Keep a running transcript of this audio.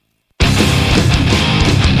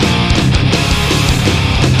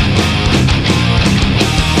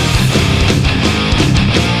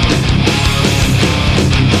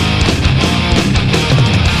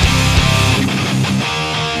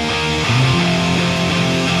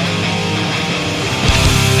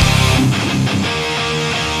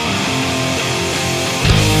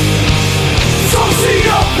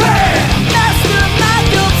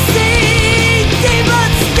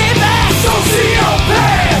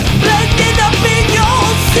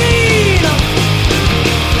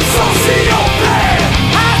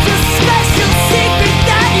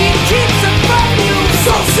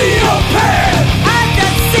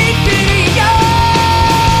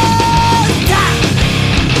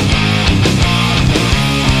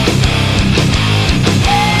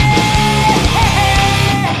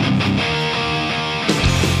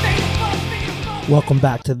Welcome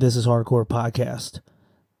back to This Is Hardcore Podcast.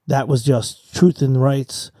 That was just Truth and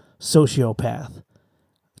Rights, Sociopath.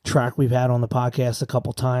 A track we've had on the podcast a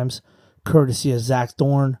couple times, courtesy of Zach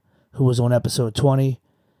Thorne, who was on episode 20.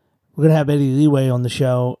 We're going to have Eddie Leeway on the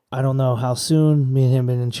show. I don't know how soon. Me and him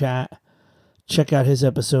been in chat. Check out his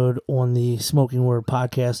episode on the Smoking Word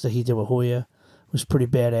podcast that he did with Hoya. It was pretty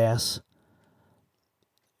badass.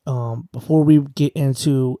 Before we get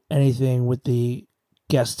into anything with the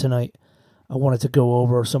guest tonight, I wanted to go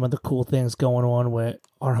over some of the cool things going on with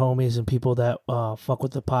our homies and people that fuck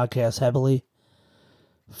with the podcast heavily.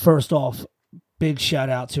 First off, big shout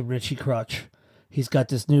out to Richie Crutch. He's got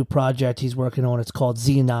this new project he's working on. It's called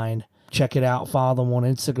Z9. Check it out. Follow him on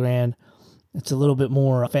Instagram. It's a little bit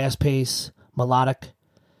more fast-paced, melodic.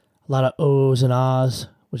 A lot of O's and Ahs,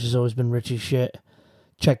 which has always been Richie's shit.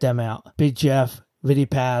 Check them out. Big Jeff,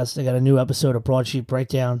 VidiPaz. They got a new episode of Broadsheet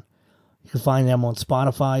Breakdown. You can find them on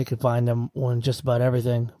Spotify. You can find them on just about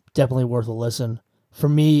everything. Definitely worth a listen. For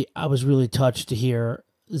me, I was really touched to hear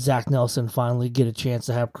Zach Nelson finally get a chance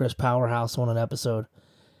to have Chris Powerhouse on an episode.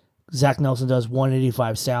 Zach Nelson does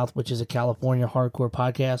 185 South, which is a California hardcore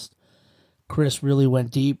podcast. Chris really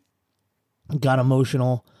went deep, got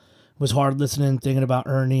emotional, was hard listening, thinking about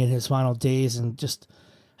Ernie and his final days and just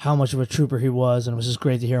how much of a trooper he was. And it was just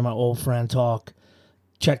great to hear my old friend talk.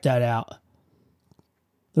 Check that out.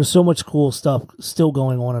 There's so much cool stuff still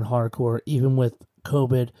going on in hardcore, even with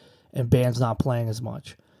COVID and bands not playing as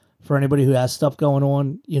much. For anybody who has stuff going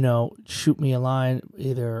on, shoot me a line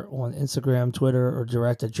either on Instagram, Twitter, or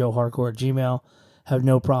direct at joehardcore@gmail. Have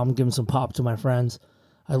no problem giving some pop to my friends.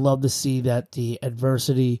 I love to see that the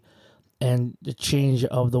adversity and the change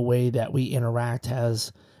of the way that we interact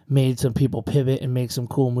has made some people pivot and make some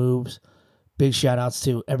cool moves. Big shout outs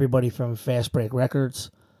to everybody from Fast Break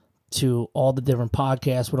Records to all the different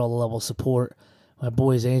podcasts with all the level of support. My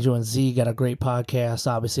boys Angel and Z got a great podcast.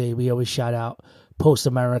 Obviously, we always shout out Post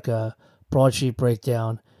America, Broadsheet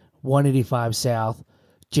Breakdown, 185 South,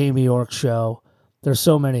 Jamie York Show. There's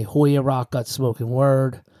so many. Hoya Rock got Spoken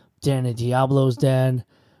Word, Danny Diablo's Den,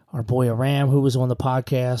 our boy Aram, who was on the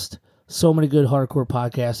podcast. So many good hardcore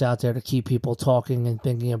podcasts out there to keep people talking and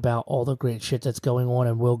thinking about all the great shit that's going on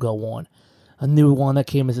and will go on. A new one that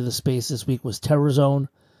came into the space this week was Terror Zone.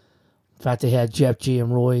 In fact, they had Jeff G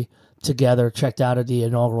and Roy together. Checked out the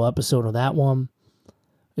inaugural episode of that one.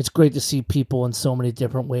 It's great to see people in so many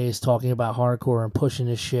different ways talking about hardcore and pushing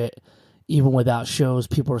this shit. Even without shows,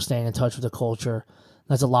 people are staying in touch with the culture.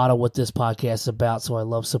 That's a lot of what this podcast is about, so I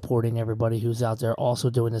love supporting everybody who's out there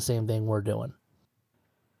also doing the same thing we're doing.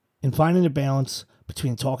 In finding the balance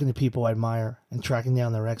between talking to people I admire and tracking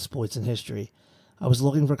down their exploits in history, I was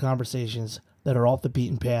looking for conversations that are off the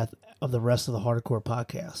beaten path of the rest of the hardcore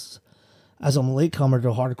podcasts. As I'm a latecomer to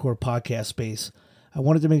the hardcore podcast space, I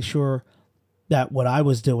wanted to make sure that what I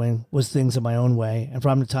was doing was things in my own way, and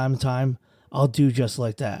from time to time, I'll do just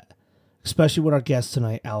like that. Especially with our guest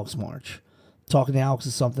tonight, Alex March. Talking to Alex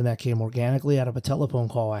is something that came organically out of a telephone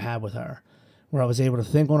call I had with her, where I was able to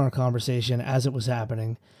think on our conversation as it was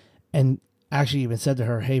happening, and actually even said to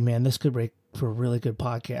her, hey man, this could make for a really good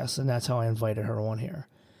podcast, and that's how I invited her on here.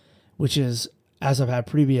 Which is, as I've had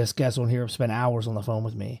previous guests on here have spent hours on the phone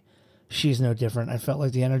with me, she's no different. I felt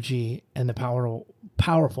like the energy and the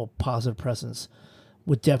powerful positive presence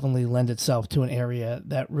would definitely lend itself to an area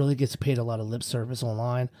that really gets paid a lot of lip service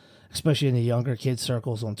online, especially in the younger kids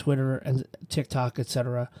circles on Twitter and TikTok,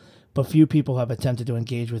 etc. But few people have attempted to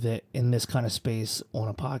engage with it in this kind of space on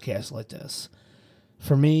a podcast like this.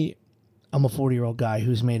 For me, I'm a 40-year-old guy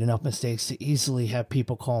who's made enough mistakes to easily have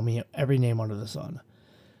people call me every name under the sun.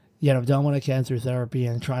 Yet I've done what I can through therapy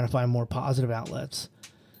and trying to find more positive outlets,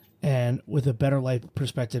 and with a better life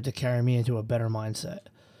perspective to carry me into a better mindset.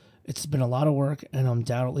 It's been a lot of work, and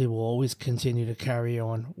undoubtedly will always continue to carry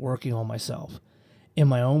on working on myself. In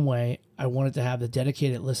my own way, I wanted to have the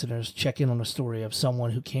dedicated listeners check in on a story of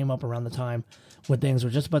someone who came up around the time when things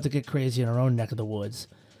were just about to get crazy in her own neck of the woods,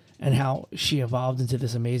 and how she evolved into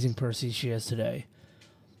this amazing person she is today.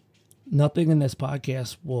 Nothing in this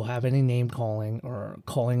podcast will have any name calling or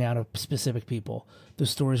calling out of specific people. The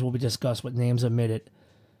stories will be discussed with names omitted.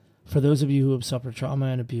 For those of you who have suffered trauma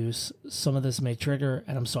and abuse, some of this may trigger,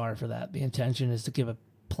 and I'm sorry for that. The intention is to give a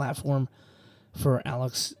platform for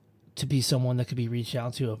Alex to be someone that could be reached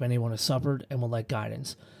out to if anyone has suffered and would like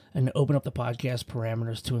guidance, and to open up the podcast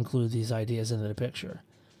parameters to include these ideas into the picture.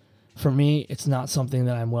 For me, it's not something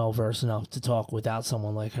that I'm well-versed enough to talk without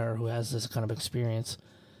someone like her who has this kind of experience.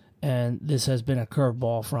 And this has been a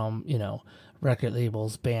curveball from, record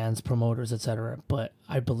labels, bands, promoters, etc. But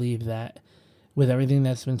I believe that with everything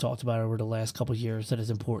that's been talked about over the last couple of years, that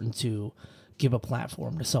it's important to give a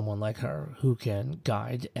platform to someone like her who can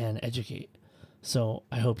guide and educate. So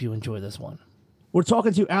I hope you enjoy this one. We're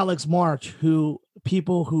talking to Alex March, who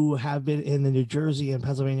people who have been in the New Jersey and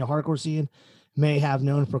Pennsylvania hardcore scene may have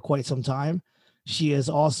known for quite some time. She is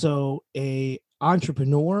also a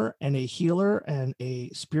entrepreneur and a healer and a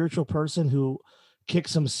spiritual person who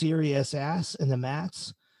kicks some serious ass in the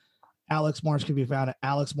mats. Alex March can be found at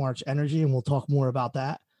Alex March Energy, and we'll talk more about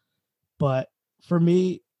that. But for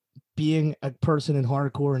me, being a person in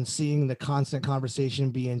hardcore and seeing the constant conversation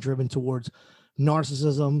being driven towards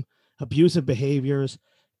narcissism, abusive behaviors,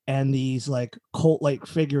 and these like cult-like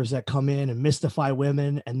figures that come in and mystify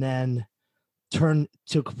women and then turn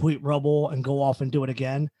to complete rubble and go off and do it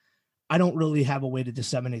again. I don't really have a way to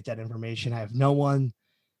disseminate that information. I have no one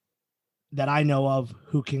that I know of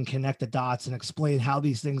who can connect the dots and explain how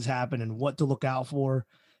these things happen and what to look out for.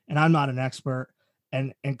 And I'm not an expert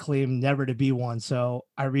and claim never to be one. So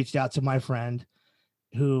I reached out to my friend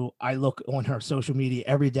who I look on her social media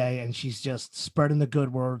every day, and she's just spreading the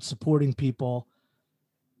good word, supporting people.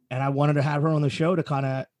 And I wanted to have her on the show to kind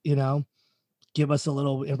of, you know, give us a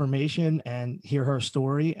little information and hear her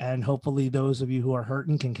story. And hopefully those of you who are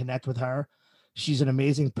hurting can connect with her. She's an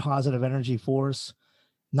amazing positive energy force,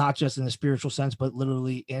 not just in the spiritual sense, but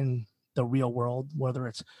literally in the real world, whether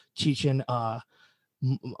it's teaching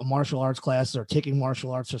martial arts classes or taking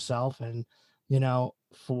martial arts herself. And, you know,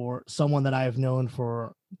 for someone that I've known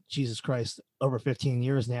for, Jesus Christ, over 15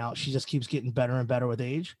 years now, she just keeps getting better and better with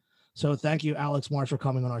age. So thank you, Alex March, for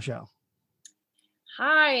coming on our show.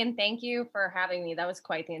 Hi, and thank you for having me. That was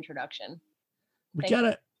quite the introduction.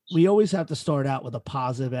 We always have to start out with a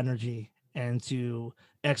positive energy and to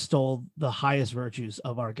extol the highest virtues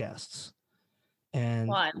of our guests.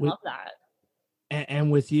 And I love that.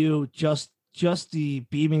 And with you, just the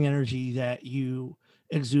beaming energy that you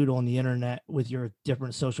exude on the internet with your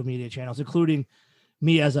different social media channels, including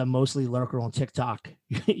me as a mostly lurker on TikTok.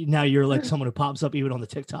 Now you're like someone who pops up even on the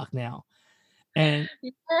TikTok now. And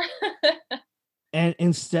and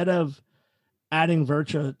instead of adding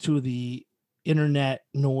virtue to the internet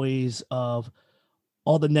noise of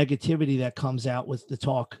all the negativity that comes out with the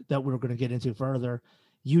talk that we're going to get into further,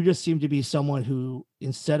 you just seem to be someone who,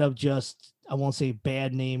 instead of just, I won't say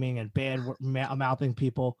bad naming and bad mouthing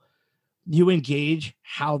people, you engage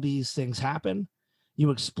how these things happen.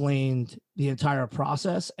 You explained the entire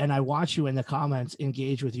process, and I watch you in the comments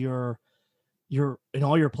engage with your in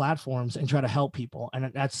all your platforms and try to help people. And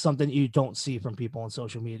that's something you don't see from people on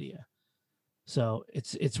social media. So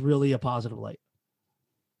it's really a positive light.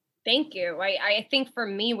 Thank you. I think for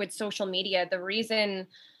me with social media, the reason,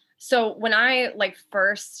 so when I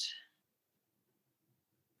first,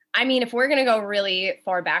 I mean, if we're going to go really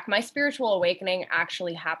far back, my spiritual awakening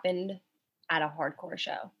actually happened at a hardcore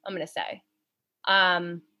show, I'm going to say.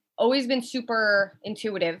 Always been super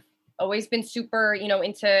intuitive, always been super,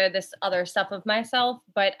 into this other stuff of myself,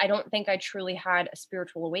 but I don't think I truly had a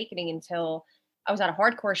spiritual awakening until I was at a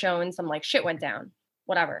hardcore show and some shit went down,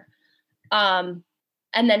 whatever.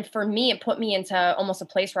 And then for me, it put me into almost a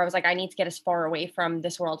place where I was like, I need to get as far away from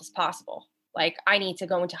this world as possible. I need to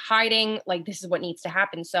go into hiding. This is what needs to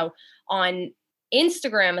happen. So on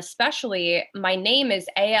Instagram, especially, my name is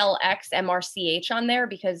ALXMRCH on there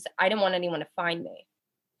because I didn't want anyone to find me.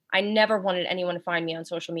 I never wanted anyone to find me on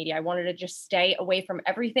social media. I wanted to just stay away from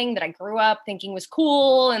everything that I grew up thinking was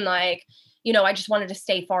cool. And I just wanted to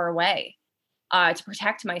stay far away to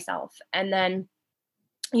protect myself. And then,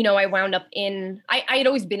 I wound up I had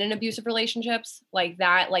always been in abusive relationships like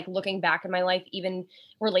that, looking back in my life, even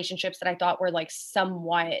relationships that I thought were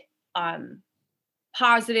somewhat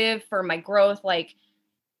positive for my growth.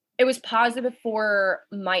 It was positive for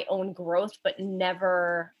my own growth, but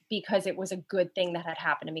never because it was a good thing that had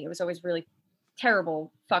happened to me. It was always really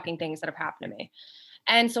terrible fucking things that have happened to me.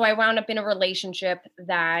 And so I wound up in a relationship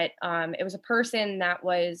that it was a person that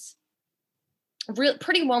was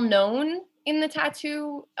pretty well known in the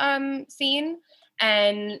tattoo scene.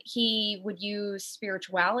 And he would use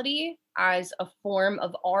spirituality as a form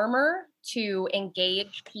of armor to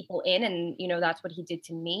engage people in. And, that's what he did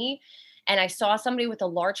to me. And I saw somebody with a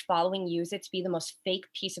large following use it to be the most fake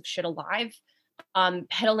piece of shit alive,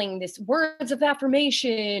 peddling this words of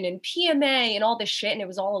affirmation and PMA and all this shit. And it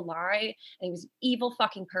was all a lie. And he was an evil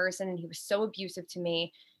fucking person. And he was so abusive to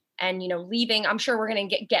me. And, leaving, I'm sure we're going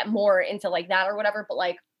to get more into that or whatever, but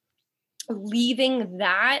leaving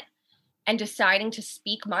that and deciding to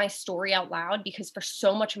speak my story out loud, because for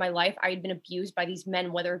so much of my life, I had been abused by these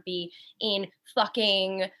men, whether it be in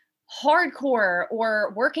fucking hardcore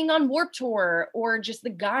or working on Warped Tour or just the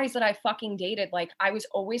guys that I fucking dated, like I was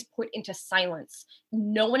always put into silence.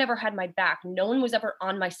 No one ever had my back. No one was ever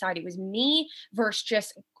on my side. It was me versus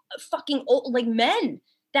just fucking old, like men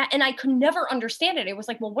that, and I could never understand it. It was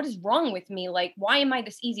like, well, what is wrong with me? Like, why am I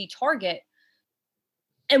this easy target?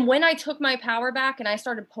 And when I took my power back and I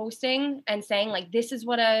started posting and saying, like, this is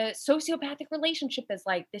what a sociopathic relationship is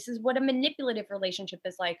like, this is what a manipulative relationship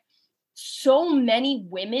is like, so many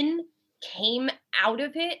women came out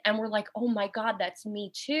of it and were like, oh my God, that's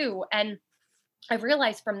me too. And I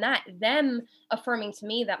realized from that, them affirming to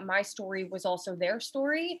me that my story was also their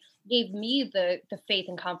story gave me the faith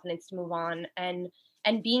and confidence to move on, and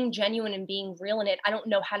being genuine and being real in it. I don't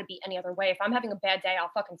know how to be any other way. If I'm having a bad day,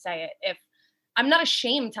 I'll fucking say it. If I'm not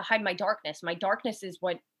ashamed to hide my darkness. My darkness is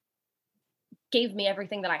what gave me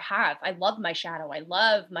everything that I have. I love my shadow. I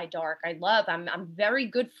love my dark. I'm very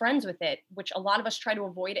good friends with it, which a lot of us try to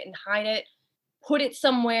avoid it and hide it, put it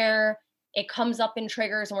somewhere. It comes up in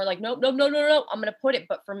triggers and we're like, nope, nope, no, no, no, I'm going to put it.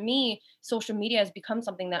 But for me, social media has become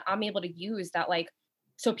something that I'm able to use that, like,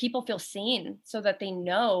 so people feel seen, so that they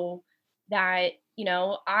know that, you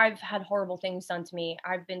know, I've had horrible things done to me.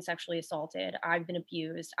 I've been sexually assaulted. I've been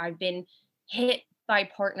abused. I've been hit by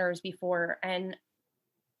partners before. And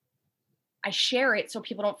I share it so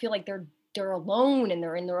people don't feel like they're alone and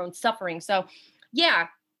they're in their own suffering. So yeah,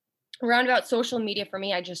 around about social media for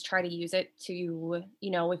me, I just try to use it to,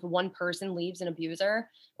 you know, if one person leaves an abuser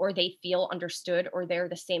or they feel understood, or they're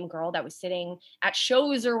the same girl that was sitting at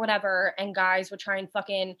shows or whatever, and guys would try and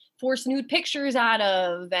fucking force nude pictures out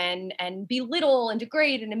of and belittle and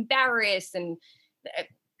degrade and embarrass, and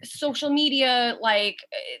social media, like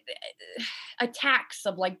attacks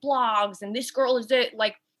of like blogs and this girl is it,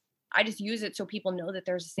 like, I just use it so people know that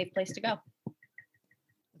there's a safe place to go.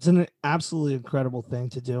 It's an absolutely incredible thing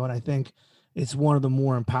to do. And I think it's one of the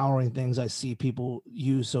more empowering things I see people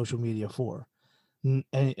use social media for. And,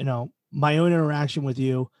 you know, my own interaction with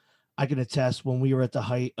you, I can attest when we were at the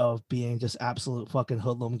height of being just absolute fucking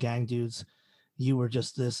hoodlum gang dudes, you were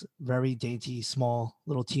just this very dainty, small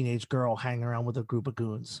little teenage girl hanging around with a group of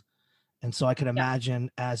goons. And so I can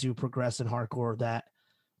imagine as you progress in hardcore that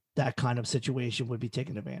that kind of situation would be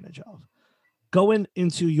taken advantage of. Going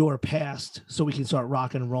into your past so we can start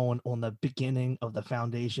rock and rolling on the beginning of the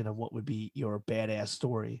foundation of what would be your badass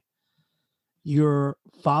story. Your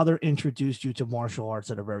father introduced you to martial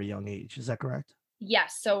arts at a very young age. Is that correct?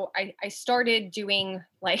 Yes. So I started doing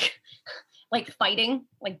like like fighting,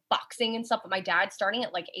 like boxing and stuff with my dad starting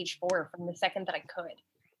at like age 4, from the second that I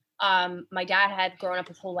could. My dad had grown up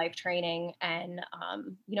his whole life training, and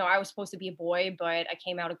you know, I was supposed to be a boy, but I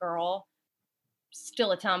came out a girl,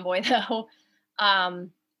 still a tomboy though.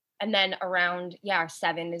 And then around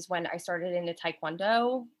 7 is when I started into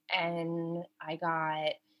Taekwondo, and I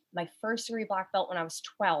got my first 3 black belt when I was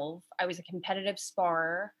 12. I was a competitive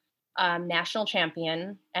spar, national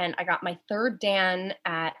champion, and I got my 3rd Dan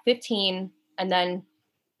at 15, and then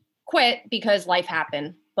quit because life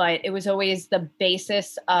happened. But it was always the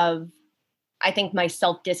basis of, I think, my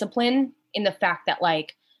self-discipline, in the fact that,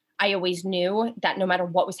 like, I always knew that no matter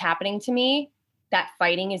what was happening to me, that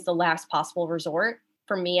fighting is the last possible resort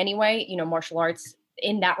for me anyway. You know, martial arts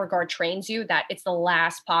in that regard trains you that it's the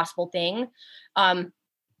last possible thing.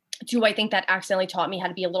 Do I think that accidentally taught me how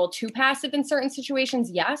to be a little too passive in certain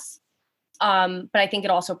situations? Yes. But I think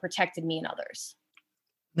it also protected me and others.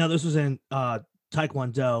 Now, this was in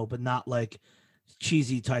Taekwondo, but not like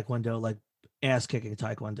cheesy Taekwondo, like ass kicking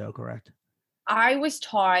Taekwondo, correct? I was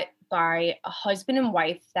taught by a husband and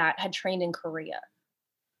wife that had trained in Korea.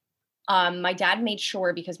 My dad made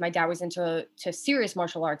sure, because my dad was into serious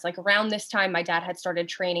martial arts. Like around this time, my dad had started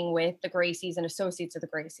training with the Gracies and associates of the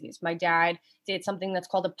Gracies. My dad did something that's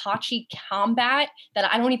called Apache Combat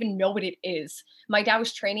that I don't even know what it is. My dad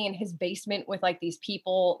was training in his basement with like these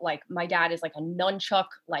people. Like my dad is like a nunchuck,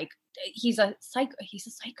 like he's a psycho. He's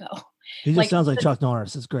a psycho. He just like, sounds like Chuck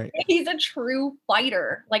Norris. It's great. He's a true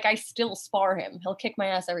fighter. Like I still spar him. He'll kick my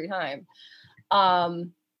ass every time.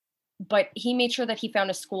 But he made sure that he found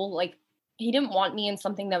a school. Like he didn't want me in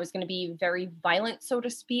something that was going to be very violent, so to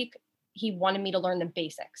speak. He wanted me to learn the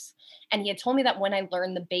basics. And he had told me that when I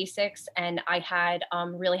learned the basics and I had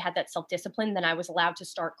really had that self-discipline, then I was allowed to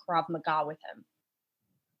start Krav Maga with him.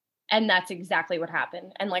 And that's exactly what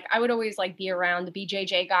happened. And like, I would always like be around the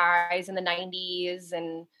BJJ guys in the 90s.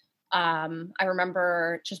 And I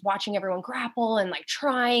remember just watching everyone grapple and like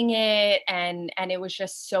trying it. And it was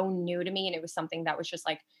just so new to me. And it was something that was just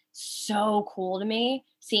like so cool to me,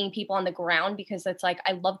 seeing people on the ground, because it's like,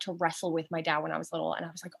 I loved to wrestle with my dad when I was little. And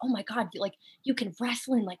I was like, oh my God, like you can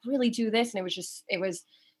wrestle and like really do this. And it was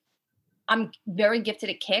I'm very gifted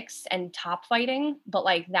at kicks and top fighting, but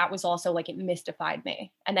like that was also like it mystified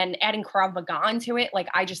me. And then adding Krav Maga into it, like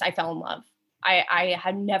I fell in love. I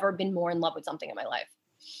had never been more in love with something in my life.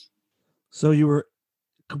 So you were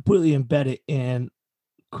completely embedded in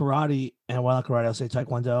karate, and well, not karate, I'll say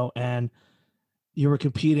taekwondo, and you were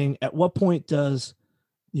competing. At what point does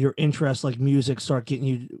your interest, like music, start getting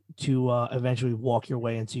you to eventually walk your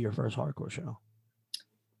way into your first hardcore show?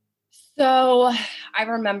 So I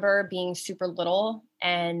remember being super little,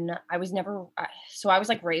 and I was never, so I was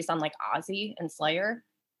like raised on like Ozzy and Slayer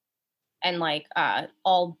and like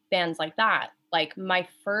all bands like that. Like my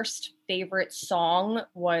first favorite song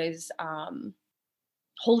was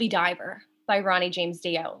Holy Diver by Ronnie James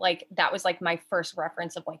Dio. Like that was like my first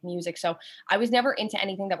reference of like music. So I was never into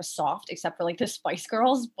anything that was soft except for like the Spice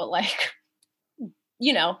Girls, but like,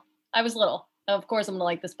 you know, I was little. Of course I'm gonna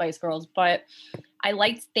like the Spice Girls, but I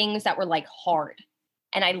liked things that were like hard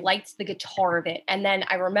and I liked the guitar of it. And then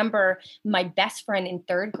I remember my best friend in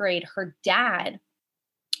third grade, her dad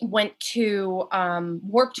went to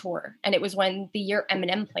Warped Tour, and it was when the year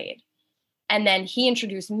Eminem played. And then he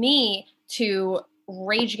introduced me to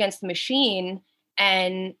Rage Against the Machine,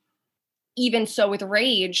 and even so with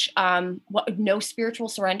Rage, No Spiritual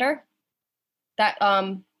Surrender. That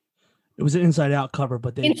it was an Inside Out cover,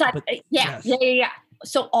 but yeah.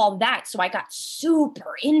 So all that, so I got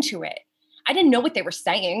super into it. I didn't know what they were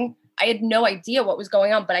saying. I had no idea what was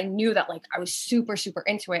going on, but I knew that like I was super, super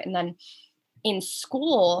into it. And then in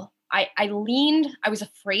school, I was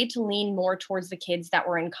afraid to lean more towards the kids that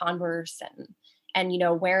were in Converse and, you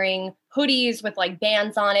know, wearing hoodies with like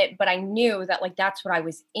bands on it. But I knew that like, that's what I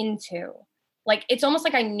was into. Like, it's almost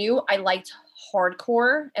like I knew I liked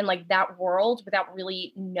hardcore and like that world without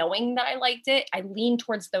really knowing that I liked it. I leaned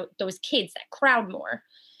towards those kids, that crowd more.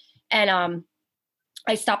 And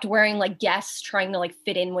I stopped wearing like Guess, trying to like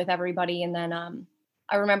fit in with everybody. And then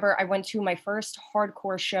I remember I went to my first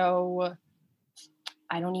hardcore show.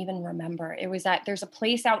 I don't even remember. It was there's a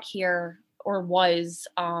place out here, or was,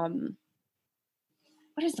 what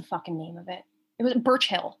is the fucking name of it? It was Birch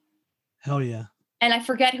Hill. Hell yeah. And I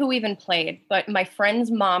forget who even played, but my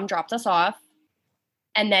friend's mom dropped us off.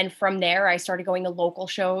 And then from there, I started going to local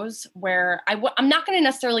shows where I'm not going to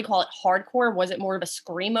necessarily call it hardcore. Was it more of a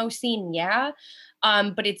screamo scene? Yeah.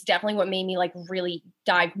 But it's definitely what made me like really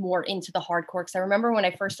dive more into the hardcore. Cause I remember when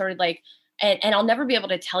I first started like, and I'll never be able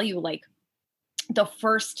to tell you like the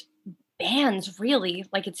first bands really,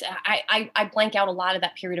 like it's, I blank out a lot of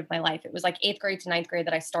that period of my life. It was like 8th grade to 9th grade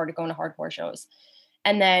that I started going to hardcore shows.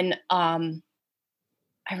 And then,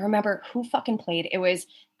 I remember who fucking played. It was,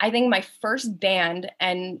 I think, my first band,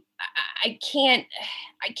 and I can't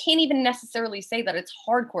even necessarily say that it's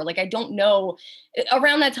hardcore. Like, I don't know.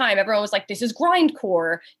 Around that time, everyone was like, this is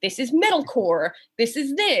grindcore, this is metalcore, this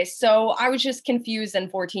is this. So I was just confused and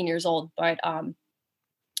 14 years old. But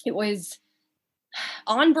it was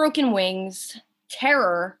On Broken Wings,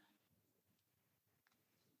 Terror,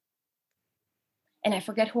 and I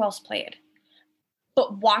forget who else played.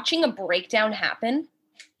 But watching a breakdown happen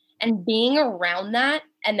and being around that,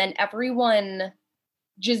 and then everyone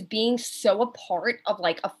just being so a part of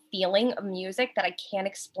like a feeling of music that I can't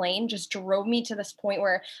explain, just drove me to this point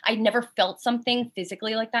where I'd never felt something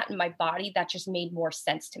physically like that in my body that just made more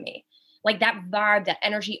sense to me. Like that vibe, that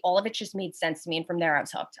energy, all of it just made sense to me. And from there I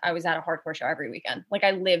was hooked. I was at a hardcore show every weekend. Like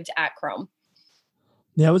I lived at Chrome.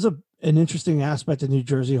 Yeah, it was an interesting aspect of New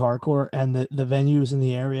Jersey hardcore and the venues in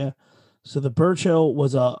the area. So the Birch Hill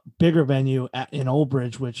was a bigger venue in Old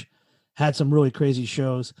Bridge, which had some really crazy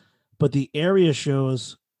shows, but the area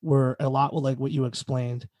shows were a lot like what you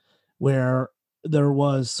explained, where there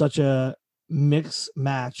was such a mix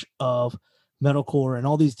match of metalcore and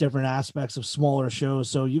all these different aspects of smaller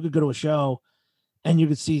shows. So you could go to a show and you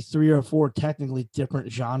could see 3 or 4 technically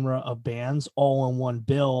different genre of bands all in one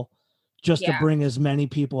bill, just to bring as many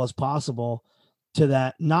people as possible to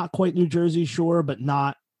that not quite New Jersey shore, but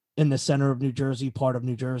not in the center of New Jersey, part of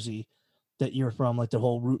New Jersey that you're from, like the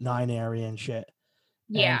whole Route 9 area and shit.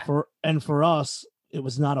 Yeah. And for us, it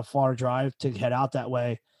was not a far drive to head out that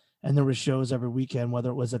way. And there were shows every weekend, whether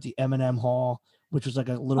it was at the M&M Hall, which was like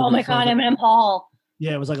a little bit. Oh my God, M&M Hall.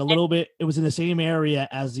 Yeah, it was like a little bit. It was in the same area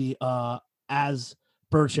as the as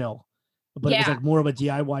Birch Hill, but it was like more of a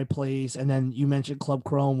DIY place. And then you mentioned Club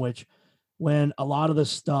Chrome, which when a lot of the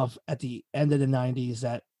stuff at the end of the 90s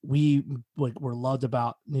that we like were loved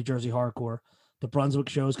about New Jersey hardcore, the Brunswick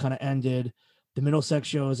shows kind of ended, the Middlesex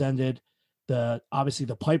shows ended, obviously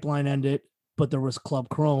the Pipeline ended, but there was Club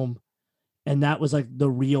Chrome, and that was like the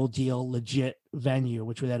real deal, legit venue,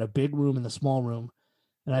 which we had a big room and the small room.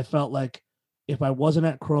 And I felt like if I wasn't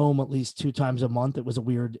at Chrome at least 2 times a month, it was a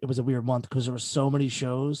weird month because there were so many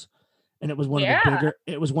shows, and it was one of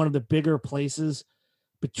the Yeah. bigger places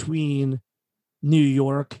between New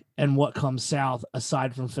York and what comes south,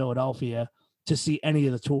 aside from Philadelphia, to see any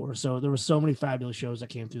of the tours. So there were so many fabulous shows that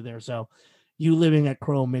came through there. So you living at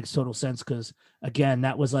Chrome makes total sense because, again,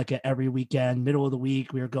 that was like every weekend, middle of the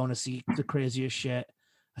week, we were going to see the craziest shit.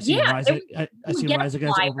 I seen Yeah. Rise. I seen Rise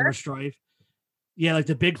Against Over Strife. Yeah, like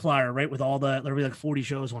the big flyer, right? With all the, there'll be like 40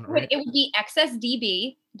 shows on it, right? It would be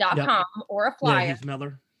xsdb.com or a flyer. Yeah, Heath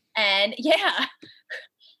Miller. And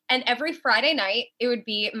and every Friday night, it would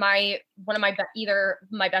be either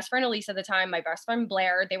my best friend Elise at the time, my best friend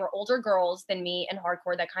Blair. They were older girls than me in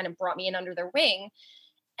hardcore that kind of brought me in under their wing.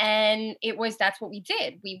 And that's what we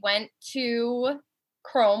did. We went to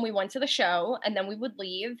Chrome, we went to the show, and then we would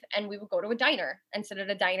leave and we would go to a diner and sit at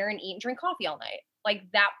a diner and eat and drink coffee all night. Like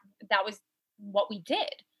that was what we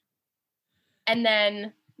did. And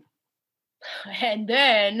then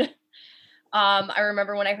I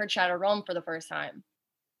remember when I heard Shadow Realm for the first time.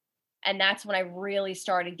 And that's when I really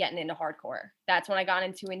started getting into hardcore. That's when I got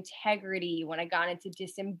into Integrity, when I got into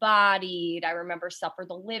Disembodied. I remember Suffer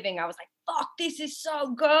the Living. I was like, fuck, this is so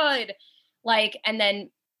good. Like, and then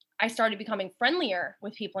I started becoming friendlier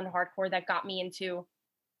with people in hardcore that got me into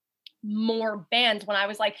more bands. When I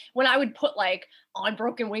would put like On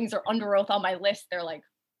Broken Wings or Under Oath on my list, they're like,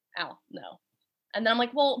 oh, no. And then I'm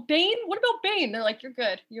like, well, Bane, what about Bane? They're like, you're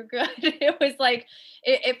good. It was like,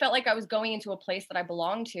 it felt like I was going into a place that I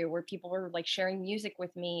belonged to, where people were like sharing music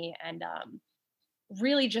with me and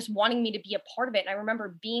really just wanting me to be a part of it. And I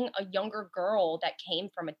remember being a younger girl that came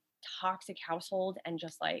from a toxic household and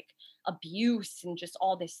just like abuse and just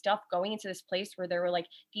all this stuff, going into this place where there were like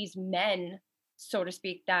these men, so to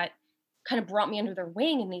speak, that kind of brought me under their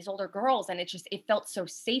wing, and these older girls. And it felt so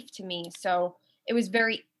safe to me. So it was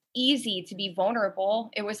very easy to be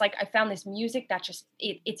vulnerable. It was like I found this music that just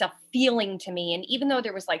it's a feeling to me. And even though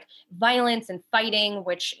there was like violence and fighting,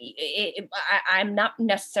 which I'm not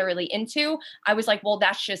necessarily into, I was like, well,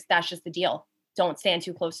 that's just the deal. Don't stand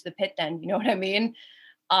too close to the pit then. You know what I mean?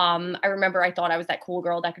 I remember I thought I was that cool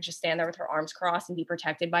girl that could just stand there with her arms crossed and be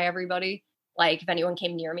protected by everybody. Like if anyone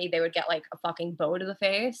came near me, they would get like a fucking bow to the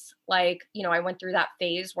face. Like, you know, I went through that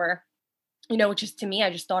phase where, you know, just to me,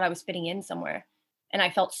 I just thought I was fitting in somewhere. And I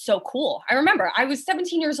felt so cool. I remember I was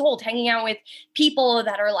 17 years old hanging out with people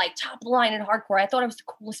that are like top of the line in hardcore. I thought it was the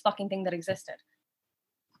coolest fucking thing that existed.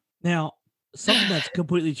 Now, something that's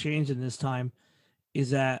completely changed in this time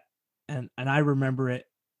is that, and I remember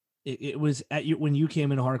it was when you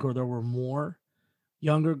came into hardcore, there were more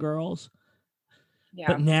younger girls. Yeah.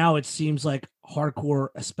 But now it seems like hardcore,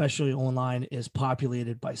 especially online, is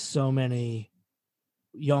populated by so many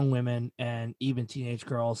young women and even teenage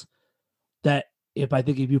girls that if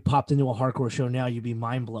you popped into a hardcore show now, you'd be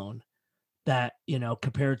mind blown that, you know,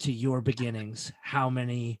 compared to your beginnings, how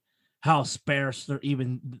sparse there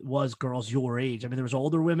even was girls your age. I mean, there was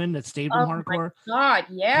older women that stayed from hardcore. My God,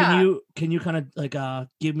 yeah. Can you kind of like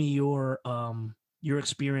give me your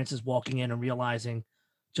experiences walking in and realizing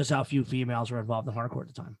just how few females were involved in hardcore at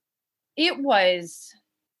the time?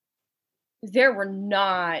 There were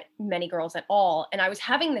not many girls at all. And I was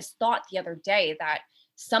having this thought the other day that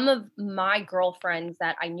some of my girlfriends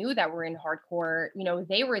that I knew that were in hardcore, you know,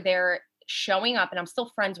 they were there showing up, and I'm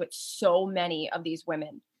still friends with so many of these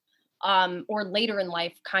women. Or later in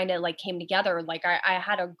life kind of like came together. Like I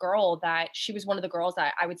had a girl that she was one of the girls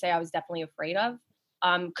that I would say I was definitely afraid of.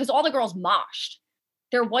 Cause all the girls moshed.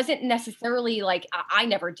 There wasn't necessarily like, I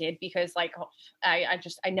never did because like, I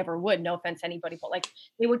never would, no offense to anybody, but like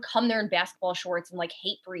they would come there in basketball shorts and like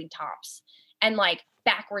hate breed tops and like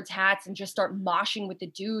backwards hats and just start moshing with the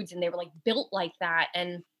dudes. And they were like built like that.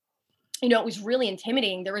 And, you know, it was really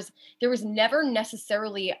intimidating. There was never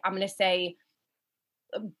necessarily, I'm going to say,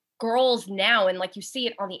 girls now, and like you see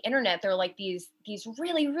it on the internet, they're like these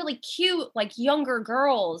really, really cute, like younger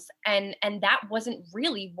girls. And that wasn't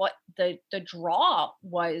really what the draw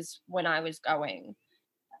was when I was going.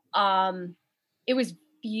 It was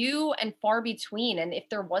few and far between. And if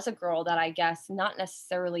there was a girl that I guess not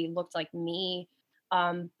necessarily looked like me,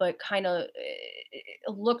 but kind of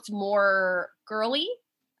looked more girly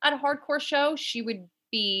at a hardcore show, she would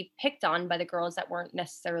be picked on by the girls that weren't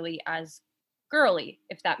necessarily as girly,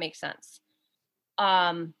 if that makes sense.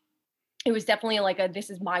 It was definitely like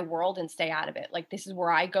this is my world and stay out of it. Like, this is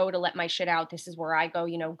where I go to let my shit out. This is where I go,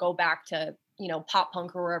 you know, go back to, you know, pop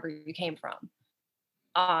punk or wherever you came from.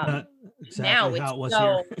 Exactly now how it was so,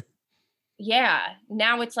 here. Yeah.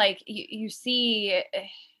 Now it's like, you see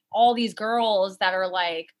all these girls that are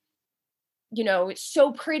like you know,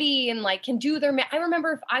 so pretty and like can do their I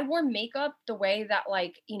remember if I wore makeup the way that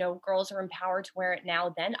like, you know, girls are empowered to wear it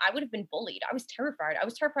now, then I would have been bullied. I was terrified. I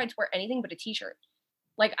was terrified to wear anything but a t-shirt.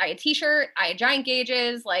 Like I had a t-shirt, I had giant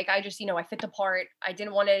gauges, like I just, you know, I fit the part. I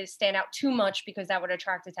didn't want to stand out too much because that would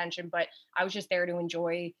attract attention, but I was just there to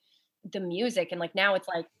enjoy the music. And like now it's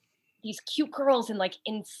like these cute girls in like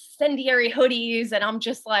incendiary hoodies. And I'm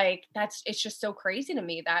just like, it's just so crazy to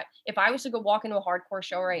me that if I was to go walk into a hardcore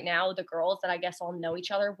show right now, the girls that I guess all know each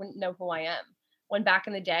other wouldn't know who I am. When back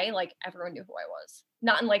in the day, like everyone knew who I was.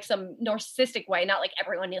 Not in like some narcissistic way, not like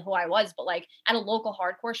everyone knew who I was, but like at a local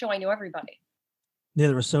hardcore show, I knew everybody. Yeah,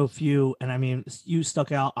 there were so few, and I mean, you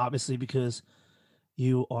stuck out obviously because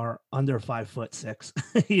you are under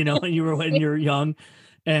 5'6", you know, and you were when you're young,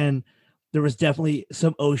 and there was definitely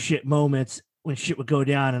some oh shit moments when shit would go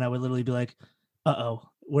down, and I would literally be like, oh,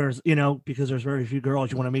 where's, you know, because there's very few girls.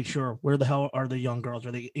 You want to make sure where the hell are the young girls?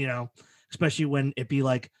 Are they, you know, especially when it be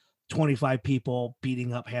like 25 people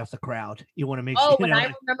beating up half the crowd. You want to make sure. Oh, and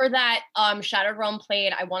I remember that Shattered Realm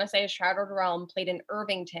played. I want to say Shattered Realm played in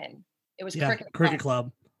Irvington. It was Cricket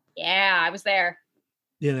Club. Yeah, I was there.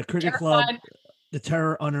 Yeah, the Cricket Club, the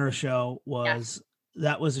Terror Unearthed show was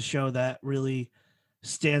that was a show that really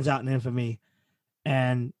stands out in infamy.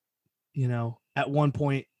 And, you know, at one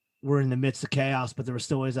point we're in the midst of chaos, but there was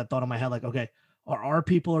still always that thought in my head, like, okay, are our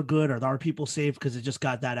people are good? Are our people safe? Because it just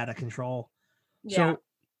got that out of control. Yeah. So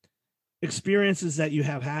experiences that you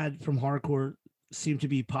have had from hardcore seem to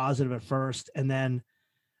be positive at first. And then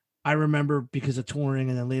I remember because of touring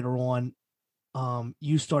and then later on,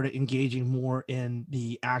 you started engaging more in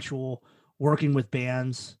the actual working with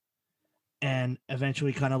bands and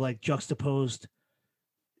eventually kind of like juxtaposed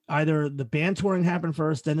either the band touring happened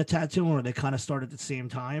first, then the tattooing, or they kind of started at the same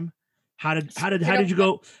time. How did you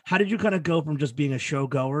go? How did you kind of go from just being a show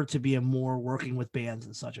goer to being more working with bands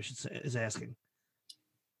and such? I should say is asking.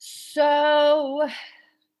 So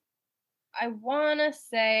I want to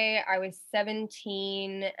say I was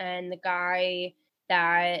 17 and the guy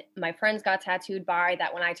that my friends got tattooed by,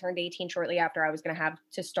 that when I turned 18 shortly after I was going to have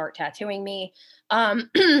to start tattooing me.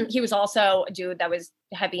 He was also a dude that was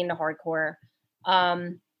heavy into hardcore.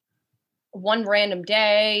 One random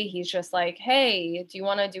day, he's just like, hey, do you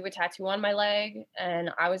want to do a tattoo on my leg? And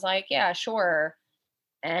I was like, yeah, sure.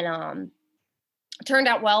 And it turned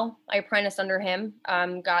out well. I apprenticed under him,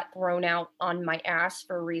 got thrown out on my ass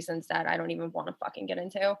for reasons that I don't even want to fucking get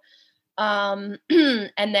into. And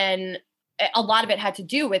then a lot of it had to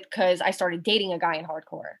do with because I started dating a guy in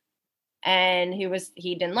hardcore and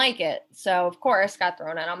he didn't like it. So of course got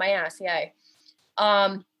thrown out on my ass. Yay.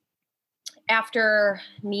 After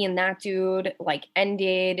me and that dude like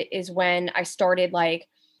ended is when I started like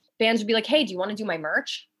bands would be like, hey, do you want to do my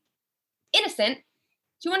merch? Innocent.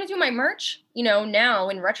 Do you want to do my merch? You know, now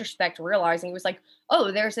in retrospect, realizing it was like,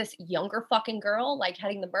 oh, there's this younger fucking girl like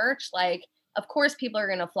heading the merch. Like, of course people are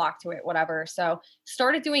going to flock to it, whatever. So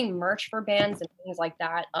started doing merch for bands and things like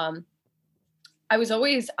that. I was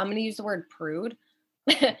always, I'm going to use the word prude.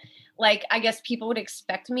 Like, I guess people would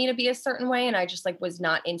expect me to be a certain way. And I just like was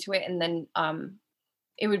not into it. And then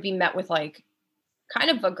it would be met with like kind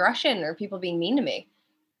of aggression or people being mean to me.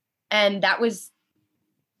 And that was,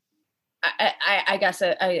 I guess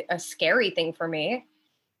a scary thing for me.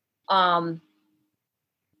 I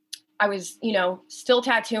was, you know, still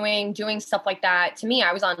tattooing, doing stuff like that. To me,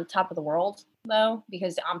 I was on top of the world though,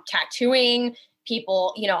 because I'm tattooing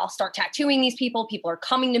people, you know, I'll start tattooing these people. People are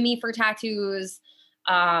coming to me for tattoos.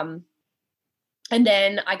 And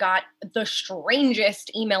then I got the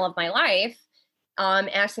strangest email of my life,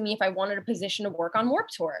 asking me if I wanted a position to work on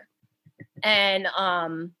Warped Tour. And,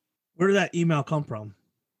 where did that email come from?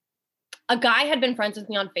 A guy had been friends with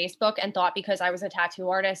me on Facebook and thought because I was a tattoo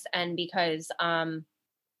artist and because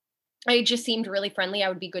I just seemed really friendly, I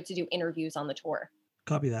would be good to do interviews on the tour.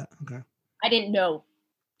 Copy that. Okay. I didn't know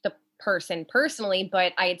the person personally,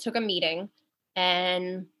 but I took a meeting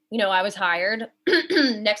and, you know, I was hired.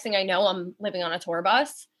 Next thing I know, I'm living on a tour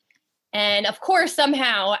bus. And of course,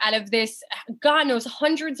 somehow out of this, God knows,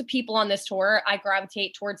 hundreds of people on this tour, I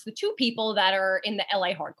gravitate towards the two people that are in the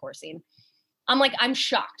LA hardcore scene. I'm like, I'm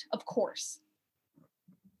shocked, of course.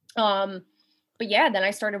 But yeah, then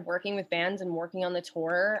I started working with bands and working on the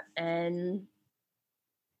tour, and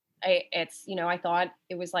it's, you know, I thought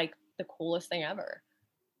it was like the coolest thing ever.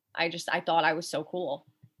 I thought I was so cool.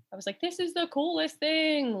 I was like, this is the coolest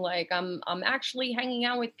thing. Like I'm actually hanging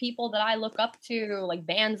out with people that I look up to, like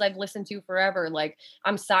bands I've listened to forever. Like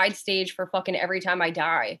I'm side stage for fucking Every Time I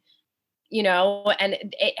Die. you know, and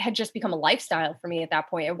it had just become a lifestyle for me at that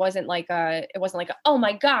point. It wasn't like oh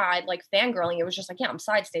my God, like fangirling. It was just like, yeah, I'm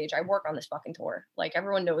side stage. I work on this fucking tour. Like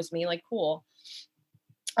everyone knows me, like cool.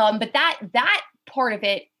 But that part of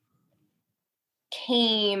it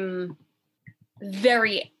came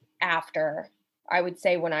very after, I would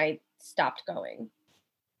say, when I stopped going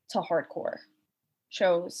to hardcore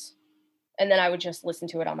shows. And then I would just listen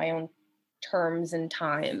to it on my own terms and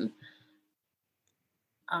time.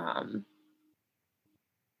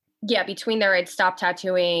 Yeah, between there, I'd stopped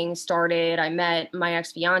tattooing, I met my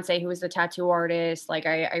ex-fiance who was the tattoo artist. Like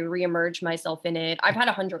I reemerged myself in it. I've had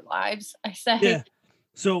 100 lives, I say. Yeah.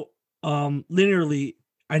 So linearly,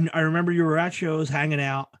 I remember you were at shows hanging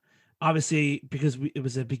out, obviously, because it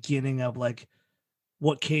was the beginning of like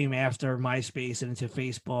what came after MySpace and into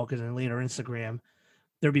Facebook and then later Instagram.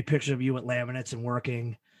 There'd be pictures of you at laminates and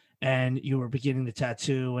working, and you were beginning to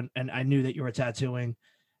tattoo, and I knew that you were tattooing.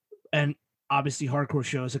 And obviously hardcore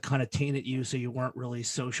shows have kind of tainted you, so you weren't really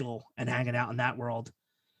social and hanging out in that world.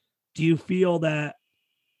 Do you feel that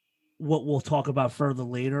what we'll talk about further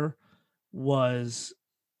later was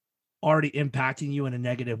already impacting you in a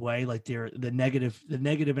negative way? Like the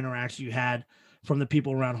negative interaction you had from the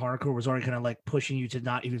people around hardcore was already kind of like pushing you to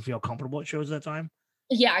not even feel comfortable at shows at that time?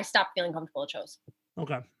 Yeah, I stopped feeling comfortable at shows.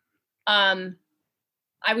 Okay. I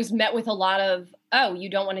was met with a lot of, oh, you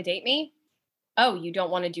don't want to date me? Oh, you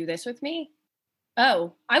don't want to do this with me?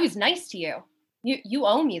 Oh, I was nice to you. You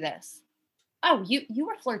owe me this. Oh, you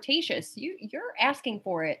were flirtatious. You're asking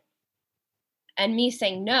for it. And me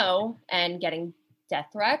saying no and getting death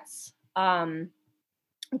threats,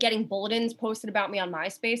 getting bulletins posted about me on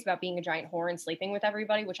MySpace about being a giant whore and sleeping with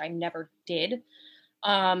everybody, which I never did.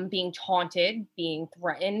 Being taunted, being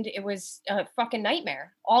threatened. It was a fucking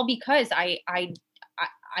nightmare. All because I've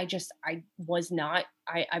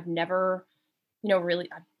never,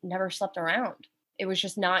 I've never slept around. It was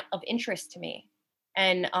just not of interest to me.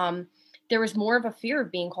 And there was more of a fear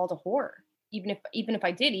of being called a whore. Even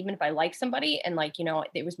if I liked somebody and like,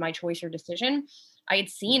 it was my choice or decision, I had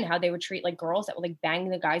seen how they would treat like girls that would like bang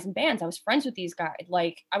the guys in bands. I was friends with these guys.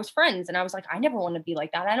 Like I was friends and I was like, I never want to be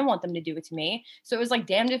like that. I don't want them to do it to me. So it was like,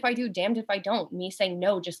 damned if I do, damned if I don't. Me saying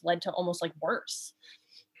no just led to almost like worse.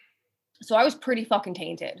 So I was pretty fucking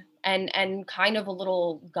tainted and kind of a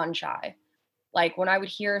little gun shy. Like when I would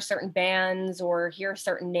hear certain bands or hear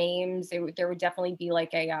certain names, there would definitely be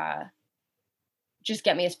like a, just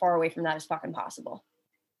get me as far away from that as fucking possible.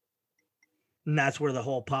 And that's where the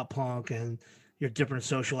whole pop punk and your different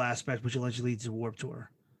social aspects, which eventually leads to Warped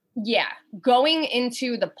Tour. Yeah. Going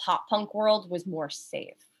into the pop punk world was more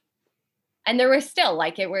safe. And there was still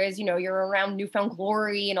like it, whereas, you're around New Found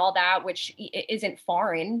Glory and all that, which isn't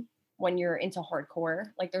foreign when you're into hardcore.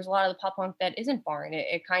 Like there's a lot of the pop punk that isn't foreign.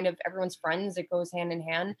 It kind of, everyone's friends, it goes hand in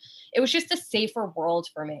hand. It was just a safer world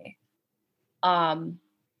for me.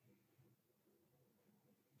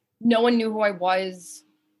 No one knew who I was.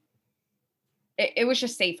 It was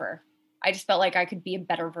just safer. I just felt like I could be a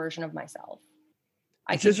better version of myself.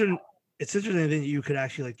 It's interesting that you could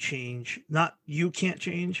actually like change. Not you can't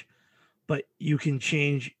change, but you can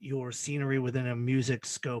change your scenery within a music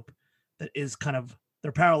scope that is kind of,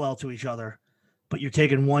 they're parallel to each other, but you're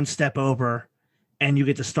taking one step over and you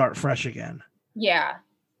get to start fresh again. Yeah.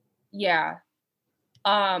 Yeah.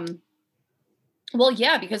 Well,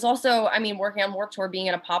 yeah, because also, working on Warped Tour, being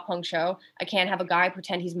at a pop punk show, I can't have a guy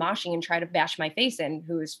pretend he's moshing and try to bash my face in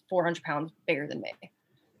who is 400 pounds bigger than me.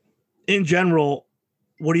 In general,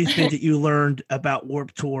 what do you think that you learned about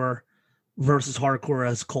Warped Tour versus hardcore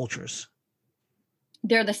as cultures?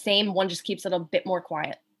 They're the same. One just keeps it a bit more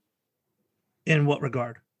quiet. In what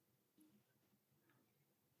regard?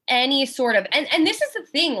 Any sort of, and this is the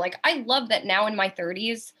thing, like, I love that now in my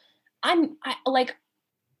 30s, I'm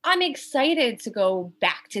excited to go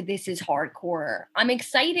back to This Is Hardcore. I'm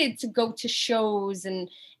excited to go to shows and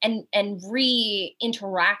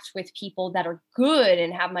re-interact with people that are good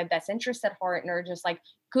and have my best interest at heart and are just like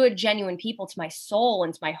good, genuine people to my soul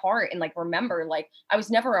and to my heart. And like, remember, like I was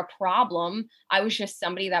never a problem. I was just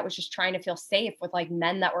somebody that was just trying to feel safe with like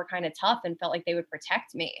men that were kind of tough and felt like they would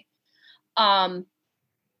protect me.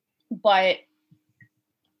 But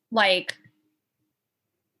like,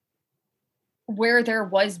 where there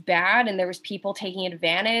was bad and there was people taking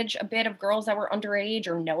advantage a bit of girls that were underage,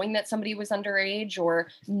 or knowing that somebody was underage, or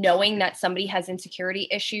knowing that somebody has insecurity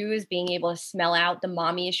issues, being able to smell out the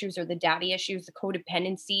mommy issues or the daddy issues, the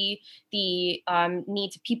codependency, the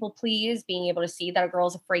need to people please, being able to see that a girl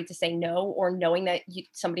is afraid to say no, or knowing that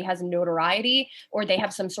somebody has a notoriety or they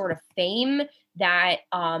have some sort of fame that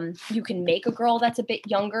you can make a girl that's a bit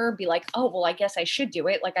younger be like, oh, well, I guess I should do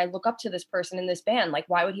it. Like, I look up to this person in this band. Like,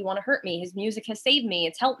 why would he want to hurt me? His music has saved me.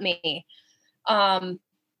 It's helped me.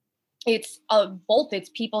 It's both. It's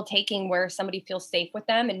people taking where somebody feels safe with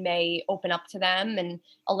them and may open up to them and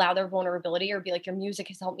allow their vulnerability, or be like, your music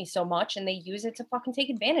has helped me so much, and they use it to fucking take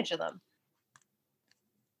advantage of them.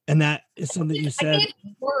 And that is something you said.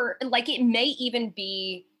 Like, it may even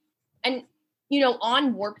be, and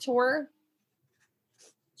on Warped Tour,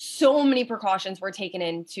 so many precautions were taken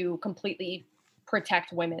in to completely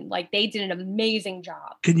protect women. Like, they did an amazing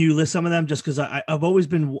job. Can you list some of them? Just because I've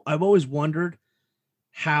always wondered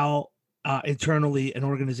how internally an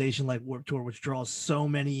organization like Warped Tour, which draws so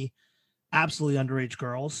many absolutely underage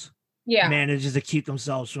girls, manages to keep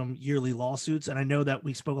themselves from yearly lawsuits. And I know that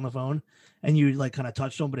we spoke on the phone and you like kind of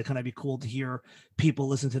touched on, but it kind of be cool to hear people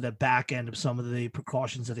listen to the back end of some of the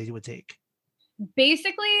precautions that they would take.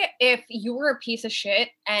 Basically, if you were a piece of shit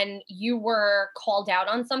and you were called out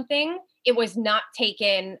on something, it was not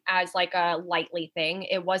taken as like a lightly thing.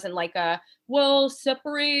 It wasn't like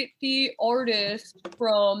separate the artist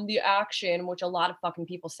from the action, which a lot of fucking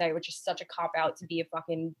people say, which is such a cop out to be a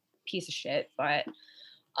fucking piece of shit. But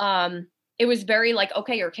it was very like,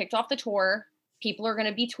 okay, you're kicked off the tour. People are going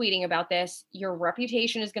to be tweeting about this. Your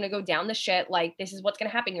reputation is going to go down the shit. Like, this is what's going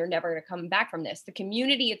to happen. You're never going to come back from this. The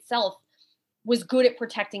community itself was good at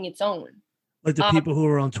protecting its own. Like the people who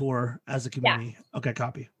were on tour as a community. Yeah. Okay,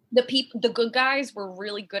 copy. The good guys were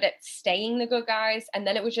really good at staying the good guys. And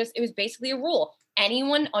then it was basically a rule.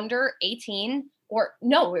 Anyone under 18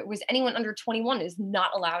 it was anyone under 21 is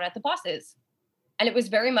not allowed at the buses. And it was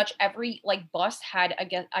very much every like bus had,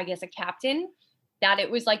 I guess a captain that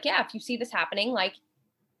it was like, yeah, if you see this happening, like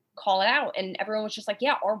call it out. And everyone was just like,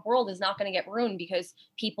 yeah, our world is not going to get ruined because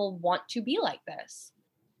people want to be like this.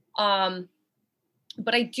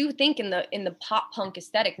 But I do think in the pop punk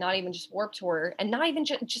aesthetic, not even just Warped Tour and not even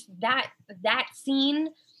just that scene,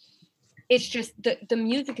 it's just the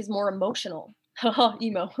music is more emotional.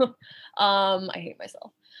 Emo. I hate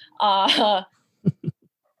myself.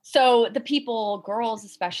 So the girls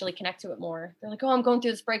especially connect to it more. They're like, oh, I'm going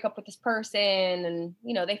through this breakup with this person. And,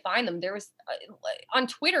 they find them. There was on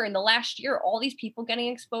Twitter in the last year, all these people getting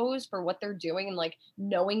exposed for what they're doing and like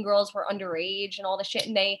knowing girls were underage and all the shit.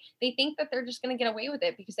 And they think that they're just going to get away with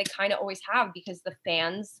it because they kind of always have, because the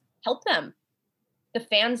fans help them. The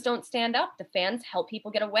fans don't stand up. The fans help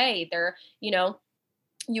people get away. They're,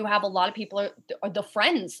 you have a lot of people are the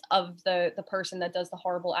friends of the person that does the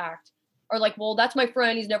horrible act. Or like, well, that's my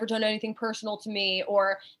friend. He's never done anything personal to me.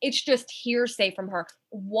 Or it's just hearsay from her.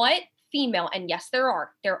 What female, and yes, there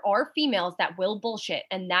are females that will bullshit.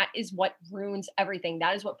 And that is what ruins everything.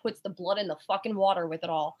 That is what puts the blood in the fucking water with it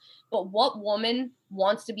all. But what woman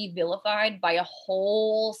wants to be vilified by a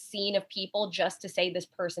whole scene of people just to say this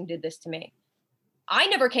person did this to me? I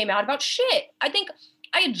never came out about shit. I think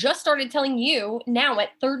I had just started telling you now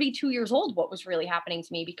at 32 years old what was really happening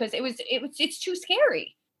to me, because it's too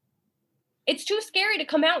scary. It's too scary to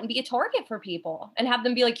come out and be a target for people and have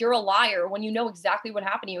them be like, you're a liar, when you know exactly what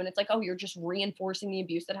happened to you. And it's like, oh, you're just reinforcing the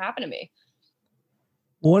abuse that happened to me.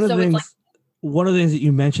 One of the things that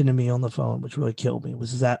you mentioned to me on the phone, which really killed me,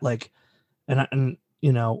 was that like, we're going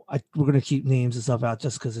to keep names and stuff out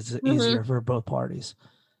just because it's easier for both parties.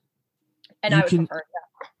 And I would prefer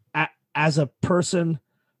that. As a person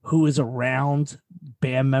who is around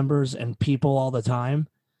band members and people all the time,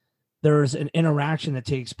 there's an interaction that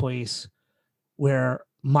takes place where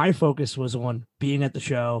my focus was on being at the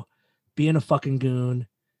show, being a fucking goon,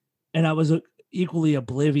 and I was equally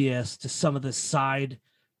oblivious to some of the side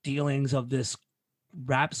dealings of this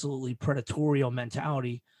absolutely predatory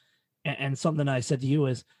mentality. And something I said to you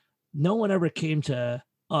is, no one ever came to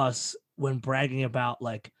us when bragging about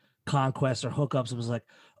like conquests or hookups. It was like,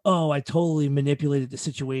 oh, I totally manipulated the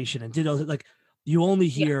situation and did all that. Like, you only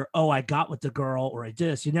hear, oh, I got with the girl or I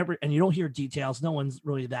did this. You don't hear details. No one's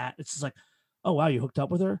really that. It's just like, oh, wow, you hooked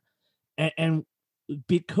up with her. And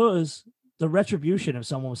because the retribution of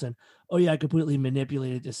someone was saying, oh yeah, I completely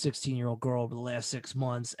manipulated this 16-year-old girl over the last 6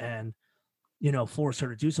 months and, forced her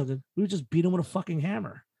to do something. We would just beat him with a fucking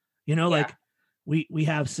hammer. Like we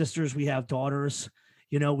have sisters, we have daughters,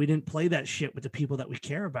 we didn't play that shit with the people that we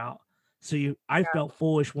care about. So I felt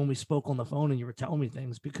foolish when we spoke on the phone and you were telling me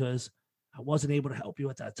things because I wasn't able to help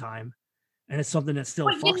you at that time. And it's something that still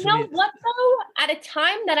fucks with me. What though? At a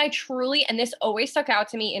time that I truly, and this always stuck out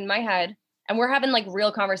to me in my head, And we're having like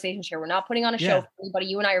real conversations here. We're not putting on a show for anybody.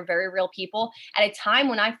 You and I are very real people. At a time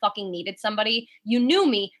when I fucking needed somebody, you knew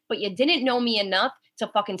me, but you didn't know me enough to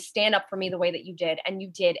fucking stand up for me the way that you did. And you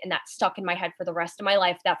did. And that stuck in my head for the rest of my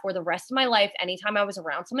life. That for the rest of my life, anytime I was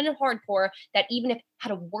around someone in hardcore, that even if I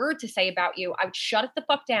had a word to say about you, I would shut it the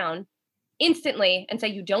fuck down instantly and say,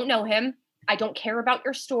 you don't know him. I don't care about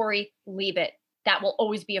your story. Leave it. That will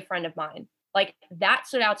always be a friend of mine. Like that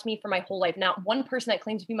stood out to me for my whole life. Not one person that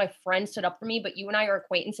claims to be my friend stood up for me, but you and I are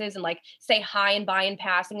acquaintances and like say hi and bye in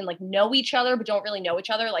passing and like know each other, but don't really know each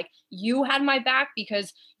other. Like you had my back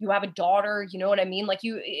because you have a daughter, you know what I mean? Like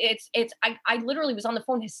I literally was on the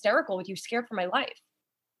phone hysterical with you, scared for my life.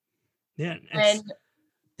 Yeah. And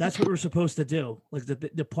that's what we're supposed to do. Like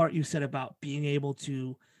the part you said about being able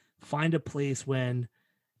to find a place when,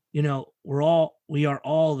 you know, we are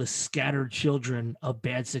all the scattered children of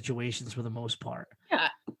bad situations for the most part. Yeah.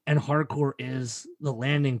 And hardcore is the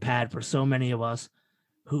landing pad for so many of us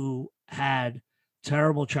who had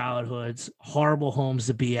terrible childhoods, horrible homes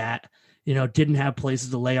to be at, you know, didn't have places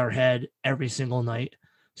to lay our head every single night.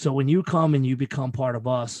 So when you come and you become part of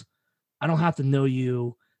us, I don't have to know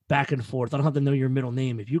you back and forth. I don't have to know your middle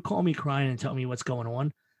name. If you call me crying and tell me what's going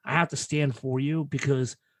on, I have to stand for you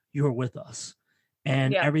because you're with us.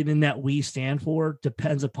 And everything that we stand for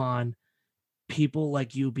depends upon people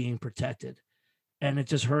like you being protected. And it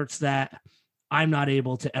just hurts that I'm not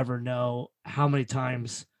able to ever know how many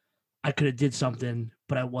times I could have did something,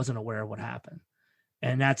 but I wasn't aware of what happened.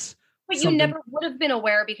 And that's But you never would have been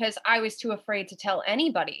aware because I was too afraid to tell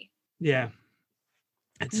anybody. Yeah.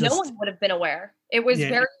 No one would have been aware. It was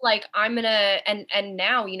very like, I'm going to, and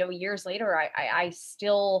now, you know, years later, I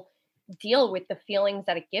still deal with the feelings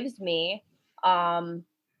that it gives me. I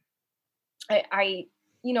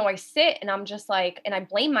you know, I sit and I'm just like, and I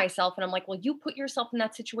blame myself and I'm like, well, you put yourself in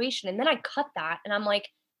that situation. And then I cut that and I'm like,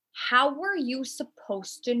 how were you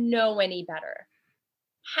supposed to know any better?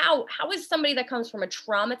 How is somebody that comes from a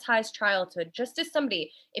traumatized childhood, just as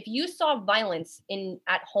somebody, if you saw violence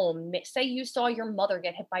at home, say you saw your mother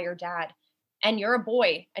get hit by your dad and you're a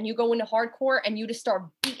boy and you go into hardcore and you just start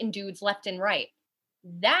beating dudes left and right,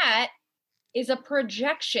 that is a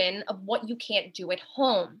projection of what you can't do at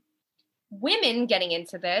home. Women getting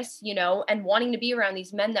into this, you know, and wanting to be around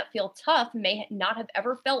these men that feel tough may not have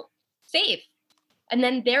ever felt safe. And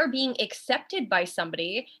then they're being accepted by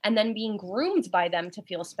somebody and then being groomed by them to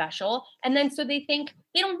feel special. And then so they think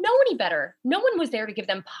they don't know any better. No one was there to give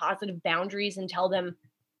them positive boundaries and tell them,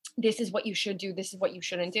 this is what you should do. This is what you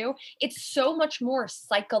shouldn't do. It's so much more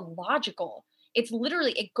psychological. It's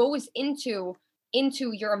literally, it goes into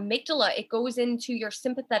your amygdala. It goes into your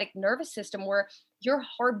sympathetic nervous system where you're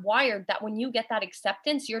hardwired that when you get that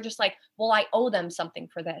acceptance, you're just like, well, I owe them something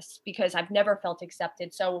for this because I've never felt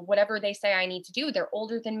accepted. So whatever they say I need to do, they're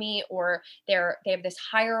older than me or they have this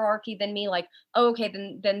hierarchy than me. Like, oh, okay,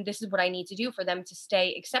 then this is what I need to do for them to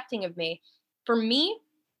stay accepting of me. For me,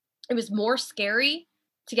 it was more scary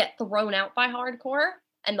to get thrown out by hardcore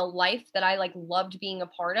and the life that I like loved being a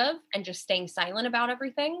part of and just staying silent about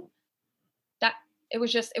everything. That it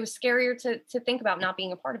was scarier to think about not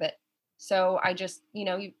being a part of it. So I just, you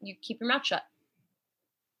know, you keep your mouth shut.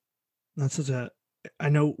 That's I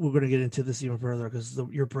know we're going to get into this even further because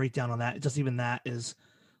your breakdown on that, just even that is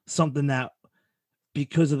something that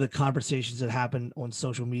because of the conversations that happen on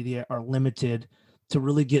social media are limited to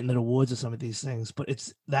really get into the woods of some of these things. But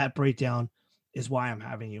it's that breakdown is why I'm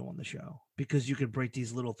having you on the show, because you could break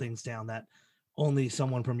these little things down that only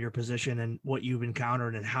someone from your position and what you've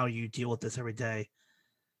encountered and how you deal with this every day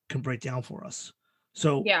can break down for us.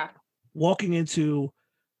 So walking into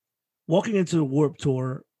Warped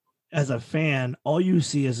Tour as a fan, all you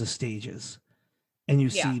see is the stages and you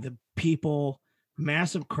see the people,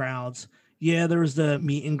 massive crowds. Yeah, there's the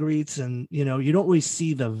meet and greets and, you know, you don't really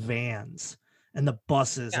see the vans and the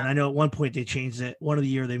buses. And I know at one point they changed it. One of the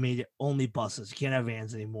year they made it only buses. You can't have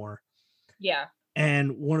vans anymore. Yeah.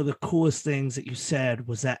 And one of the coolest things that you said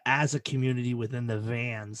was that as a community within the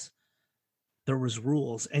vans, there was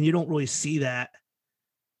rules, and you don't really see that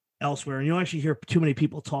elsewhere. And you don't actually hear too many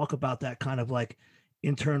people talk about that kind of like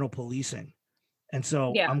internal policing. And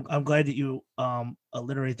so I'm glad that you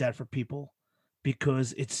alliterate that for people,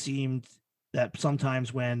 because it seemed that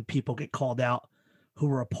sometimes when people get called out who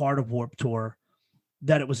were a part of Warped Tour,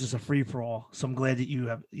 that it was just a free for all. So I'm glad that you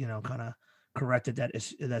have, you know, kind of corrected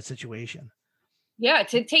that situation. Yeah,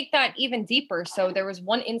 to take that even deeper. So there was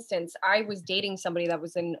one instance, I was dating somebody that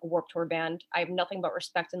was in a Warped Tour band. I have nothing but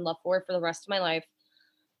respect and love for the rest of my life.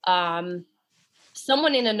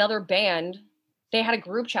 Someone in another band, they had a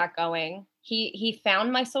group chat going. He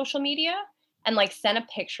found my social media and like sent a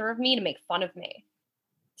picture of me to make fun of me,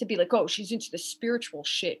 to be like, oh, she's into the spiritual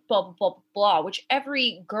shit, blah, blah, blah, blah, which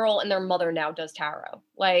every girl and their mother now does tarot.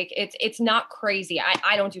 Like it's not crazy.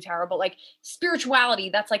 I don't do tarot, but like spirituality,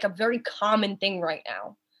 that's like a very common thing right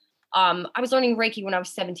now. I was learning Reiki when I was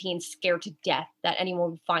 17, scared to death that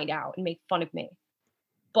anyone would find out and make fun of me.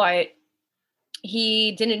 But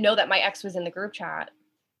he didn't know that my ex was in the group chat.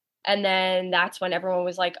 And then that's when everyone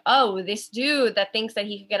was like, oh, this dude that thinks that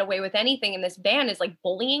he could get away with anything in this band is like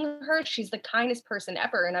bullying her. She's the kindest person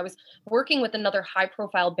ever. And I was working with another high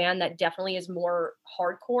profile band that definitely is more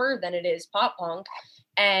hardcore than it is pop punk.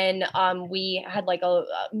 And we had like a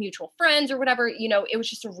mutual friends or whatever, you know, it was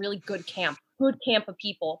just a really good camp of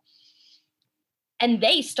people. And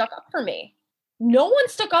they stuck up for me. No one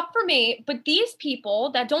stuck up for me, but these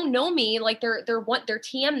people that don't know me, like their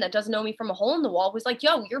TM that doesn't know me from a hole in the wall was like,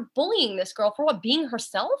 yo, you're bullying this girl for what, being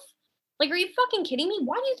herself? Like, are you fucking kidding me?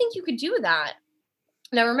 Why do you think you could do that?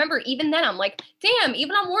 And I remember even then I'm like, damn,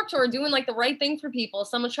 even on Warped Tour doing like the right thing for people.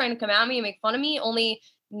 Someone's trying to come at me and make fun of me. Only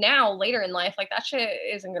now later in life, like that shit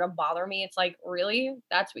isn't going to bother me. It's like, really?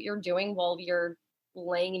 That's what you're doing while you're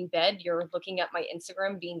laying in bed? You're looking at my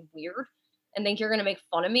Instagram being weird and think you're going to make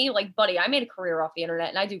fun of me? Like, buddy, I made a career off the internet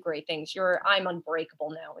and I do great things. I'm unbreakable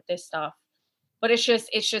now with this stuff. But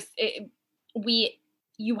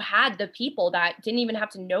you had the people that didn't even have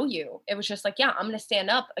to know you. It was just like, yeah, I'm going to stand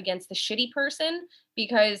up against the shitty person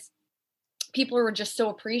because people were just so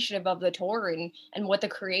appreciative of the tour and what the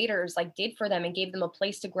creators like did for them and gave them a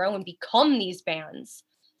place to grow and become these bands.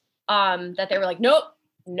 That they were like, nope.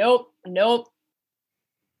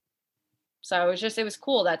 So it was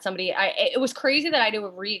cool that it was crazy that I do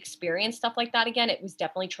re-experience stuff like that again. It was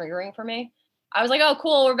definitely triggering for me. I was like, oh,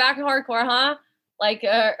 cool. We're back in hardcore, huh? Like,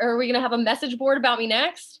 are we going to have a message board about me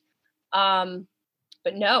next? But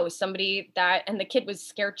no, and the kid was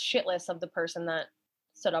scared shitless of the person that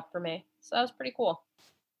stood up for me. So that was pretty cool.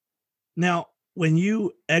 Now, when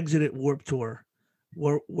you exited Warped Tour,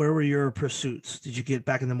 where were your pursuits? Did you get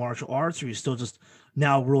back into martial arts, or are you still just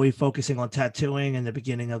now really focusing on tattooing and the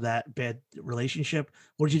beginning of that bad relationship?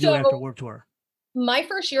 What did you do after Warped Tour? My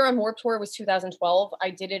first year on Warped Tour was 2012. I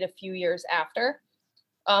did it a few years after,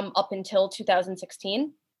 up until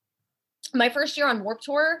 2016. My first year on Warped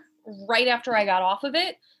Tour, right after I got off of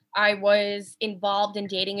it, I was involved in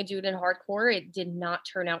dating a dude in hardcore. It did not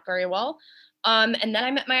turn out very well. And then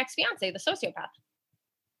I met my ex-fiance, the sociopath.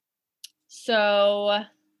 So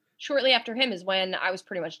shortly after him is when I was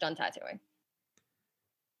pretty much done tattooing.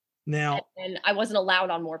 Now, and I wasn't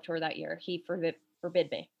allowed on Warped Tour that year. He forbid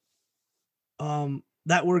me.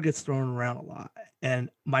 That word gets thrown around a lot. And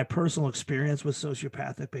my personal experience with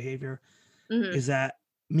sociopathic behavior is that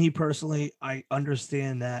me personally, I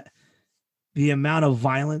understand that the amount of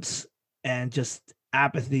violence and just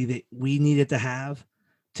apathy that we needed to have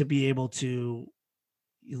to be able to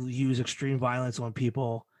use extreme violence on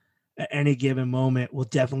people at any given moment will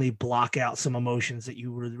definitely block out some emotions that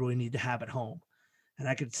you really need to have at home. And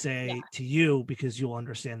I could say to you, because you'll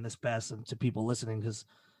understand this best, and to people listening, because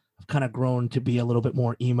I've kind of grown to be a little bit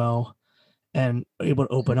more emo and able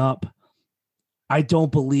to open up. I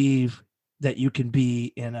don't believe that you can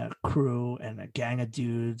be in a crew and a gang of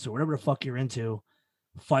dudes or whatever the fuck you're into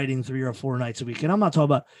fighting 3 or 4 nights a week. And I'm not talking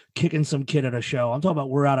about kicking some kid at a show. I'm talking about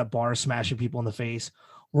we're out at bars smashing people in the face.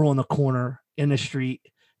 We're on the corner in the street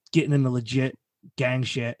getting into legit gang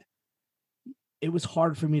shit. It was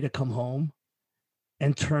hard for me to come home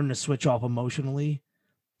and turn the switch off emotionally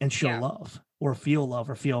and show love or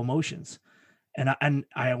feel emotions. And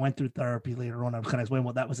I went through therapy later on. I was kind of explaining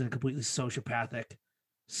what that was in a completely sociopathic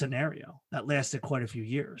scenario that lasted quite a few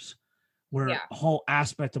years, where a whole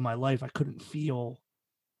aspect of my life, I couldn't feel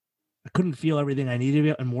everything I needed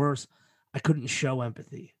to, and worse, I couldn't show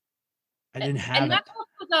empathy. I didn't have and that's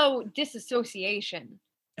also disassociation.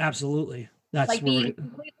 Absolutely. That's like being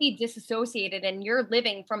completely disassociated, and you're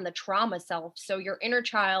living from the trauma self. So your inner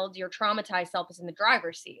child, your traumatized self is in the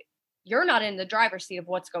driver's seat. You're not in the driver's seat of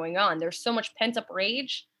what's going on. There's so much pent up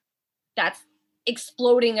rage that's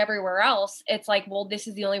exploding everywhere else. It's like, well, this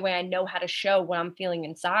is the only way I know how to show what I'm feeling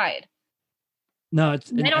inside. No,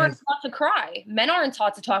 men aren't taught to cry. Men aren't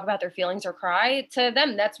taught to talk about their feelings or cry. To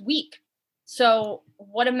them, that's weak. So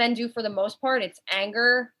what do men do for the most part? It's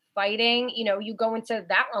anger, fighting. You know, you go into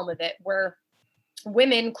that realm of it where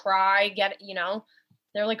women cry,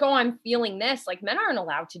 they're like, oh, I'm feeling this. Like, men aren't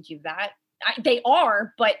allowed to do that. They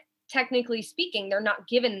are, but technically speaking, they're not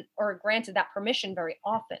given or granted that permission very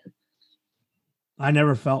often. I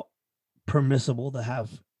never felt permissible to have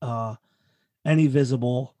any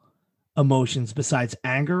visible emotions besides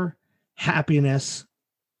anger, happiness,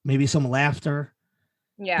 maybe some laughter.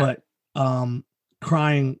 Yeah. But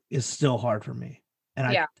crying is still hard for me.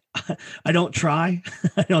 And Yeah. I don't try.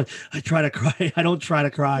 I try to cry. I don't try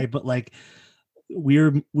to cry, but like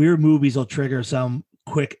weird movies will trigger some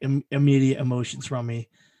quick, immediate emotions from me.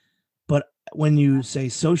 But when you say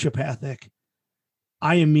sociopathic,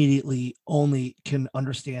 I immediately only can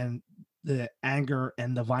understand the anger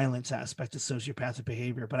and the violence aspect of sociopathic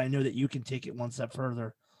behavior, but I know that you can take it one step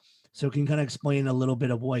further. So can you kind of explain a little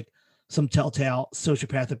bit of like some telltale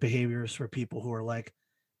sociopathic behaviors for people who are like,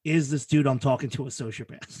 is this dude I'm talking to a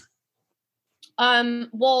sociopath?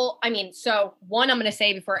 Well, I mean, so one, I'm going to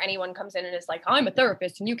say before anyone comes in and is like, I'm a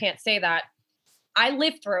therapist and you can't say that. I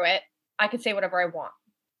lived through it. I could say whatever I want.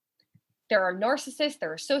 There are narcissists,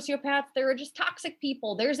 there are sociopaths, there are just toxic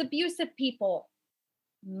people, there's abusive people.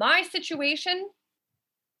 My situation,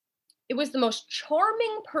 it was the most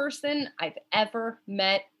charming person I've ever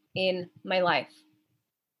met in my life.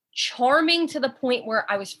 Charming to the point where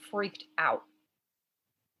I was freaked out.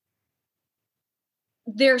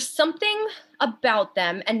 There's something about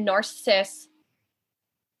them, and narcissists,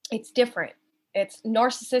 it's different. It's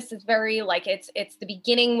narcissist is very like it's the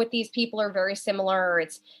beginning with these people are very similar.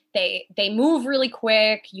 It's they move really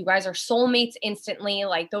quick. You guys are soulmates instantly.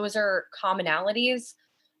 Like those are commonalities.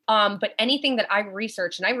 But anything that I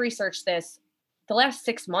researched, and I researched this the last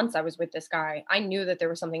 6 months I was with this guy, I knew that there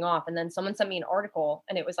was something off. And then someone sent me an article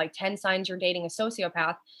and it was like 10 signs you're dating a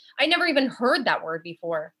sociopath. I never even heard that word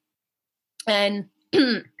before. And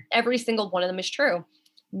every single one of them is true.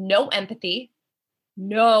 No empathy.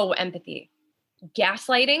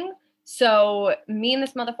 Gaslighting. So me and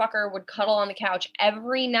this motherfucker would cuddle on the couch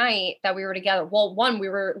every night that we were together. Well, one, we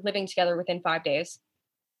were living together within 5 days.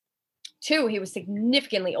 Two, he was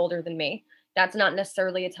significantly older than me. That's not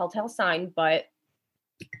necessarily a telltale sign, but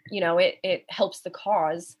you know, it helps the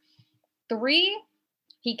cause. Three,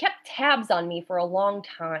 he kept tabs on me for a long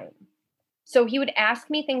time. So he would ask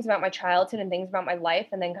me things about my childhood and things about my life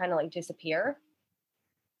and then kind of like disappear.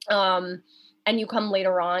 And you come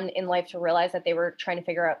later on in life to realize that they were trying to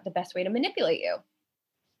figure out the best way to manipulate you.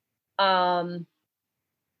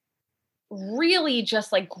 Really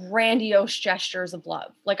just like grandiose gestures of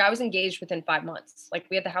love. Like I was engaged within 5 months. Like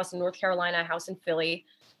we had the house in North Carolina, a house in Philly.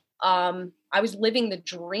 I was living the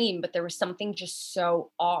dream, but there was something just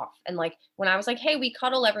so off. And like when I was like, hey, we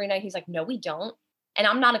cuddle every night, he's like, no, we don't. And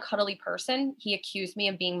I'm not a cuddly person. He accused me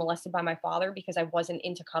of being molested by my father because I wasn't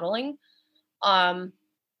into cuddling. And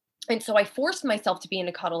so I forced myself to be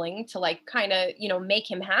into cuddling to like kind of, you know, make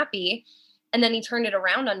him happy. And then he turned it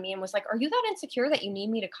around on me and was like, are you that insecure that you need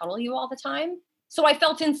me to cuddle you all the time? So I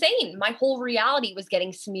felt insane. My whole reality was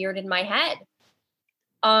getting smeared in my head.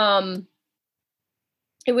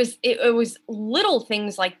 It was little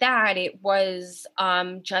things like that. It was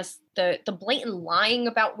just the blatant lying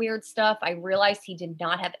about weird stuff. I realized he did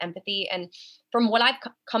not have empathy. And from what I've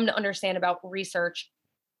come to understand about research,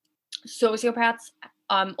 sociopaths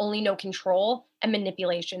only know control and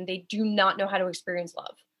manipulation. They do not know how to experience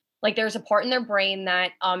love. Like there's a part in their brain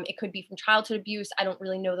that it could be from childhood abuse. I don't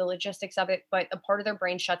really know the logistics of it, but a part of their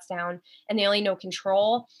brain shuts down and they only know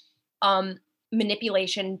control,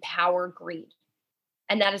 manipulation, power, greed.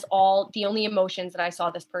 And that is all the only emotions that I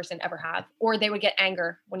saw this person ever have. Or they would get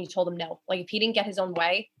anger when you told them no. Like if he didn't get his own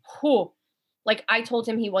way, like I told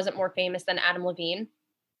him he wasn't more famous than Adam Levine.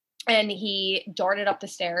 And he darted up the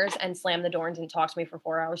stairs and slammed the door and didn't talk to me for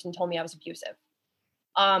 4 hours and told me I was abusive.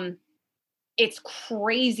 It's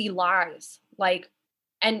crazy lies. Like,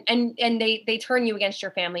 and they turn you against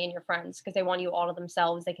your family and your friends because they want you all to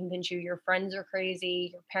themselves. They convince you your friends are crazy,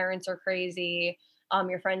 your parents are crazy,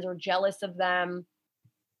 your friends are jealous of them.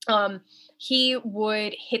 He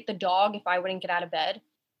would hit the dog if I wouldn't get out of bed.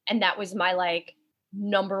 And that was my like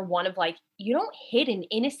number one of like, you don't hit an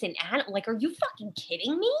innocent animal. Like, are you fucking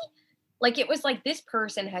kidding me? Like, it was like, this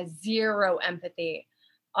person has zero empathy.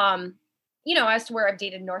 You know, as to where I've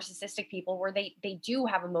dated narcissistic people where they do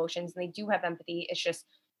have emotions and they do have empathy. It's just,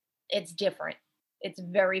 it's different. It's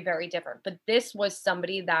very, very different. But this was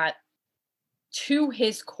somebody that to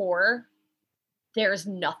his core, there's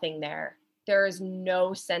nothing there. There is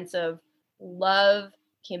no sense of love,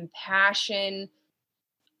 compassion.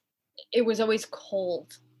 It was always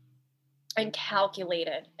cold and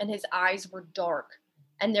calculated, and his eyes were dark,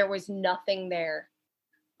 and there was nothing there.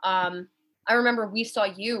 I remember we saw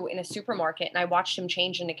you in a supermarket, and I watched him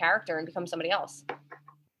change into character and become somebody else.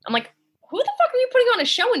 I'm like, who the fuck are you putting on a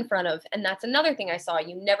show in front of? And that's another thing I saw.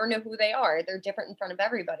 You never know who they are. They're different in front of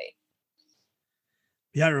everybody.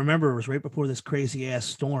 Yeah, I remember it was right before this crazy ass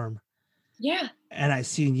storm. Yeah. And I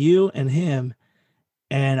seen you and him,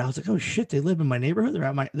 and I was like, oh shit, they live in my neighborhood.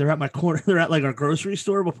 They're at my corner. They're at like our grocery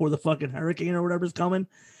store before the fucking hurricane or whatever's coming.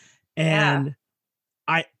 And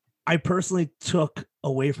I personally took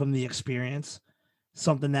away from the experience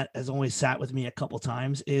something that has only sat with me a couple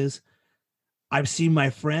times is I've seen my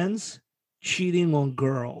friends cheating on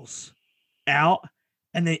girls out,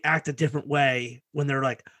 and they act a different way when they're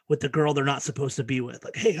like with the girl they're not supposed to be with.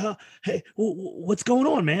 Like, hey, what's going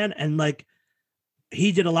on, man? And like,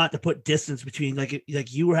 he did a lot to put distance between like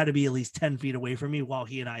you had to be at least 10 feet away from me while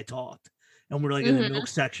he and I talked, and we're like in the milk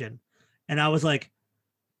section, and I was like,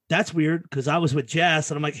 that's weird because I was with Jess,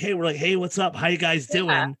 and I'm like, hey, we're like, hey, what's up? How you guys doing?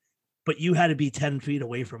 Yeah. But you had to be 10 feet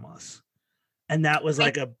away from us, and that was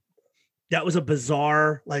like that was a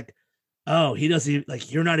bizarre like, oh, he doesn't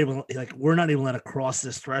like, you're not even like, we're not even let to cross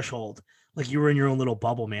this threshold. Like you were in your own little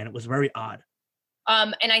bubble, man. It was very odd.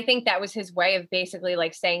 And I think that was his way of basically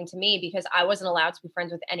like saying to me, because I wasn't allowed to be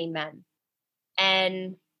friends with any men.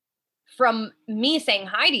 And from me saying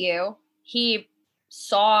hi to you, he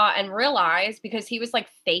saw and realized, because he was like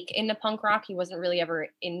fake into punk rock. He wasn't really ever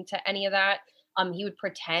into any of that. He would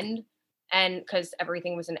pretend, and because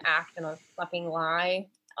everything was an act and a fucking lie.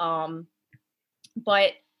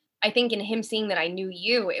 But I think in him seeing that I knew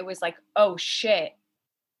you, it was like, oh shit,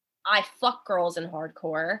 I fuck girls in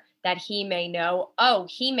hardcore, that he may know, oh,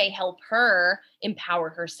 he may help her empower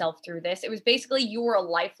herself through this. It was basically, you were a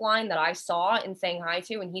lifeline that I saw in saying hi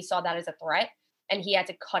to, and he saw that as a threat, and he had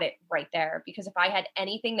to cut it right there. Because if I had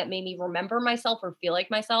anything that made me remember myself or feel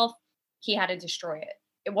like myself, he had to destroy it.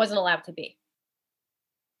 It wasn't allowed to be.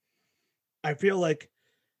 I feel like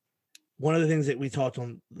one of the things that we talked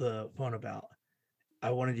on the phone about, I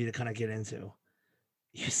wanted you to kind of get into.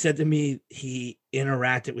 You said to me he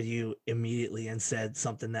interacted with you immediately and said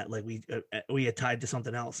something that like we had tied to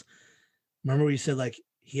something else. Remember you said like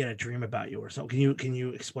he had a dream about you or something. Can you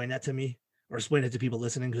explain that to me or explain it to people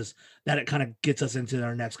listening, because that it kind of gets us into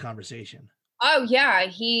our next conversation. Oh yeah,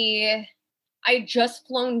 I just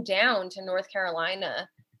flown down to North Carolina,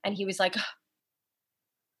 and he was like,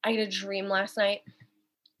 I had a dream last night.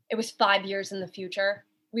 It was 5 years in the future.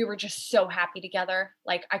 We were just so happy together.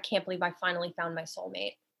 Like, I can't believe I finally found my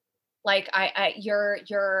soulmate. Like,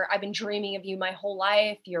 I've been dreaming of you my whole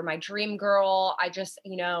life. You're my dream girl. I just,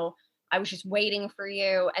 I was just waiting for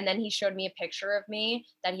you. And then he showed me a picture of me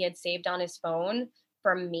that he had saved on his phone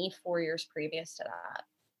from me 4 years previous to that.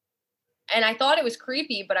 And I thought it was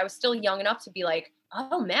creepy, but I was still young enough to be like,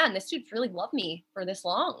 oh man, this dude's really loved me for this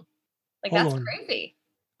long. Like, Hold that's on. crazy.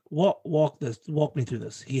 Walk me through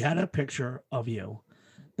this. He had a picture of you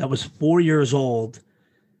that was 4 years old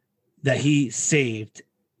that he saved,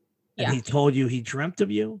 and he told you he dreamt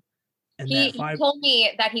of you. And he told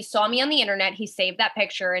me that he saw me on the internet. He saved that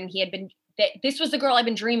picture, and this was the girl I've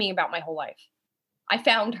been dreaming about my whole life. I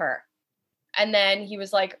found her. And then he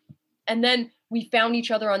was like, and then we found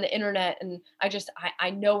each other on the internet, and I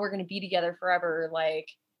know we're going to be together forever. Like,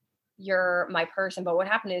 you're my person. But what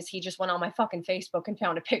happened is he just went on my fucking Facebook and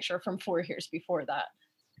found a picture from 4 years before that.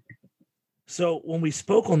 So when we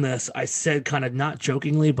spoke on this, I said, kind of not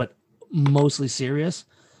jokingly, but mostly serious,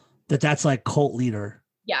 that's like cult leader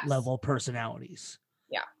level personalities.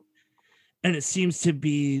 Yeah. And it seems to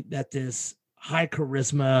be that this high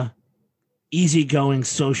charisma, easygoing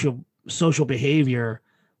social behavior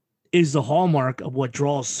is the hallmark of what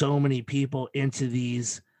draws so many people into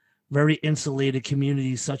these very insulated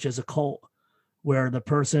communities, such as a cult, where the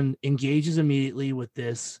person engages immediately with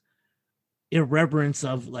this irreverence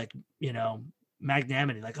of like,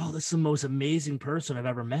 magnanimity, like, oh, this is the most amazing person I've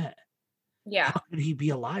ever met. Yeah. How could he be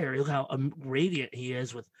a liar? Look how radiant he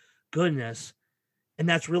is with goodness. And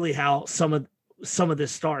that's really how some of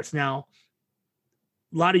this starts. Now,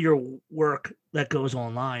 a lot of your work that goes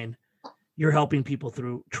online, you're helping people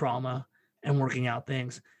through trauma and working out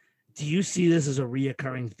things. Do you see this as a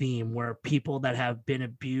reoccurring theme where people that have been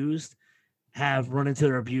abused have run into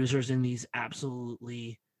their abusers in these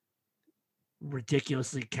absolutely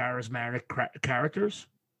ridiculously charismatic characters?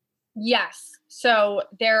 Yes. So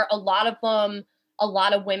there are a lot of them, a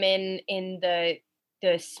lot of women in the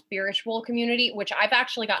spiritual community, which I've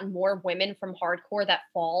actually gotten more women from hardcore that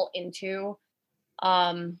fall into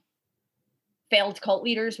failed cult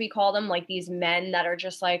leaders, we call them, like these men that are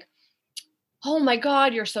just like, oh my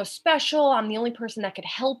God, you're so special. I'm the only person that could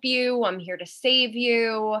help you. I'm here to save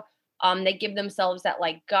you. They give themselves that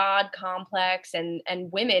like God complex, and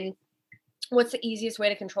women, what's the easiest way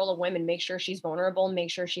to control a woman? Make sure she's vulnerable,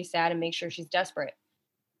 make sure she's sad, and make sure she's desperate.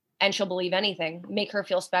 And she'll believe anything. Make her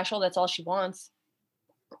feel special. That's all she wants.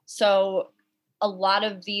 So a lot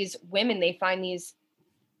of these women, they find these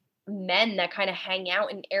men that kind of hang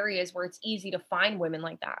out in areas where it's easy to find women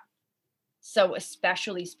like that. So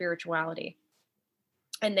especially spirituality.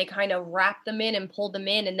 And they kind of wrap them in and pull them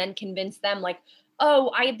in and then convince them like,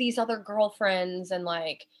 oh, I have these other girlfriends, and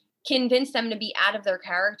like, convince them to be out of their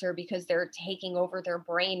character because they're taking over their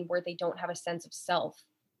brain where they don't have a sense of self.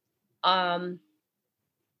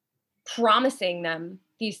 Promising them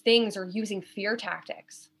these things or using fear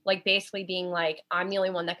tactics, like basically being like, I'm the only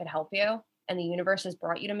one that could help you, and the universe has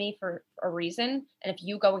brought you to me for a reason, and if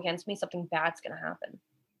you go against me, something bad's going to happen.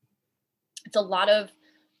 It's a lot of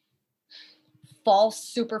false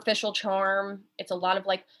superficial charm. It's a lot of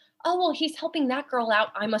like, oh, well, he's helping that girl out,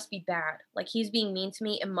 I must be bad. Like, he's being mean to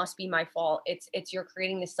me, it must be my fault. It's you're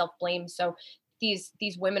creating this self-blame. So these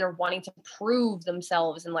women are wanting to prove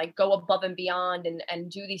themselves and like go above and beyond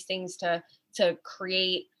and do these things to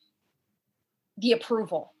create the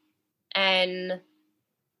approval. And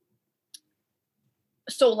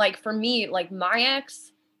so like for me, like my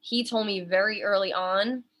ex, he told me very early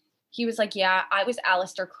on, he was like, yeah, I was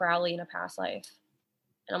Aleister Crowley in a past life.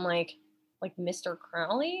 And I'm like Mr.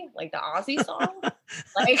 Crowley, like the Ozzy song.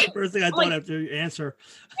 Like the first thing I thought after you answer.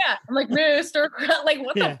 Yeah, I'm like, Mr. Crowley, like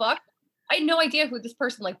what the fuck? I had no idea who this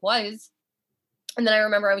person like was. And then I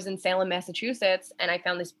remember I was in Salem, Massachusetts, and I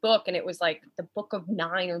found this book, and it was like the Book of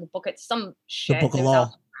Nine or the book at some shit. The Book of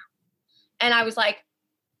Law. And I was like,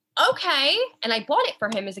 okay. And I bought it for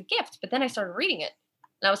him as a gift, but then I started reading it.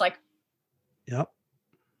 And I was like, yep.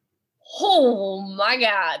 Oh my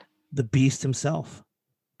God. The beast himself.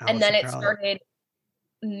 And then it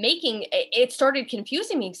started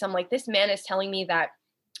confusing me. Because I'm like, this man is telling me that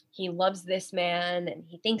he loves this man and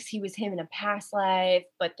he thinks he was him in a past life,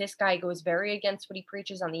 but this guy goes very against what he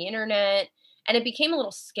preaches on the internet. And it became a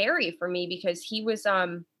little scary for me because he was,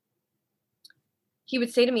 he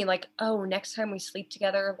would say to me like, oh, next time we sleep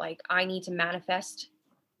together, like I need to manifest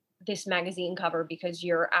this magazine cover because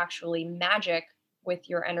you're actually magic with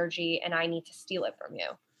your energy and I need to steal it from you.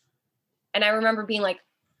 And I remember being like,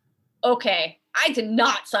 okay, I did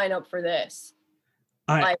not sign up for this.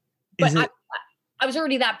 I was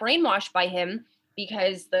already that brainwashed by him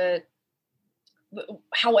because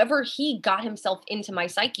however he got himself into my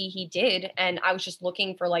psyche, he did. And I was just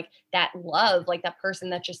looking for like that love, like that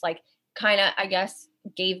person that just like kind of, I guess,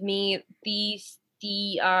 gave me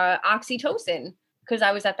the oxytocin because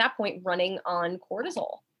I was at that point running on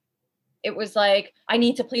cortisol. It was like, I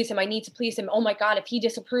need to please him. I need to please him. Oh my God, if he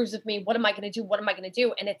disapproves of me, what am I going to do? What am I going to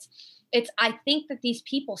do? And I think that these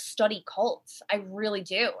people study cults. I really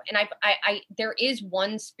do. And there is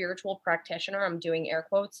one spiritual practitioner, I'm doing air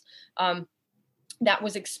quotes, that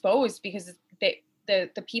was exposed because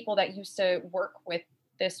the people that used to work with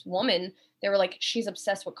this woman, they were like, she's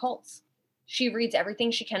obsessed with cults. She reads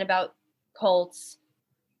everything she can about cults,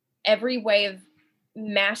 every way of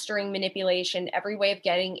mastering manipulation, every way of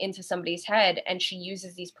getting into somebody's head. And she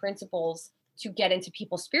uses these principles to get into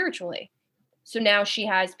people spiritually. So now she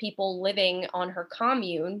has people living on her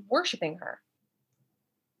commune, worshiping her,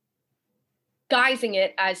 guising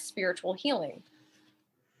it as spiritual healing.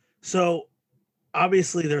 So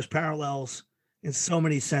obviously there's parallels in so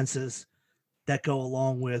many senses that go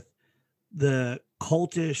along with the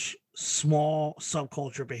cultish, small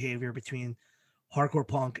subculture behavior between hardcore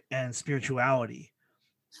punk and spirituality.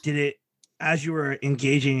 Did it, as you were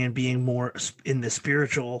engaging in being more in the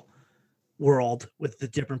spiritual world with the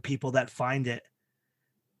different people that find it,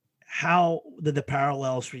 how did the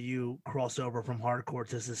parallels for you cross over from hardcore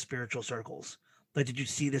to the spiritual circles? Like, did you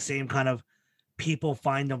see the same kind of people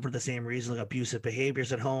find them for the same reason, like abusive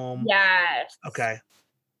behaviors at home? Yes. Okay.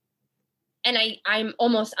 And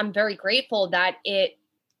I'm very grateful that it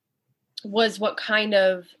was what kind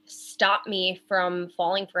of stopped me from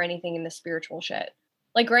falling for anything in the spiritual shit.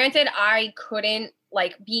 Like, granted, I couldn't,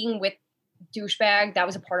 like, being with douchebag, that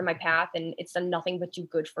was a part of my path, and it's done nothing but do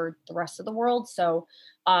good for the rest of the world. So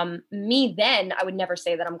me then, I would never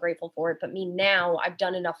say that I'm grateful for it, but me now, I've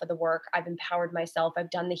done enough of the work. I've empowered myself.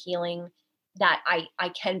 I've done the healing that I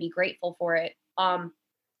can be grateful for it.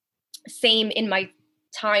 Same in my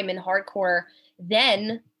time in hardcore.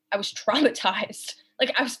 Then I was traumatized.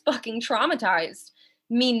 Like, I was fucking traumatized.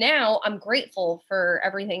 Me now, I'm grateful for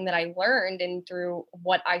everything that I learned and through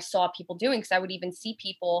what I saw people doing. Because I would even see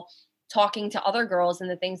people talking to other girls and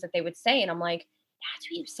the things that they would say. And I'm like,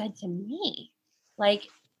 that's what you said to me. Like,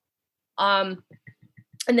 and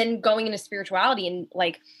then going into spirituality and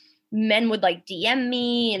like men would like DM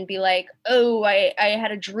me and be like, oh, I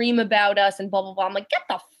had a dream about us and blah, blah, blah. I'm like, get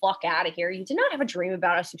the fuck out of here. You did not have a dream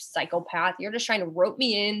about us, you psychopath. You're just trying to rope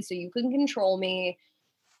me in so you can control me.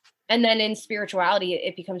 And then in spirituality,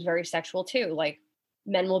 it becomes very sexual too. Like,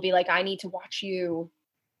 men will be like, I need to watch you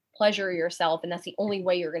pleasure yourself. And that's the only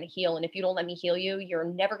way you're going to heal. And if you don't let me heal you, you're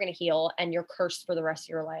never going to heal. And you're cursed for the rest of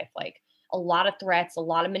your life. Like, a lot of threats, a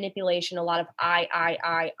lot of manipulation, a lot of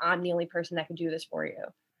I'm the only person that can do this for you.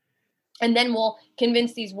 And then we'll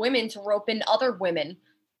convince these women to rope in other women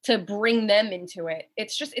to bring them into it.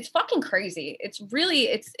 It's fucking crazy.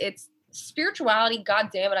 It's spirituality. God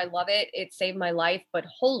damn it. I love it. It saved my life, but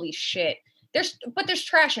holy shit. There's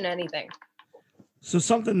trash in anything. So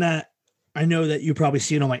something that I know that you probably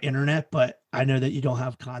see it on my internet, but I know that you don't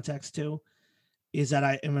have context to, is that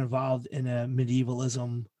I am involved in a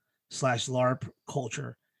medievalism / LARP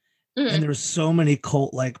culture. Mm-hmm. And there's so many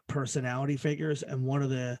cult-like personality figures. And one of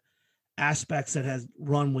the aspects that has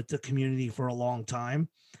run with the community for a long time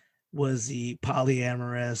was the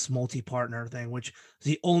polyamorous multi-partner thing, which is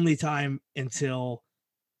the only time until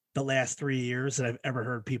the last 3 years that I've ever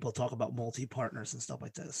heard people talk about multi-partners and stuff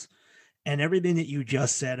like this. And everything that you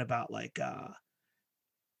just said about like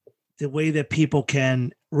the way that people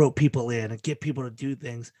can rope people in and get people to do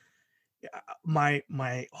things.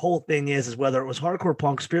 My whole thing is whether it was hardcore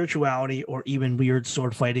punk spirituality or even weird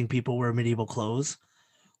sword fighting, people wear medieval clothes.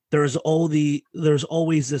 There's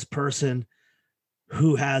always this person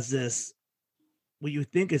who has this, what you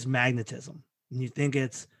think is magnetism, and you think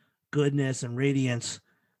it's goodness and radiance,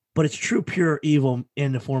 but it's true pure evil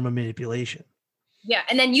in the form of manipulation. Yeah,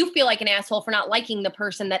 and then you feel like an asshole for not liking the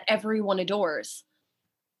person that everyone adores.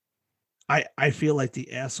 I feel like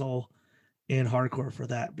the asshole in hardcore for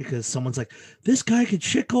that, because someone's like, this guy could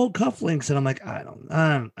shit cold cufflinks, and I'm like,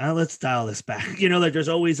 let's dial this back. You know, like there's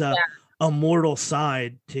always a mortal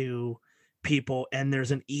side to people, and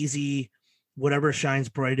there's an easy whatever shines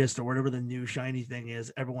brightest or whatever the new shiny thing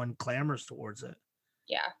is, everyone clamors towards it.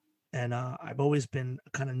 Yeah. And I've always been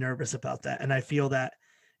kind of nervous about that. And I feel that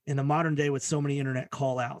in the modern day with so many internet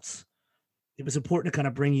call outs, it was important to kind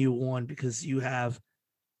of bring you on because you have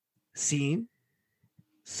seen,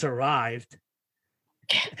 survived,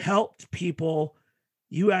 helped people.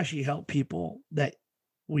 You actually helped people that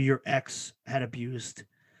your ex had abused,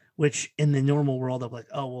 which in the normal world of like,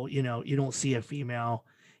 oh, well, you know, you don't see a female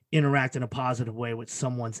interact in a positive way with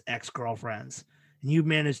someone's ex-girlfriends. And you've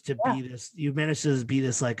managed to be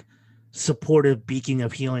this like supportive beacon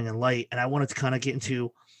of healing and light. And I wanted to kind of get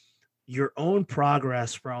into your own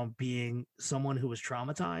progress from being someone who was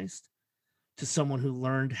traumatized to someone who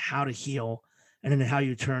learned how to heal, and then how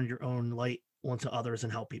you turned your own light onto others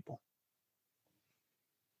and help people.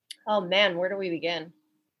 Oh man, where do we begin?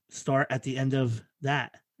 Start at the end of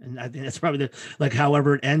that. And I think that's probably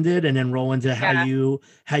however it ended, and then roll into how you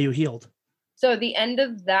healed. So the end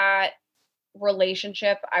of that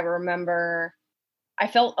relationship, I remember I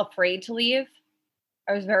felt afraid to leave.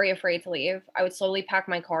 I was very afraid to leave. I would slowly pack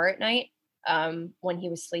my car at night when he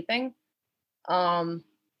was sleeping.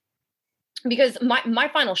 Because my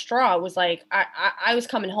final straw was like, I was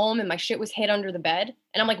coming home and my shit was hid under the bed.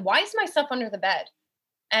 And I'm like, why is my stuff under the bed?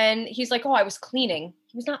 And he's like, oh, I was cleaning.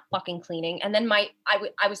 He was not fucking cleaning. And then I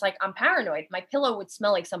was like, I'm paranoid. My pillow would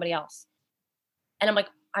smell like somebody else. And I'm like,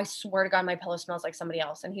 I swear to God, my pillow smells like somebody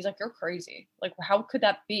else. And he's like, you're crazy. Like, how could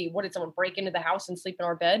that be? What, did someone break into the house and sleep in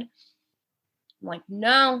our bed? I'm like,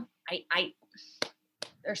 no,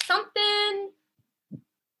 there's something.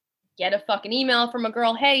 Get a fucking email from a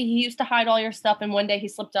girl. Hey, he used to hide all your stuff, and one day he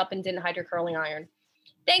slipped up and didn't hide your curling iron.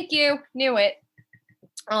 Thank you. Knew it.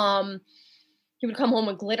 He would come home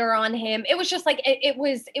with glitter on him. It was just like, it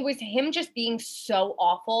was him just being so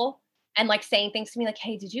awful and like saying things to me like,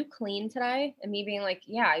 hey, did you clean today? And me being like,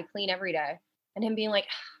 yeah, I clean every day. And him being like,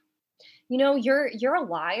 you know, you're a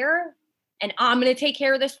liar and I'm going to take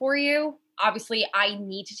care of this for you. Obviously I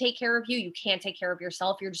need to take care of you. You can't take care of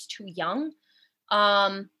yourself. You're just too young.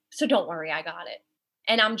 So don't worry, I got it.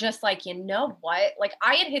 And I'm just like, you know what? Like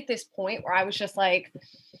I had hit this point where I was just like,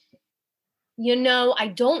 you know, I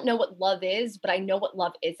don't know what love is, but I know what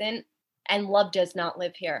love isn't. And love does not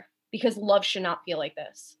live here because love should not feel like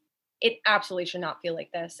this. It absolutely should not feel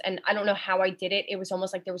like this. And I don't know how I did it. It was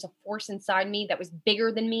almost like there was a force inside me that was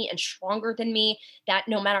bigger than me and stronger than me, that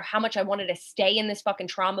no matter how much I wanted to stay in this fucking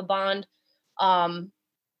trauma bond, I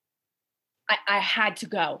had to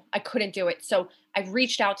go. I couldn't do it. So I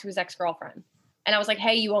reached out to his ex-girlfriend and I was like,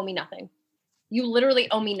 hey, you owe me nothing. You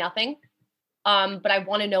literally owe me nothing. But I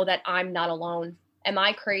want to know that I'm not alone. Am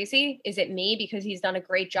I crazy? Is it me? Because he's done a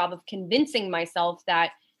great job of convincing myself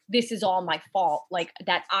that this is all my fault. Like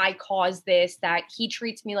that I caused this, that he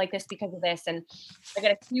treats me like this because of this. And I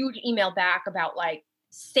got a huge email back about like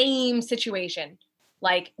same situation,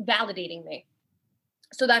 like validating me.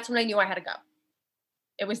 So that's when I knew I had to go.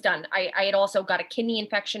 It was done. I had also got a kidney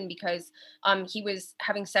infection because he was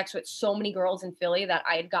having sex with so many girls in Philly that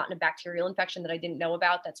I had gotten a bacterial infection that I didn't know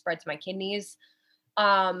about that spread to my kidneys.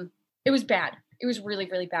 It was bad. It was really,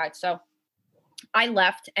 really bad. So I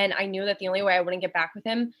left and I knew that the only way I wouldn't get back with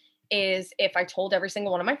him is if I told every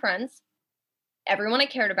single one of my friends, everyone I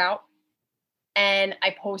cared about, And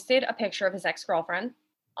I posted a picture of his ex-girlfriend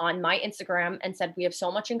on my Instagram and said, "We have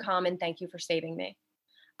so much in common. Thank you for saving me."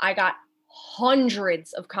 I got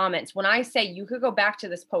hundreds of comments. When I say, you could go back to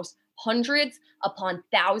this post, hundreds upon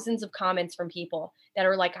thousands of comments from people that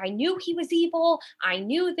are like, "I knew he was evil. I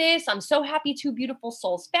knew this. I'm so happy two beautiful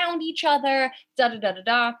souls found each other. Da da da da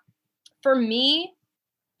da." For me,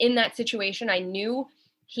 in that situation, I knew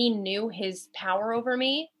he knew his power over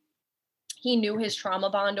me. He knew his trauma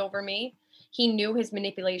bond over me. He knew his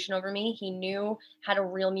manipulation over me. He knew how to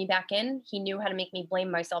reel me back in. He knew how to make me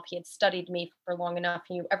blame myself. He had studied me for long enough.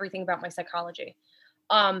 He knew everything about my psychology.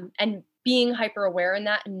 And being hyper aware in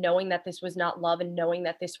that and knowing that this was not love and knowing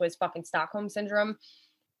that this was fucking Stockholm syndrome,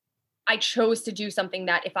 I chose to do something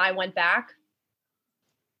that if I went back,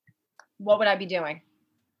 what would I be doing?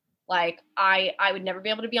 Like, I would never be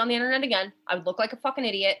able to be on the internet again. I would look like a fucking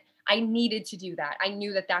idiot. I needed to do that. I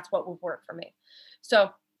knew that that's what would work for me.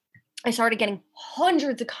 So I started getting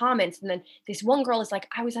hundreds of comments. And then this one girl is like,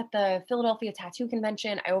 "I was at the Philadelphia Tattoo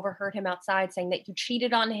Convention. I overheard him outside saying that you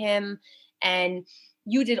cheated on him and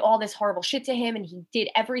you did all this horrible shit to him. And he did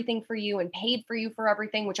everything for you and paid for you for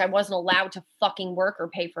everything," which I wasn't allowed to fucking work or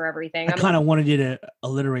pay for everything. I kind of wanted you to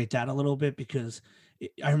alliterate that a little bit, because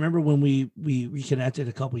I remember when we reconnected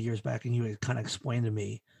a couple years back and you had kind of explained to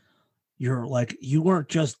me, you're like, you weren't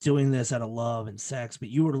just doing this out of love and sex, but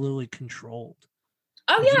you were literally controlled.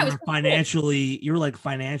 Oh yeah, you were financially, you were like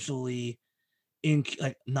financially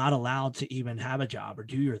like not allowed to even have a job or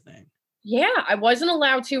do your thing. Yeah, I wasn't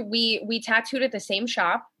allowed to. We tattooed at the same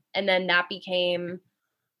shop, and then that became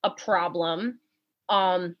a problem.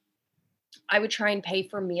 I would try and pay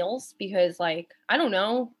for meals because, like, I don't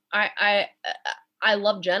know, I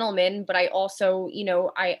love gentlemen, but I also, you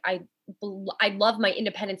know, I love my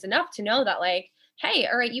independence enough to know that, like, hey,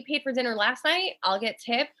 all right, you paid for dinner last night, I'll get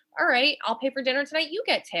tip. All right, I'll pay for dinner tonight, you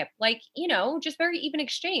get tip. Like, you know, just very even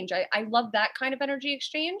exchange. I love that kind of energy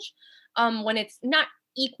exchange. When it's not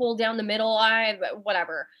equal down the middle,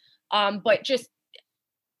 whatever. But just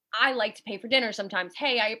I like to pay for dinner sometimes.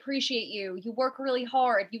 Hey, I appreciate you. You work really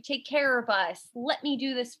hard. You take care of us. Let me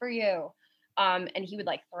do this for you. And he would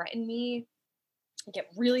like threaten me, get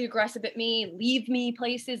really aggressive at me, leave me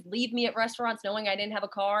places, leave me at restaurants, knowing I didn't have a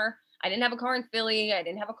car. I didn't have a car in Philly. I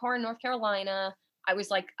didn't have a car in North Carolina. I was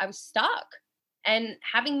stuck. And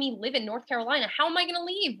having me live in North Carolina, how am I going to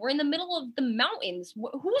leave? We're in the middle of the mountains.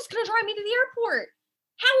 Who's going to drive me to the airport?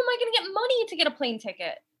 How am I going to get money to get a plane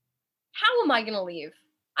ticket? How am I going to leave?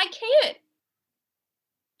 I can't.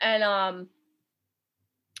 And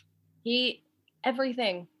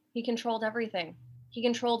everything. He controlled everything. He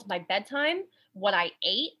controlled my bedtime, what I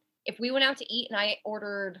ate. If we went out to eat and I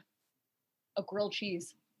ordered a grilled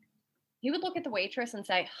cheese, he would look at the waitress and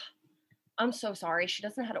say, "I'm so sorry. She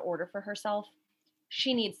doesn't know how to order for herself.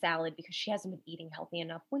 She needs salad because she hasn't been eating healthy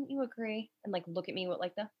enough. Wouldn't you agree?" And like look at me with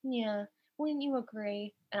like yeah, wouldn't you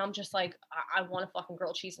agree? And I'm just like, I want a fucking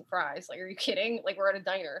grilled cheese and fries. Like, are you kidding? Like, we're at a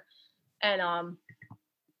diner. And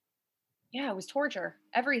yeah, it was torture.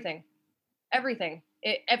 Everything.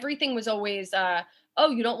 Everything was always,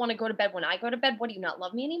 "Oh, you don't want to go to bed when I go to bed? What, do you not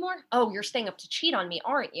love me anymore? Oh, you're staying up to cheat on me,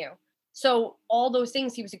 aren't you?" So all those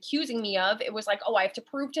things he was accusing me of, it was like, oh, I have to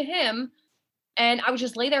prove to him. And I would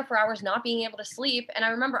just lay there for hours not being able to sleep. And I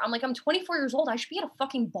remember, I'm like, I'm 24 years old. I should be at a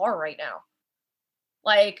fucking bar right now.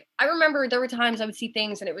 Like, I remember there were times I would see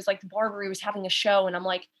things and it was like the Barbary was having a show. And I'm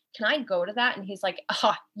like, can I go to that? And he's like,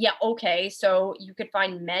 yeah, okay. So you could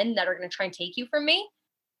find men that are going to try and take you from me.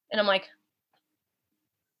 And I'm like,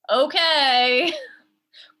 okay,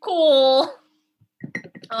 cool.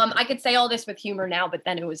 I could say all this with humor now, but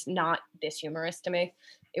then it was not this humorous to me.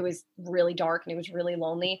 It was really dark and it was really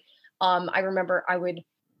lonely. I remember I would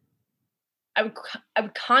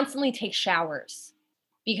constantly take showers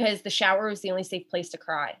because the shower was the only safe place to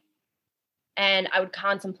cry. And I would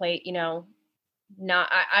contemplate, you know,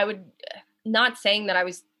 I would not saying that I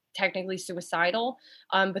was technically suicidal,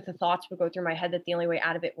 but the thoughts would go through my head that the only way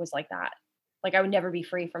out of it was like that. Like, I would never be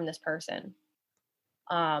free from this person.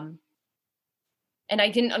 And I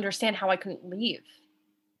didn't understand how I couldn't leave.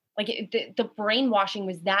 Like, the brainwashing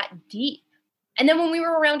was that deep. And then when we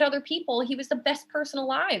were around other people, he was the best person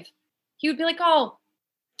alive. He would be like, "Oh,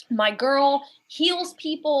 my girl heals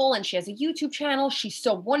people and she has a YouTube channel. She's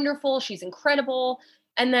so wonderful. She's incredible."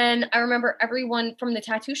 And then I remember everyone from the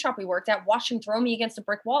tattoo shop we worked at watched him throw me against a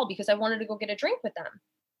brick wall because I wanted to go get a drink with them.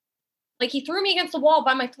 Like, he threw me against the wall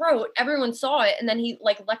by my throat. Everyone saw it. And then he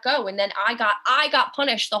like let go. And then I got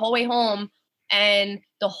punished the whole way home and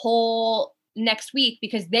the whole next week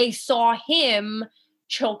because they saw him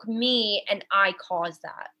choke me and I caused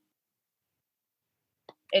that.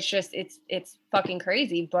 It's just, it's fucking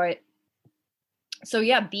crazy. But So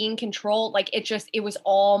yeah, being controlled, like it was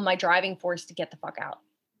all my driving force to get the fuck out.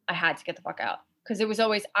 I had to get the fuck out because it was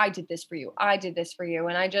always, I did this for you. I did this for you.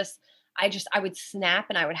 And I would snap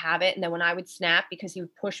and I would have it. And then when I would snap, because he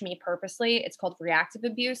would push me purposely, it's called reactive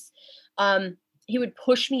abuse. He would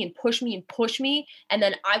push me and push me and push me. And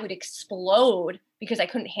then I would explode because I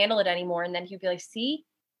couldn't handle it anymore. And then he'd be like, see,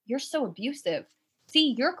 you're so abusive.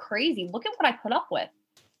 See, you're crazy. Look at what I put up with.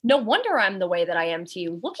 No wonder I'm the way that I am to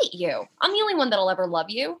you. Look at you. I'm the only one that'll ever love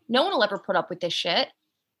you. No one will ever put up with this shit.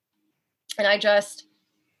 And I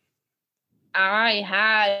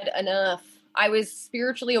had enough. I was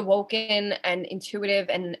spiritually awoken and intuitive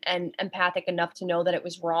and empathic enough to know that it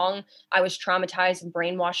was wrong. I was traumatized and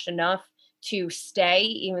brainwashed enough to stay,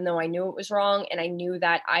 even though I knew it was wrong. And I knew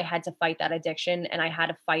that I had to fight that addiction, and I had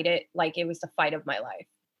to fight it like it was the fight of my life.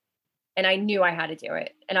 And I knew I had to do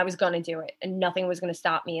it, and I was going to do it, and nothing was going to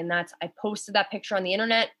stop me. And I posted that picture on the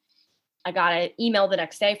internet. I got an email the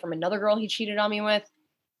next day from another girl he cheated on me with.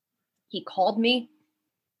 He called me.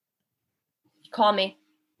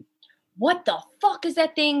 What the fuck is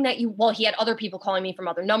that thing that he had other people calling me from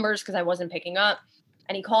other numbers because I wasn't picking up.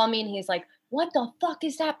 And he called me and he's like, what the fuck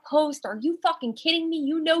is that post? Are you fucking kidding me?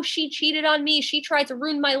 You know, she cheated on me. She tried to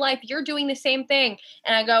ruin my life. You're doing the same thing.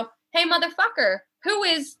 And I go, hey, motherfucker, who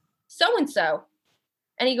is so-and-so?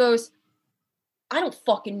 And he goes, I don't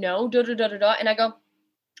fucking know. And I go,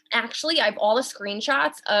 actually, I have all the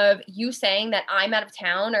screenshots of you saying that I'm out of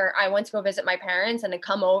town or I went to go visit my parents and to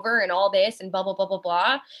come over and all this and blah, blah, blah, blah,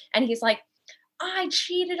 blah. And he's like, I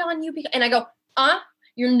cheated on you. And I go,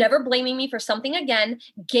 you're never blaming me for something again.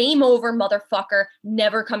 Game over, motherfucker.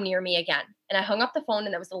 Never come near me again. And I hung up the phone,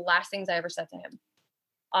 and that was the last things I ever said to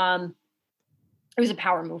him. It was a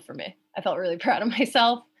power move for me. I felt really proud of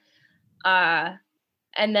myself. And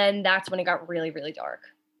then that's when it got really, really dark.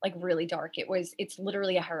 Like really dark. It's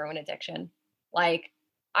literally a heroin addiction. Like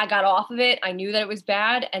I got off of it. I knew that it was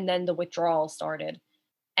bad. And then the withdrawal started.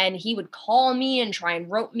 And he would call me and try and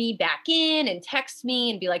rope me back in and text me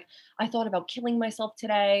and be like, I thought about killing myself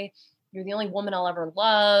today. You're the only woman I'll ever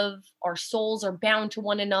love. Our souls are bound to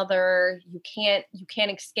one another. You can't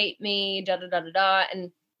escape me, da, da, da, da, da.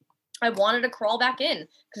 And I wanted to crawl back in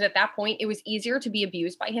because at that point it was easier to be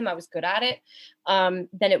abused by him. I was good at it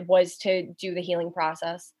than it was to do the healing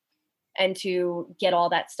process and to get all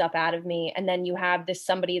that stuff out of me. And then you have this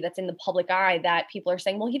somebody that's in the public eye that people are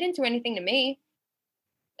saying, well, he didn't do anything to me.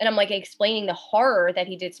 And I'm like explaining the horror that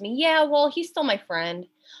he did to me. Yeah, well, he's still my friend.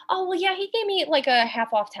 Oh, well, yeah, he gave me like a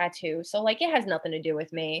half off tattoo. So like it has nothing to do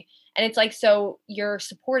with me. And it's like, so you're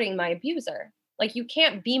supporting my abuser. Like you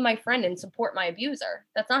can't be my friend and support my abuser.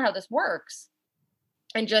 That's not how this works.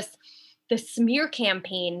 And just the smear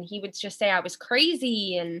campaign, he would just say I was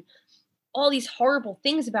crazy and all these horrible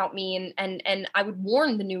things about me. And I would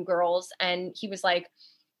warn the new girls. And he was like,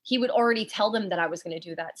 he would already tell them that I was going to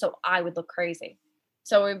do that. So I would look crazy.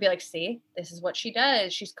 So it would be like, see, this is what she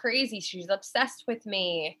does. She's crazy. She's obsessed with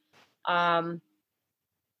me.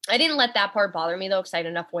 I didn't let that part bother me though, because I had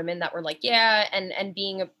enough women that were like, yeah, and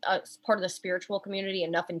being a part of the spiritual community,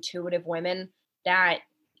 enough intuitive women that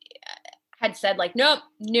had said like, nope,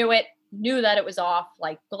 knew that it was off.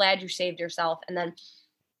 Like, glad you saved yourself. And then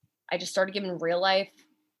I just started giving real life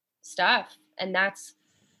stuff. And that's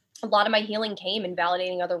a lot of my healing came in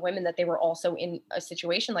validating other women that they were also in a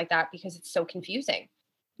situation like that, because it's so confusing.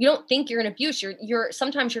 You don't think you're in abuse.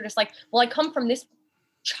 Sometimes you're just like, well, I come from this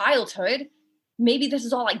childhood. Maybe this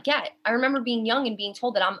is all I get. I remember being young and being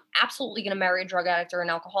told that I'm absolutely going to marry a drug addict or an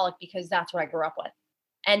alcoholic because that's what I grew up with.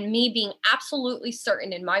 And me being absolutely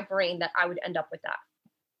certain in my brain that I would end up with that.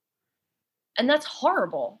 And that's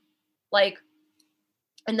horrible. Like,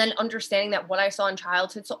 and then understanding that what I saw in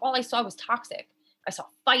childhood, so all I saw was toxic. I saw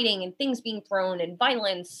fighting and things being thrown and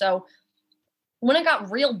violence. So when I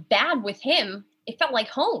got real bad with him, it felt like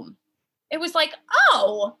home. It was like,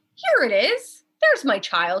 oh, here it is. There's my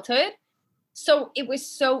childhood. So it was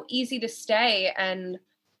so easy to stay and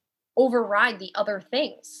override the other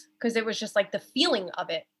things because it was just like the feeling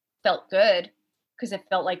of it felt good because it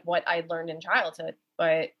felt like what I learned in childhood.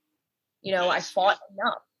 But, you know, I fought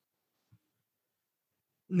enough.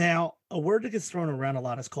 Now, a word that gets thrown around a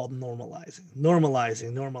lot is called normalizing.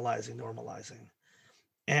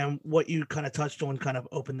 And what you kind of touched on kind of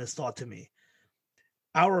opened this thought to me.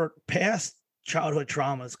 Our past childhood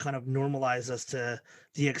traumas kind of normalize us to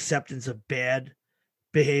the acceptance of bad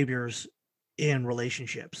behaviors in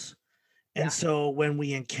relationships. And so when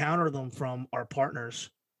we encounter them from our partners,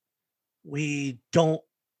 we don't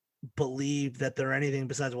believe that they're anything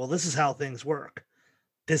besides, well, this is how things work.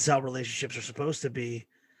 This is how relationships are supposed to be.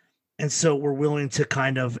 And so we're willing to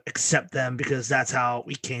kind of accept them because that's how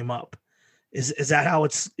we came up. Is that how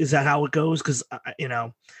it goes? Because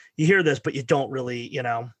you hear this, but you don't really,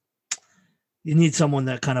 you need someone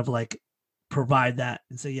that kind of like provide that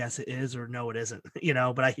and say, yes, it is, or no, it isn't,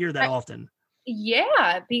 but I hear that often.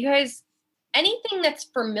 Yeah, because anything that's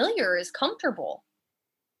familiar is comfortable.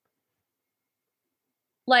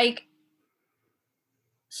 Like,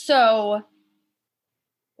 so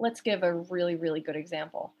let's give a really, really good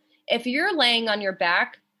example. If you're laying on your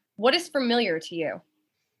back, what is familiar to you?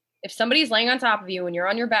 If somebody's laying on top of you and you're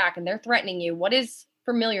on your back and they're threatening you, what is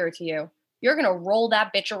familiar to you? You're going to roll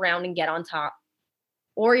that bitch around and get on top,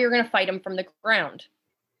 or you're going to fight them from the ground.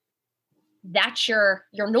 That's your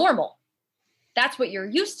normal. That's what you're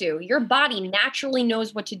used to. Your body naturally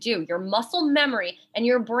knows what to do. Your muscle memory and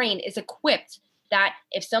your brain is equipped that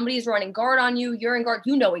if somebody's running guard on you, you're in guard,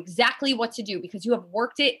 you know exactly what to do because you have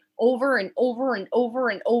worked it over and over and over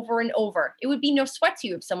and over and over. It would be no sweat to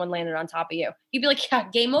you if someone landed on top of you. You'd be like, yeah,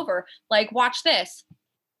 game over. Like, watch this.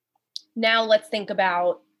 Now let's think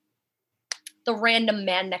about the random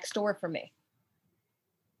man next door from me.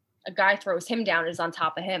 A guy throws him down and is on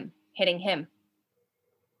top of him, hitting him.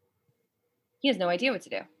 He has no idea what to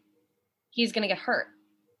do. He's going to get hurt.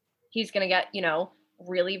 He's going to get,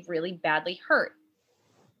 really, really badly hurt.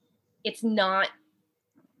 It's not,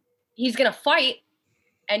 he's going to fight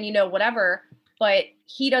and, whatever, but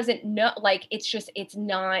he doesn't know, like, it's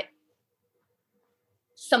not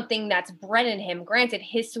something that's bred in him. Granted,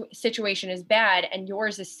 his situation is bad and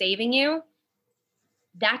yours is saving you.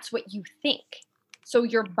 That's what you think. So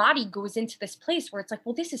your body goes into this place where it's like,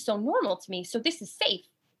 well, this is so normal to me. So this is safe.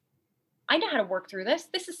 I know how to work through this.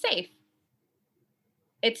 This is safe.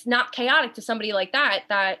 It's not chaotic to somebody like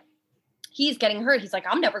that he's getting hurt. He's like,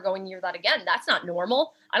 I'm never going near that again. That's not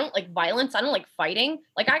normal. I don't like violence. I don't like fighting.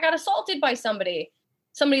 Like, I got assaulted by somebody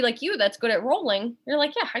like you that's good at rolling. You're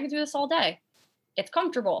like, yeah, I can do this all day. It's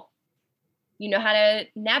comfortable. You know how to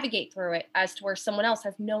navigate through it as to where someone else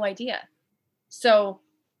has no idea. So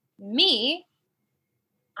me,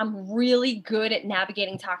 I'm really good at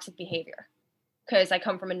navigating toxic behavior because I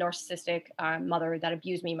come from a narcissistic mother that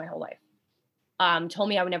abused me my whole life. Told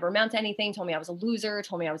me I would never amount to anything, told me I was a loser,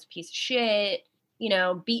 told me I was a piece of shit,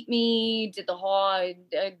 beat me, did the whole,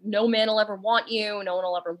 no man will ever want you, no one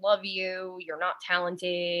will ever love you, you're not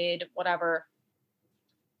talented, whatever.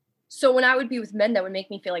 So when I would be with men that would make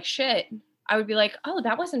me feel like shit, I would be like, oh,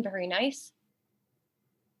 that wasn't very nice.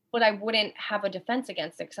 But I wouldn't have a defense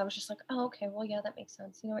against it because I was just like, oh, okay, well, yeah, that makes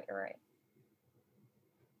sense. You know what? You're right.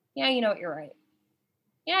 Yeah, you know what? You're right.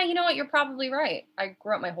 Yeah, you know what? You're probably right. I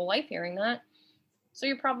grew up my whole life hearing that. So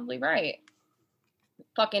you're probably right.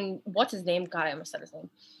 Fucking, what's his name? God, I almost said his name.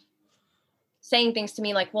 Saying things to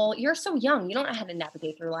me like, well, you're so young. You don't know how to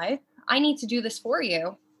navigate through life. I need to do this for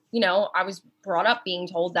you. I was brought up being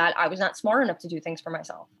told that I was not smart enough to do things for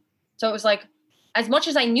myself. So it was like, as much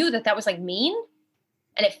as I knew that was like mean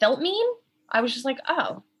and it felt mean, I was just like,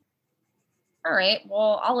 oh, all right,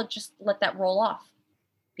 well, I'll just let that roll off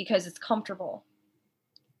because it's comfortable.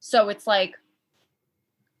 So it's like,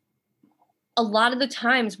 a lot of the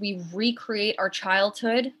times we recreate our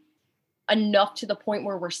childhood enough to the point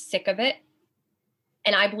where we're sick of it.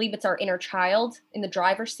 And I believe it's our inner child in the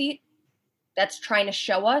driver's seat that's trying to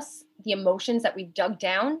show us the emotions that we've dug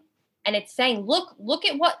down. And it's saying, look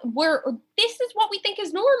at this is what we think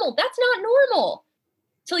is normal. That's not normal.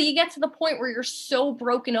 Till you get to the point where you're so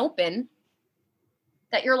broken open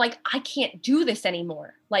that you're like, I can't do this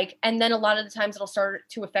anymore. Like, and then a lot of the times it'll start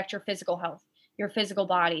to affect your physical health, your physical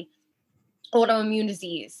body. Autoimmune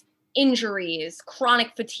disease, injuries,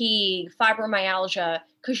 chronic fatigue, fibromyalgia,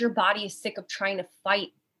 because your body is sick of trying to fight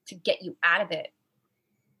to get you out of it.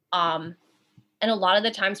 And a lot of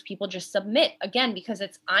the times people just submit, again, because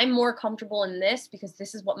I'm more comfortable in this because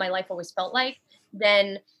this is what my life always felt like,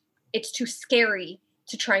 then it's too scary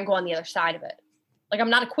to try and go on the other side of it. Like, I'm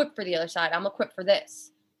not equipped for the other side. I'm equipped for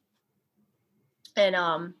this. And,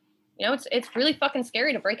 it's really fucking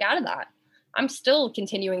scary to break out of that. I'm still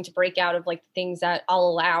continuing to break out of like things that I'll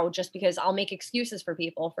allow just because I'll make excuses for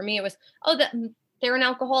people. For me, it was, oh, that they're an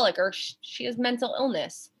alcoholic or she has mental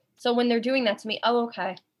illness. So when they're doing that to me, oh,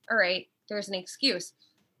 okay, all right, there's an excuse.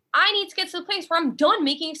 I need to get to the place where I'm done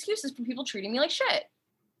making excuses for people treating me like shit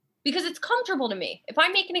because it's comfortable to me. If I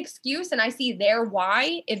make an excuse and I see their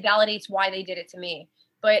why, it validates why they did it to me.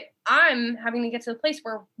 But I'm having to get to the place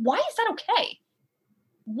where, why is that okay?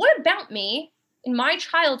 What about me in my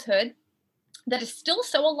childhood that is still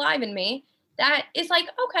so alive in me that is like,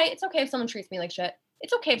 okay, it's okay if someone treats me like shit.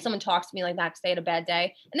 It's okay if someone talks to me like that because they had a bad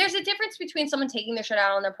day. And there's a difference between someone taking their shit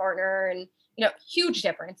out on their partner and, huge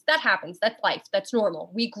difference. That happens. That's life. That's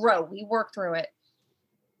normal. We grow. We work through it.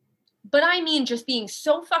 But I mean, just being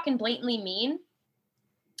so fucking blatantly mean,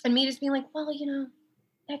 and me just being like, well,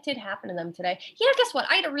 that did happen to them today. Yeah, guess what?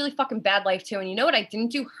 I had a really fucking bad life too. And you know what I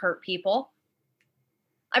didn't do? Hurt people.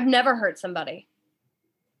 I've never hurt somebody.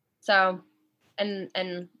 So, and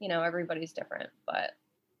everybody's different. But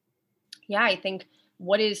yeah, I think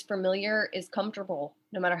what is familiar is comfortable.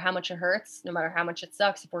 No matter how much it hurts, no matter how much it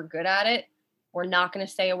sucks, if we're good at it, we're not going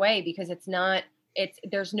to stay away, because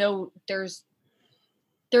there's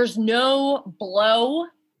no blow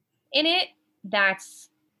in it that's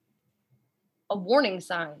a warning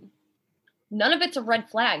sign. None of it's a red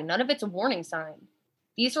flag. None of it's a warning sign.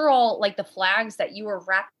 These are all like the flags that you were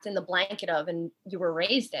wrapped in the blanket of and you were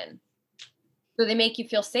raised in. So they make you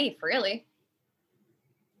feel safe, really.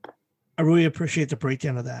 I really appreciate the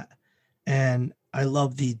breakdown of that. And I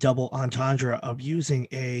love the double entendre of using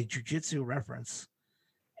a jiu-jitsu reference.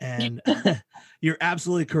 And you're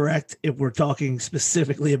absolutely correct if we're talking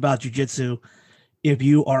specifically about jiu-jitsu. If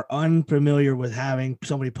you are unfamiliar with having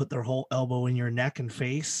somebody put their whole elbow in your neck and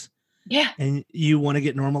face, and you want to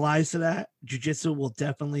get normalized to that, jiu-jitsu will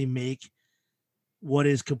definitely make what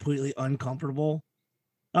is completely uncomfortable.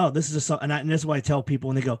 Oh, this is and this is why I tell people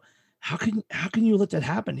when they go, how can you let that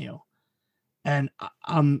happen to you? And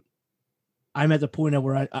I'm at the point of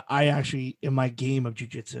where I actually, in my game of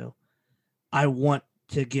jiu-jitsu, I want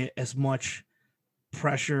to get as much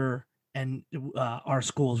pressure, and our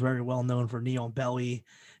school is very well known for knee on belly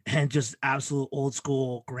and just absolute old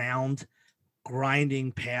school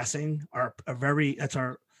grinding passing all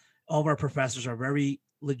of our professors are very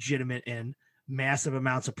legitimate in massive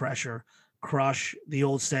amounts of pressure, crush, the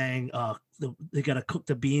old saying, they got to cook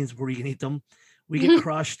the beans before you can eat them. We get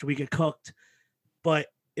crushed, we get cooked. But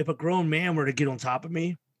if a grown man were to get on top of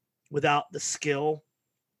me without the skill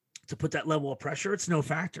to put that level of pressure, it's no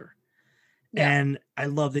factor. Yeah. And I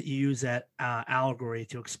love that you use that allegory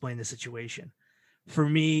to explain the situation. For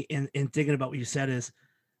me, in thinking about what you said, is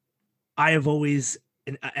I have always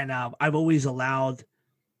I've always allowed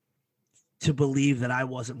to believe that I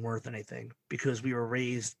wasn't worth anything because we were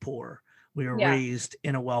raised poor. We were raised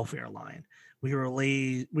in a welfare line. We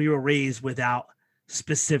were raised without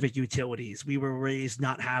specific utilities. We were raised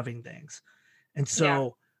not having things. And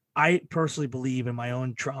so I personally believe in my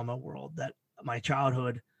own trauma world that my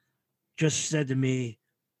childhood just said to me,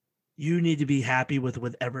 you need to be happy with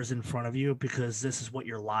whatever's in front of you, because this is what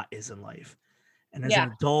your lot is in life. And as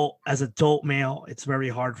an adult male, it's very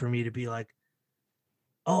hard for me to be like,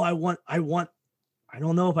 oh, I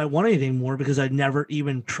don't know if I want anything more, because I never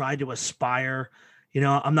even tried to aspire.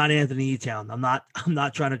 I'm not Anthony E-Town. I'm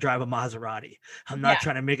not trying to drive a Maserati. I'm not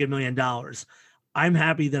trying to make $1 million. I'm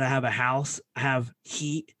happy that I have a house, I have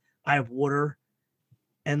heat, I have water.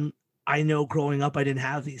 And I know growing up, I didn't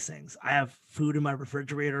have these things. I have food in my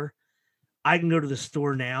refrigerator. I can go to the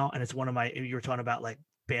store now, and it's one of you were talking about like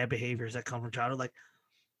bad behaviors that come from childhood. Like,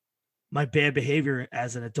 my bad behavior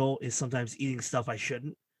as an adult is sometimes eating stuff I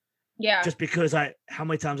shouldn't. Yeah. Just because how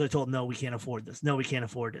many times I told, no, we can't afford this. No, we can't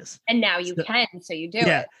afford this. And now you can, so you do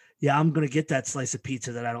it. Yeah. I'm going to get that slice of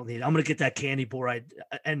pizza that I don't need. I'm going to get that candy bar.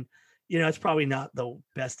 It's probably not the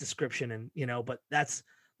best description, but that's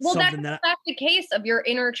something that's the case of your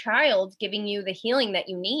inner child giving you the healing that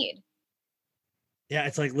you need. Yeah.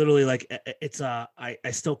 It's like literally like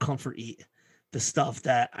I still comfort eat the stuff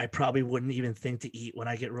that I probably wouldn't even think to eat when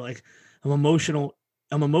I get really, like, I'm emotional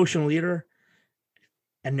eater.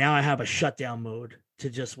 And now I have a shutdown mode to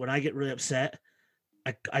just, when I get really upset,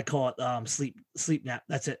 I call it sleep nap.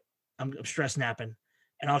 That's it. I'm stress napping,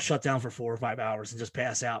 and I'll shut down for 4 or 5 hours and just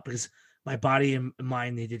pass out, because my body and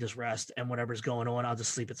mind need to just rest, and whatever's going on, I'll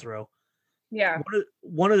just sleep it through. Yeah.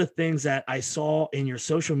 One of the things that I saw in your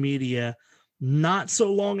social media not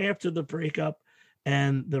so long after the breakup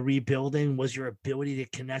and the rebuilding was your ability to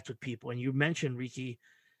connect with people. And you mentioned, Ricky,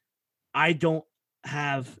 I don't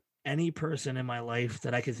have any person in my life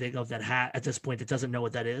that I can think of that at this point that doesn't know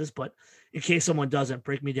what that is. But in case someone doesn't,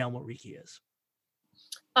 break me down what Reiki is.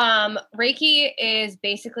 Reiki is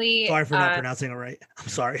basically. Sorry for not pronouncing it right. I'm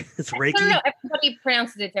sorry. It's Reiki. No, everybody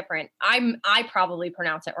pronounces it different. I probably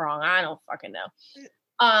pronounce it wrong. I don't fucking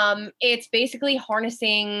know. It's basically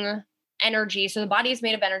harnessing energy. So the body is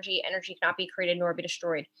made of energy. Energy cannot be created nor be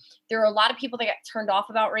destroyed. There are a lot of people that get turned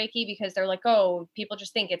off about Reiki because they're like, oh, people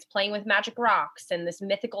just think it's playing with magic rocks and this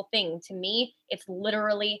mythical thing. To me, it's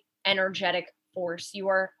literally energetic force. You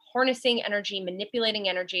are harnessing energy, manipulating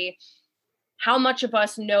energy. How much of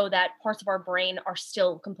us know that parts of our brain are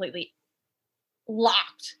still completely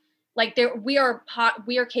locked? Like we are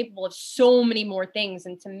capable of so many more things.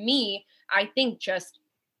 And to me, I think just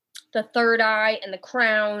the third eye and the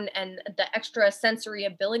crown and the extra sensory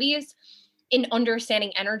abilities in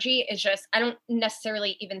understanding energy is just, I don't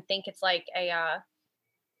necessarily even think it's like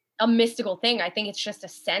a mystical thing. I think it's just a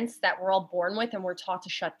sense that we're all born with and we're taught to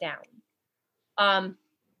shut down.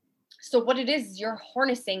 So what it is you're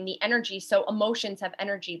harnessing the energy. So emotions have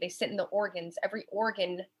energy. They sit in the organs. Every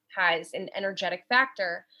organ has an energetic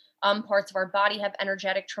factor. Parts of our body have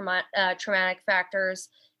energetic traumatic factors.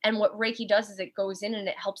 And what Reiki does is it goes in and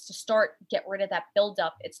it helps to get rid of that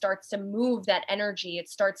buildup. It starts to move that energy.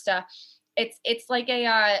 It's like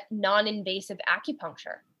a non-invasive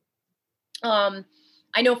acupuncture.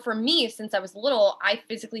 I know for me, since I was little, I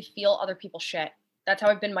physically feel other people's shit. That's how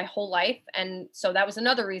I've been my whole life. And so that was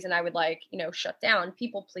another reason I would shut down,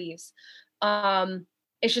 people please.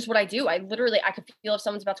 It's just what I do. I could feel if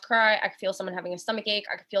someone's about to cry. I could feel someone having a stomach ache.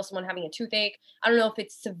 I could feel someone having a toothache. I don't know if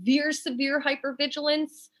it's severe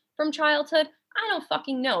hypervigilance from childhood. I don't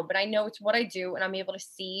fucking know, but I know it's what I do. And I'm able to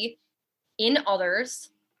see in others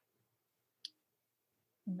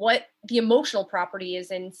what the emotional property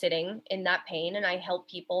is in sitting in that pain. And I help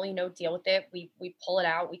people, deal with it. We pull it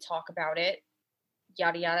out. We talk about it.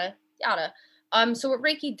 Yada, yada, yada. So what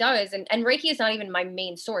Reiki does, and Reiki is not even my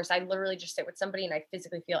main source. I literally just sit with somebody and I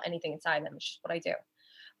physically feel anything inside them. It's just what I do.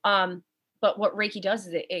 But what Reiki does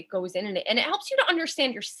is it goes in and it helps you to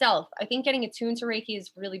understand yourself. I think getting attuned to Reiki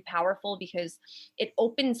is really powerful because it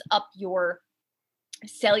opens up your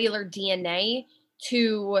cellular DNA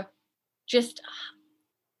to just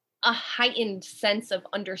a heightened sense of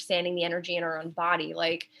understanding the energy in our own body.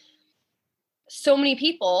 Like, so many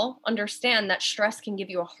people understand that stress can give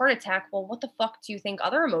you a heart attack. Well, what the fuck do you think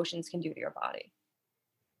other emotions can do to your body?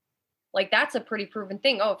 Like, that's a pretty proven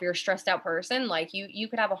thing. Oh, if you're a stressed out person, like you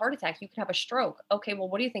could have a heart attack, you could have a stroke. Okay, well,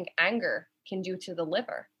 what do you think anger can do to the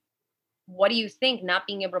liver? What do you think not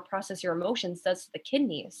being able to process your emotions does to the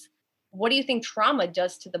kidneys? What do you think trauma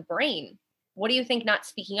does to the brain? What do you think not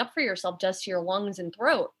speaking up for yourself does to your lungs and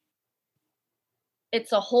throat?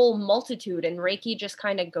 It's a whole multitude, and Reiki just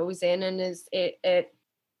kind of goes in and it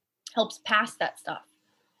helps pass that stuff.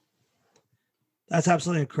 That's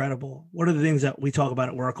absolutely incredible. One of the things that we talk about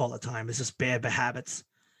at work all the time is just bad habits.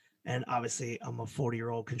 And obviously I'm a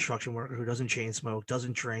 40-year-old construction worker who doesn't chain smoke,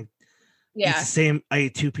 doesn't drink. Yeah. It's the same. I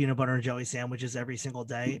eat 2 peanut butter and jelly sandwiches every single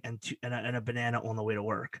day and a banana on the way to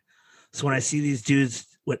work. So when I see these dudes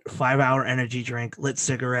with 5-hour energy drink, lit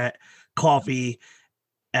cigarette, coffee,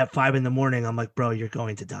 at 5 a.m, I'm like, bro, you're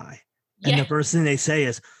going to die. Yeah. And the first thing they say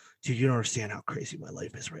is, dude, you don't understand how crazy my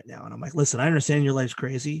life is right now. And I'm like, listen, I understand your life's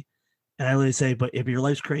crazy. And I literally say, but if your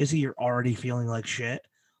life's crazy, you're already feeling like shit.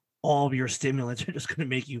 All of your stimulants are just going to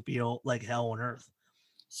make you feel like hell on earth.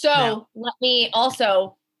 So now, let me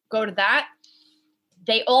also go to that.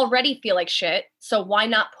 They already feel like shit. So why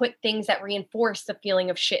not put things that reinforce the feeling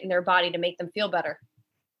of shit in their body to make them feel better?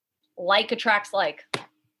 Like attracts like.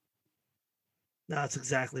 No, that's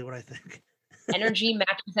exactly what I think. Energy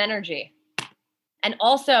matches energy. And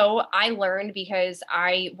also, I learned, because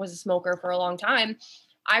I was a smoker for a long time,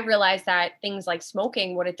 I realized that things like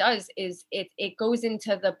smoking, what it does is it goes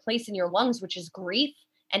into the place in your lungs, which is grief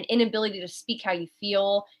and inability to speak how you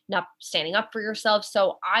feel, not standing up for yourself.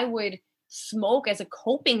 So I would smoke as a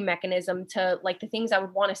coping mechanism to, like, the things I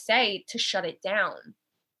would want to say to shut it down.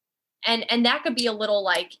 And that could be a little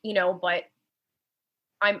like, but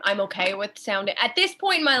I'm okay with sounding at this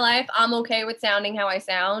point in my life. I'm okay with sounding how I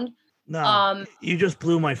sound. No, you just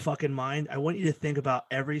blew my fucking mind. I want you to think about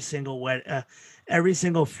every single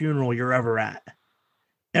funeral you're ever at.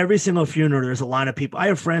 Every single funeral, there's a line of people. I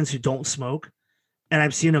have friends who don't smoke, and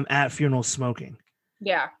I've seen them at funerals smoking.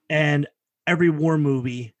 Yeah. And every war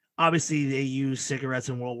movie, obviously, they use cigarettes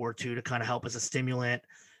in World War II to kind of help as a stimulant,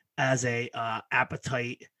 as a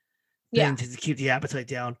appetite thing to keep the appetite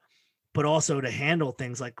down, but also to handle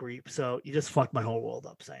things like grief. So you just fucked my whole world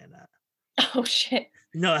up saying that. Oh shit.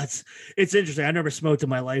 No, it's interesting. I never smoked in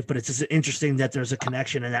my life, but it's just interesting that there's a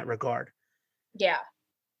connection in that regard. Yeah.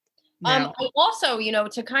 Now, I also,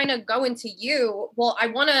 to kind of go into you, well, I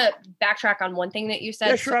want to backtrack on one thing that you said.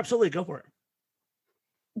 Yeah, sure. Absolutely. Go for it.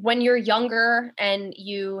 When you're younger and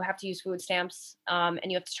you have to use food stamps, and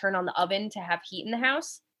you have to turn on the oven to have heat in the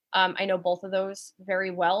house. I know both of those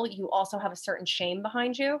very well. You also have a certain shame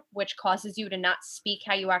behind you, which causes you to not speak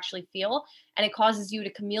how you actually feel. And it causes you to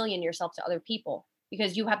chameleon yourself to other people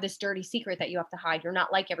because you have this dirty secret that you have to hide. You're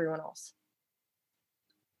not like everyone else.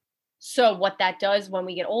 So what that does when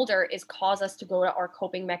we get older is cause us to go to our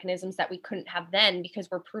coping mechanisms that we couldn't have then, because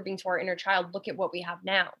we're proving to our inner child, look at what we have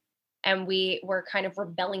now. And we're kind of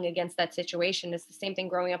rebelling against that situation. It's the same thing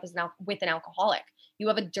growing up with an alcoholic. You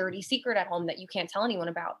have a dirty secret at home that you can't tell anyone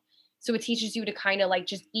about. So it teaches you to kind of like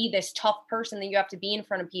just be this tough person that you have to be in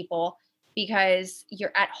front of people. because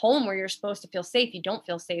you're at home where you're supposed to feel safe. You don't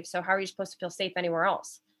feel safe. So how are you supposed to feel safe anywhere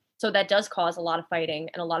else? So that does cause a lot of fighting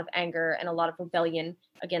and a lot of anger and a lot of rebellion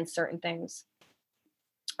against certain things.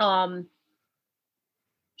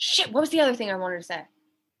 Shit, what was the other thing I wanted to say?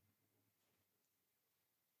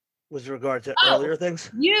 With regard to earlier things?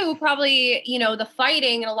 You probably, the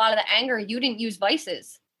fighting and a lot of the anger, you didn't use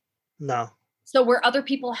vices. No. So where other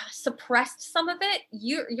people suppressed some of it,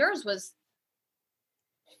 yours was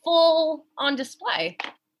full on display.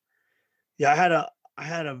 Yeah, I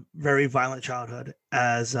had a very violent childhood,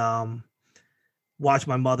 as watched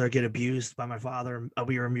my mother get abused by my father.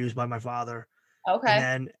 We were abused by my father. Okay.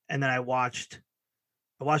 And then I watched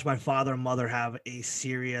my father and mother have a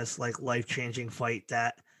serious, like, life-changing fight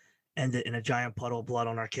that ended in a giant puddle of blood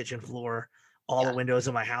on our kitchen floor. All the windows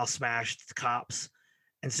of my house smashed, cops,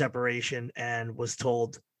 and separation, and was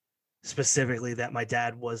told specifically that my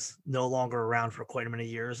dad was no longer around for quite a many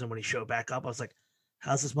years. And when he showed back up, I was like,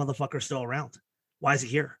 how's this motherfucker still around? Why is he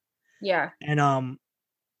here? Yeah. And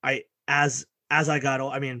as I got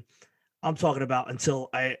old, I mean, I'm talking about until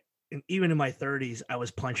even in my 30s, I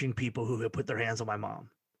was punching people who had put their hands on my mom.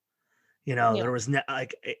 There was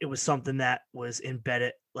it was something that was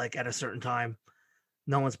embedded, like, at a certain time.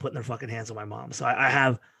 No one's putting their fucking hands on my mom. So I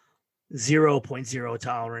have 0.0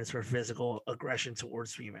 tolerance for physical aggression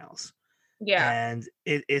towards females. Yeah. And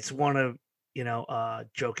it's one of,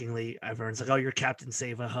 jokingly, everyone's like, oh, you're Captain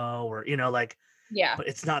Save a Ho, or, yeah. But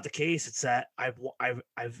it's not the case. It's that I've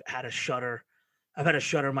had to shutter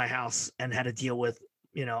my house and had to deal with,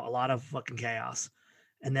 a lot of fucking chaos.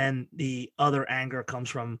 And then the other anger comes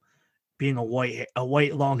from being a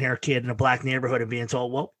white long hair kid in a black neighborhood and being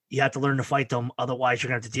told, well, you have to learn to fight them, otherwise you're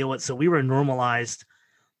gonna have to deal with it. So we were normalized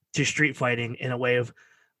to street fighting in a way of,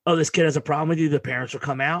 oh, this kid has a problem with you, the parents will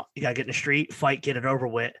come out, you gotta get in the street, fight, get it over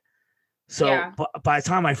with. So by the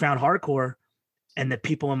time I found hardcore, and the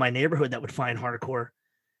people in my neighborhood that would find hardcore,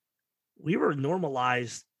 we were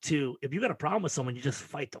normalized to, if you got a problem with someone, you just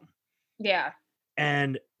fight them. Yeah.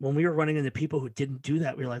 And when we were running into people who didn't do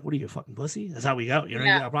that, we were like, what are you, fucking pussy? That's how we go. You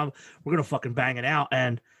got a problem, we're going to fucking bang it out.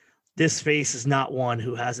 And this face is not one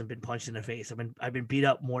who hasn't been punched in the face. I've been beat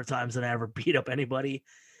up more times than I ever beat up anybody.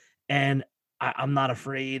 And I'm not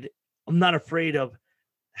afraid. I'm not afraid of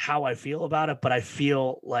how I feel about it, but I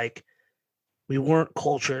feel like we weren't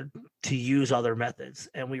cultured to use other methods,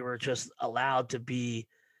 and we were just allowed to be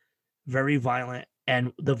very violent.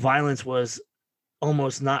 And the violence was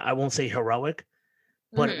almost not, I won't say heroic,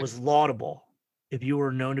 but it was laudable if you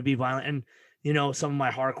were known to be violent. And, some of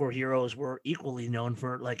my hardcore heroes were equally known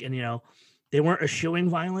for, like, and, they weren't eschewing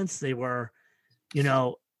violence. They were,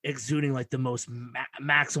 exuding, like, the most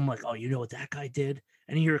maximum, like, oh, you know what that guy did?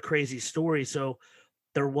 And you hear a crazy story. So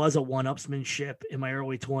there was a one-upsmanship in my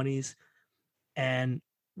early 20s. And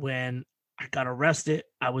when I got arrested,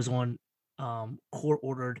 I was on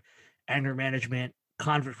court-ordered anger management,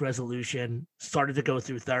 conflict resolution, started to go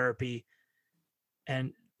through therapy.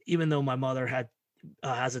 And even though my mother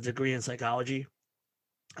has a degree in psychology,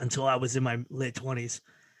 until I was in my late 20s,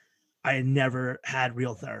 I had never had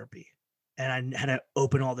real therapy. And I had to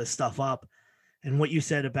open all this stuff up. And what you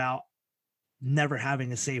said about never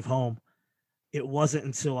having a safe home, it wasn't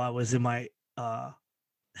until I was in my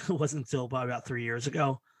it wasn't until about 3 years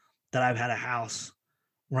ago that I've had a house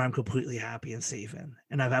where I'm completely happy and safe in,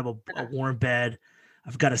 and I've had a warm bed.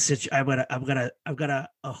 I've got a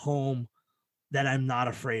home that I'm not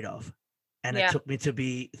afraid of. And it took me to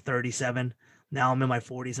be 37. Now I'm in my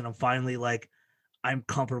 40s, and I'm finally, like, I'm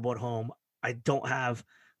comfortable at home. I don't have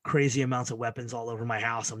crazy amounts of weapons all over my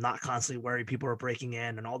house. I'm not constantly worried people are breaking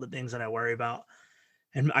in and all the things that I worry about.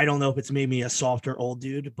 And I don't know if it's made me a softer old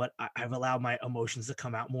dude, but I've allowed my emotions to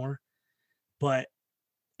come out more. But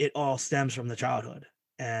it all stems from the childhood.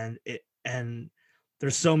 And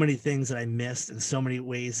there's so many things that I missed, and so many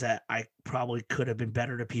ways that I probably could have been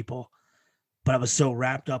better to people. But I was so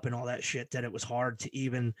wrapped up in all that shit that it was hard to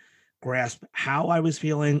even grasp how I was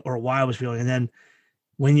feeling or why I was feeling. And then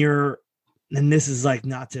and this is, like,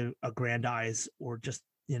 not to aggrandize or just,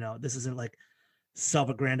 this isn't like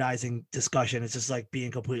self-aggrandizing discussion. It's just, like,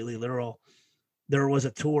 being completely literal. There was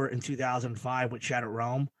a tour in 2005 with Shattered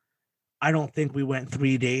Realm. I don't think we went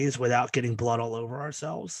 3 days without getting blood all over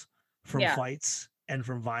ourselves from fights and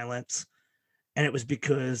from violence. And it was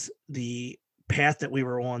because the path that we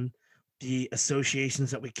were on, the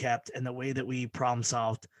associations that we kept, and the way that we problem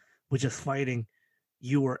solved with just fighting,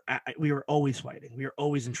 we were always fighting. We were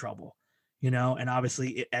always in trouble, and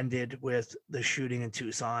obviously it ended with the shooting in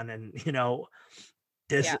Tucson. And, and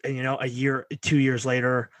 2 years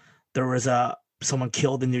later, there was someone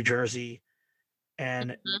killed in New Jersey.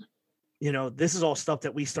 And this is all stuff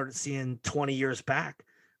that we started seeing 20 years back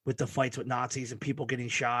with the fights with Nazis and people getting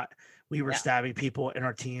shot. We were stabbing people in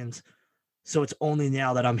our teens. So it's only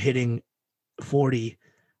now that I'm hitting 40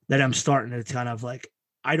 that I'm starting to kind of like,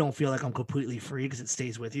 I don't feel like I'm completely free because it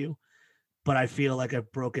stays with you, but I feel like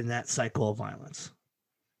I've broken that cycle of violence.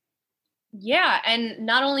 Yeah. And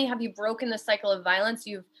not only have you broken the cycle of violence,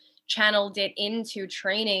 you've channeled it into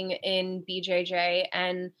training in BJJ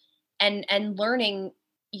and learning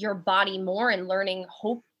your body more and learning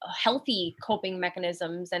healthy coping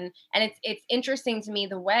mechanisms. And it's interesting to me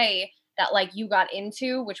the way that like you got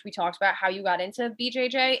into, which we talked about how you got into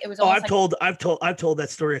BJJ. It was I've told that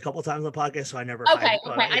story a couple of times on the podcast, so I never. Okay.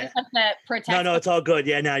 I just have to protect. No, it's all good.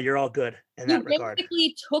 Yeah, no, you're all good in that regard. You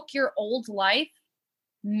basically took your old life,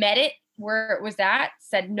 met it where it was at,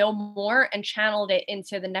 said no more, and channeled it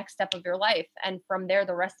into the next step of your life. And from there,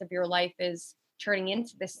 the rest of your life is turning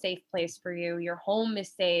into this safe place for you. Your home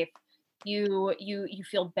is safe. You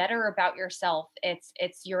feel better about yourself.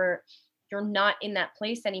 You're not in that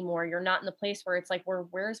place anymore. You're not in the place where it's like,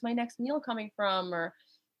 where's my next meal coming from? Or,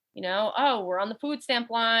 oh, we're on the food stamp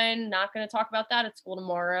line. Not going to talk about that at school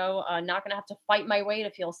tomorrow. Not going to have to fight my way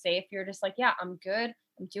to feel safe. You're just like, yeah, I'm good.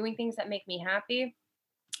 I'm doing things that make me happy.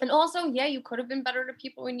 And also, yeah, you could have been better to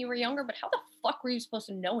people when you were younger, but how the fuck were you supposed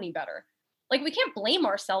to know any better? Like, we can't blame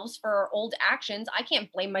ourselves for our old actions. I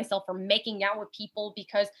can't blame myself for making out with people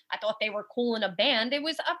because I thought they were cool in a band. It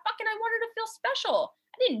was I wanted to feel special.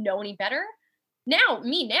 I didn't know any better. Now,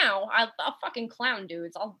 I'll fucking clown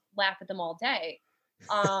dudes. I'll laugh at them all day.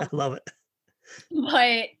 I love it.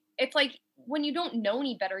 But it's like, when you don't know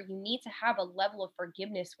any better, you need to have a level of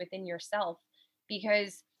forgiveness within yourself,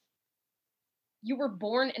 because you were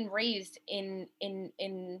born and raised in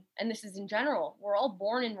and this is in general, we're all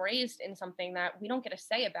born and raised in something that we don't get a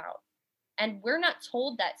say about. And we're not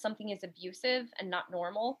told that something is abusive and not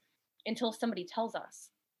normal until somebody tells us.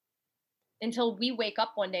 Until we wake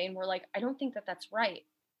up one day and we're like, I don't think that that's right.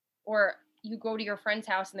 Or you go to your friend's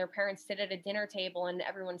house and their parents sit at a dinner table and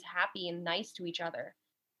everyone's happy and nice to each other.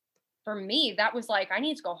 For me, that was like, I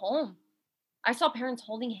need to go home. I saw parents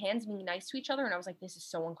holding hands, being nice to each other, and I was like, this is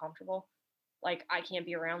so uncomfortable. Like, I can't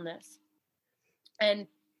be around this. And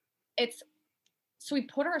so we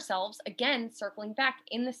put ourselves, again, circling back,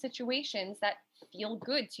 in the situations that feel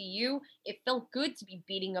good to you. It felt good to be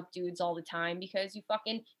beating up dudes all the time because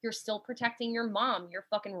you're still protecting your mom. You're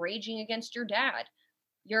fucking raging against your dad.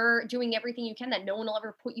 You're doing everything you can that no one will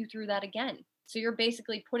ever put you through that again. So you're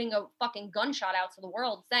basically putting a fucking gunshot out to the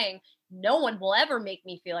world saying, no one will ever make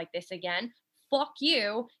me feel like this again. Fuck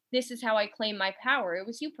you. This is how I claim my power. It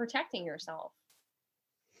was you protecting yourself.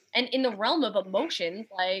 And in the realm of emotions,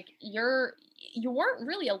 like, you weren't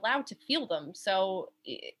really allowed to feel them. So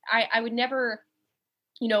I would never,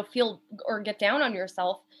 feel or get down on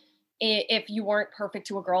yourself if you weren't perfect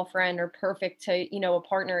to a girlfriend or perfect to, a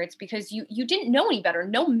partner. It's because you didn't know any better.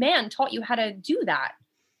 No man taught you how to do that.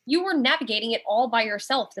 You were navigating it all by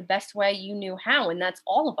yourself the best way you knew how. And that's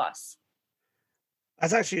all of us.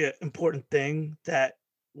 That's actually an important thing that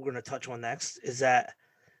we're going to touch on next, is that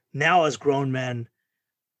now as grown men,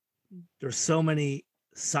 there's so many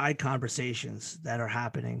side conversations that are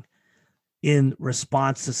happening in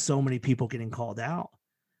response to so many people getting called out,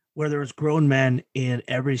 where there's grown men in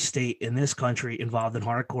every state in this country involved in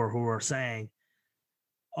hardcore who are saying,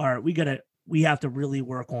 all right, we have to really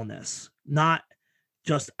work on this, not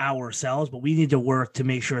just ourselves, but we need to work to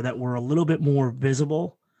make sure that we're a little bit more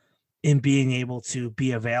visible in being able to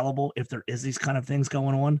be available if there is these kind of things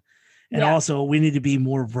going on. And also we need to be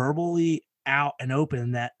more verbally out and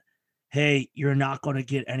open that, hey, you're not going to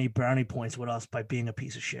get any brownie points with us by being a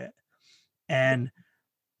piece of shit. And,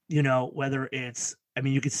 whether it's,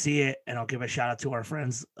 you could see it, and I'll give a shout out to our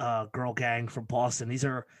friends, Girl Gang from Boston. These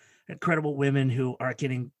are incredible women who are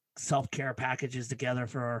getting self-care packages together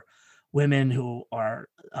for women who are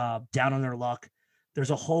down on their luck. There's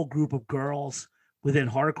a whole group of girls within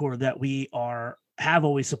hardcore that we have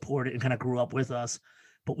always supported and kind of grew up with us,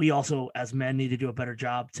 but we also as men need to do a better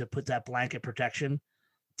job to put that blanket protection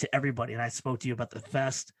to everybody. And I spoke to you about the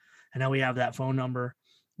fest, and now we have that phone number.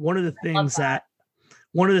 One of the things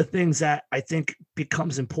that I think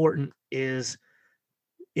becomes important is,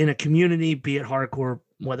 in a community, be it hardcore,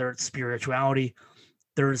 whether it's spirituality,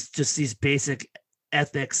 there's just these basic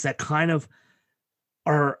ethics that kind of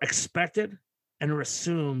are expected and are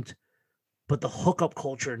assumed, but the hookup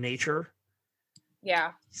culture nature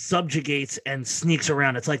subjugates and sneaks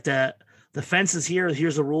around. It's like the fence is here,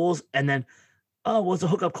 here's the rules, and then, it's a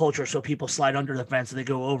hookup culture, so people slide under the fence and they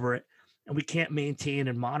go over it, and we can't maintain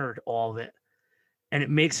and monitor all of it. And it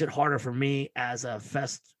makes it harder for me as a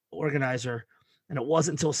fest organizer And it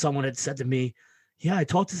wasn't until someone had said to me, yeah, I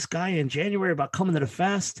talked to this guy in January about coming to the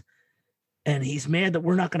fest, and he's mad that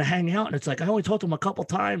we're not going to hang out. And it's like, I only talked to him a couple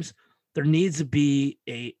times. There needs to be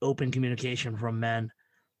a open communication from men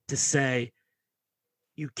to say,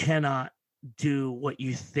 you cannot do what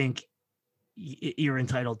you think you're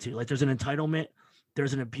entitled to. Like, there's an entitlement.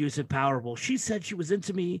 There's an abusive power. Well, she said she was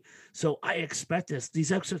into me, so I expect this.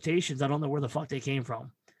 These expectations, I don't know where the fuck they came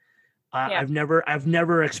from. I've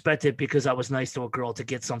never expected, because I was nice to a girl, to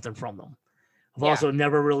get something from them. I've also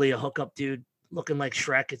never really a hookup dude looking like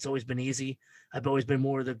Shrek. It's always been easy. I've always been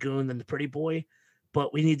more the goon than the pretty boy.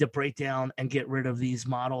 But we need to break down and get rid of these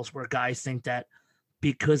models where guys think that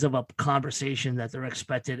because of a conversation that they're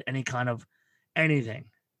expected any kind of anything.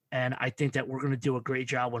 And I think that we're going to do a great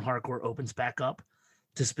job when hardcore opens back up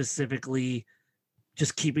to specifically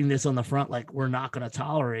just keeping this on the front. Like, we're not going to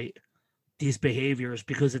tolerate these behaviors,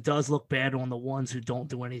 because it does look bad on the ones who don't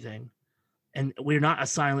do anything. And we're not a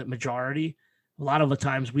silent majority. A lot of the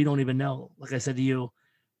times we don't even know. Like I said to you,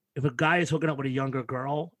 if a guy is hooking up with a younger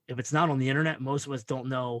girl, if it's not on the internet, most of us don't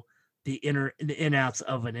know the in-outs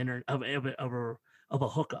of a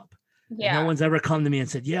hookup. Yeah. No one's ever come to me and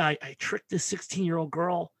said, yeah, I tricked this 16-year-old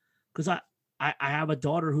girl, because I have a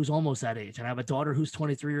daughter who's almost that age, and I have a daughter who's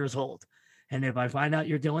 23 years old. And if I find out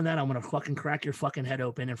you're doing that, I'm going to fucking crack your fucking head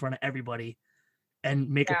open in front of everybody and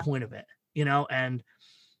make a point of it, you know? And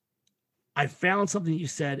I found something you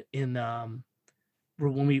said in,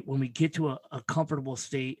 when we get to a comfortable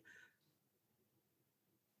state,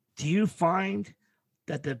 do you find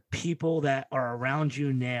that the people that are around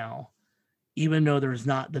you now, even though there's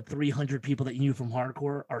not the 300 people that you knew from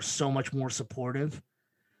hardcore, are so much more supportive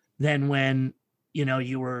than when, you know,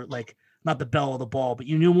 you were like, not the belle of the ball, but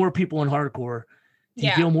you knew more people in hardcore? Do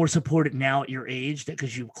you feel more supported now at your age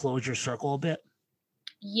because you close your circle a bit?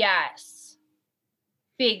 Yes.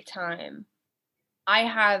 Big time. I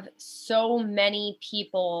have so many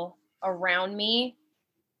people around me.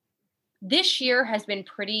 This year has been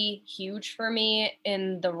pretty huge for me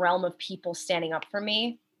in the realm of people standing up for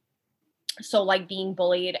me. So, like, being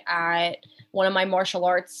bullied at one of my martial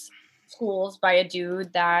arts schools by a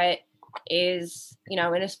dude that is, you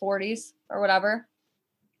know, in his 40s or whatever,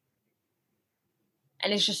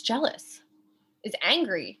 and is just jealous, is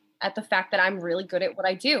angry at the fact that I'm really good at what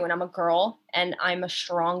I do, and I'm a girl, and I'm a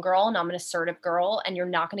strong girl, and I'm an assertive girl, and you're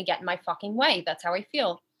not going to get in my fucking way. That's how I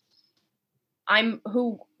feel.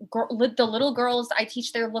 The little girls I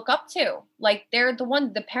teach there look up to. Like, they're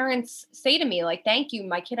the parents say to me, like, thank you,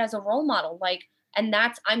 my kid has a role model. Like, and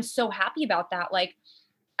I'm so happy about that. Like,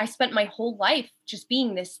 I spent my whole life just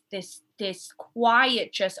being this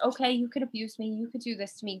quiet, just, okay, you could abuse me, you could do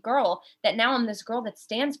this to me girl, that now I'm this girl that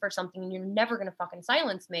stands for something, and you're never going to fucking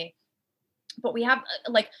silence me. But we have,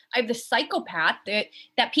 like, I have this psychopath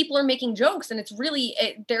that people are making jokes, and it's really,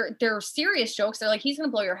 they're serious jokes. They're like, he's going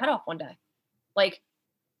to blow your head off one day. Like,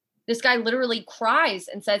 this guy literally cries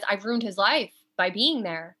and says, I've ruined his life by being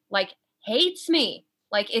there. Like, hates me.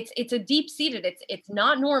 Like, it's a deep-seated, it's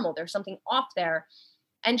not normal. There's something off there.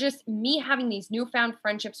 And just me having these newfound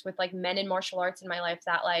friendships with, like, men in martial arts in my life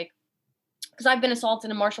that, like, because I've been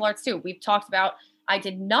assaulted in martial arts too. We've talked about, I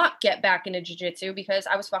did not get back into jiu-jitsu because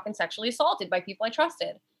I was fucking sexually assaulted by people I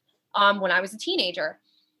trusted when I was a teenager.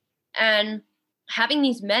 And having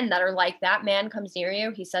these men that are like, that man comes near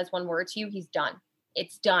you, he says one word to you, he's done.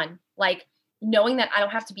 It's done. Like, knowing that I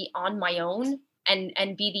don't have to be on my own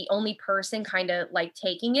and be the only person kind of, like,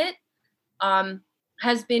 taking it,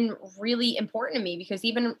 has been really important to me, because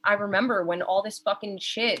even I remember when all this fucking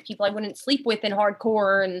shit, people I wouldn't sleep with in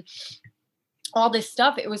hardcore and all this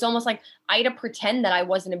stuff, it was almost like I had to pretend that I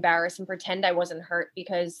wasn't embarrassed and pretend I wasn't hurt,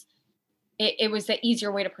 because it was the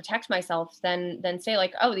easier way to protect myself than say,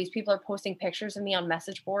 like, oh, these people are posting pictures of me on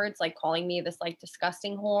message boards, like, calling me this, like,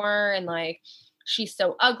 disgusting whore, and, like, she's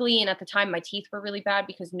so ugly. And at the time my teeth were really bad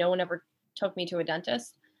because no one ever took me to a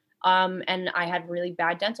dentist. And I had really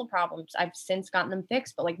bad dental problems. I've since gotten them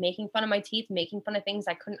fixed, but, like, making fun of my teeth, making fun of things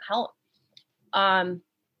I couldn't help,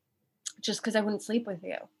 just because I wouldn't sleep with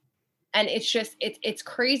you. And it's just, it's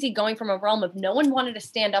crazy going from a realm of no one wanted to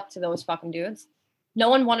stand up to those fucking dudes. No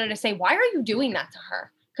one wanted to say, why are you doing that to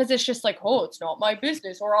her? Because it's just like, oh, it's not my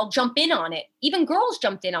business, or I'll jump in on it. Even girls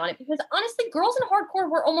jumped in on it, because honestly, girls in hardcore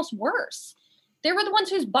were almost worse. They were the ones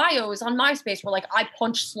whose bios on MySpace were like, I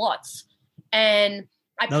punch sluts. And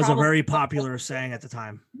that was a very popular saying at the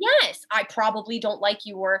time. Yes, I probably don't like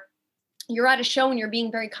you, or you're at a show and you're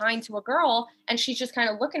being very kind to a girl, and she's just kind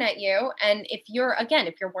of looking at you. And if you're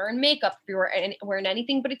wearing makeup, if you're wearing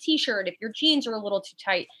anything but a t-shirt, if your jeans are a little too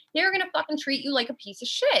tight, they're going to fucking treat you like a piece of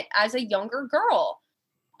shit as a younger girl.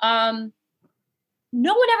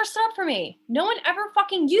 no one ever stood up for me. No one ever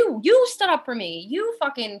fucking you stood up for me. You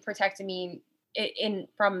fucking protected me in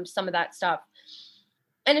from some of that stuff.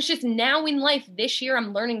 And it's just now in life this year,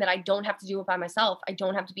 I'm learning that I don't have to do it by myself. I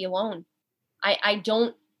don't have to be alone. I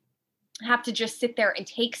don't have to just sit there and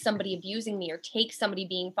take somebody abusing me or take somebody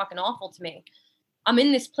being fucking awful to me. I'm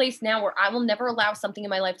in this place now where I will never allow something in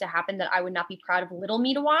my life to happen that I would not be proud of little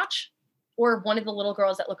me to watch, or one of the little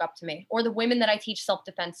girls that look up to me, or the women that I teach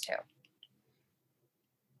self-defense to.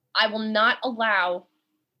 I will not allow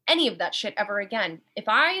any of that shit ever again. If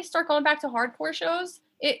I start going back to hardcore shows,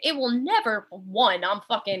 it will never, I'm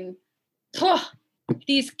fucking,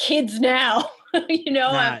 these kids now, you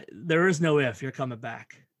know? Nah, there is no if. You're coming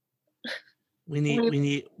back. We need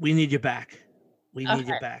you back. We need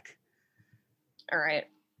you back. All right.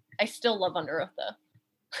 I still love Under Oath though.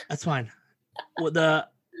 That's fine. Well,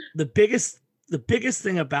 the biggest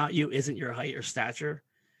thing about you isn't your height or stature,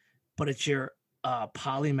 but it's your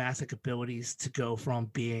polymathic abilities to go from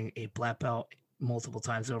being a black belt multiple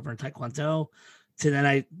times over in Taekwondo to then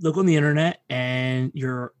I look on the internet and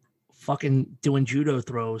you're fucking doing judo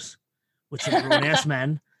throws with some grown ass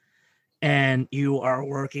men, and you are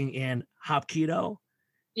working in Hapkido.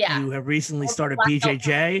 Yeah. You have recently started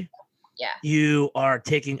BJJ. Yeah. You are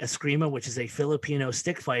taking Eskrima, which is a Filipino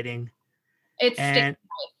stick fighting. It's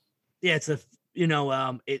it's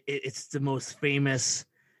it's the most famous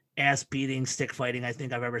ass beating stick fighting I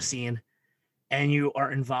think I've ever seen. And you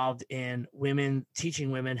are involved in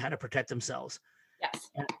teaching women how to protect themselves.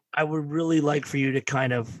 Yes. And I would really like for you to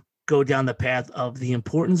kind of go down the path of the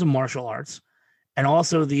importance of martial arts and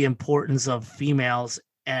also the importance of females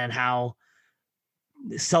and how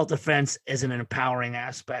self-defense is an empowering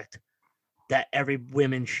aspect that every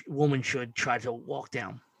woman should try to walk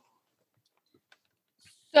down.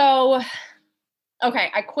 So,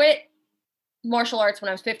 okay, I quit martial arts when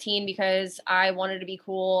I was 15 because I wanted to be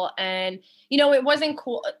cool, and it wasn't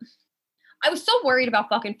cool. I was so worried about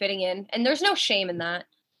fucking fitting in, and there's no shame in that.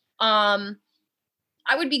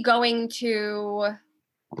 I would be going to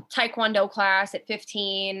Taekwondo class at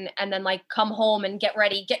 15 and then like come home and get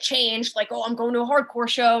ready, get changed, like, oh, I'm going to a hardcore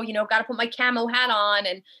show, got to put my camo hat on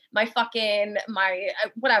and my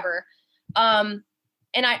whatever. And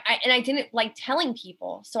I didn't like telling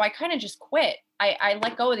people. So I kind of just quit. I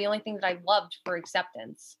let go of the only thing that I loved for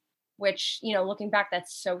acceptance, which, looking back,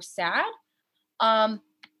 that's so sad.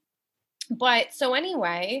 But so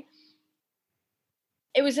anyway,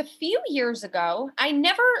 it was a few years ago. I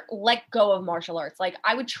never let go of martial arts. Like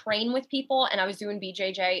I would train with people and I was doing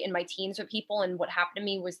BJJ in my teens with people. And what happened to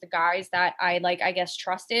me was the guys that I guess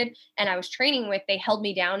trusted and I was training with, they held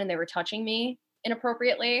me down and they were touching me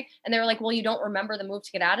inappropriately. And they were like, well, you don't remember the move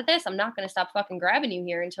to get out of this. I'm not going to stop fucking grabbing you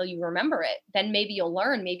here until you remember it. Then maybe you'll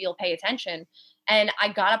learn, maybe you'll pay attention. And I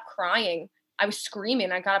got up crying. I was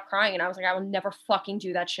screaming. I got up crying and I was like, I will never fucking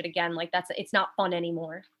do that shit again. Like it's not fun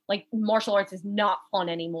anymore. Like martial arts is not fun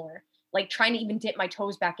anymore. Like trying to even dip my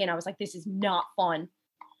toes back in. I was like, this is not fun.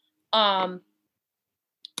 And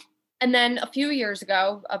then a few years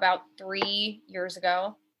ago, about 3 years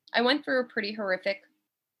ago, I went through a pretty horrific,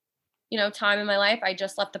 time in my life. I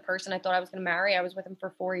just left the person I thought I was going to marry. I was with him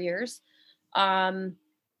for 4 years. Him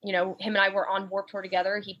and I were on Warped Tour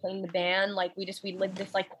together. He played in the band. Like we lived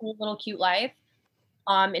this like cool little cute life,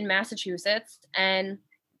 in Massachusetts. And,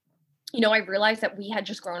 I realized that we had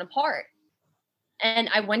just grown apart. And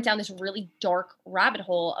I went down this really dark rabbit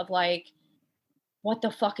hole of like, what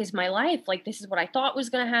the fuck is my life? Like, this is what I thought was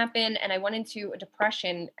going to happen. And I went into a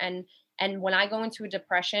depression. And when I go into a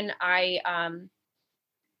depression, I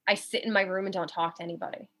sit in my room and don't talk to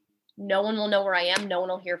anybody. No one will know where I am. No one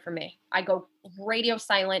will hear from me. I go radio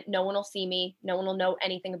silent. No one will see me. No one will know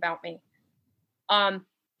anything about me. And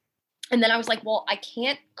then I was like, well, I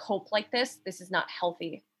can't cope like this. This is not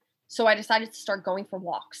healthy. So I decided to start going for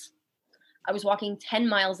walks. I was walking 10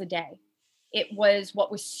 miles a day. It was what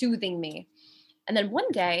was soothing me. And then one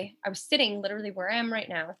day I was sitting literally where I am right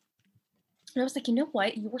now. And I was like, you know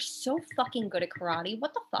what? You were so fucking good at karate.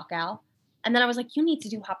 What the fuck, Al? And then I was like, you need to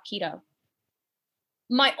do Hapkido.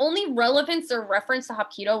 My only relevance or reference to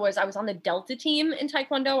Hapkido was I was on the Delta team in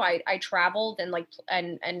Taekwondo. I traveled and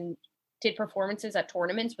and did performances at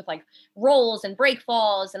tournaments with like rolls and break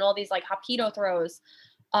falls and all these like Hapkido throws.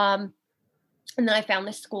 And then I found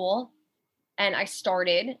this school and I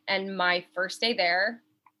started, and my first day there,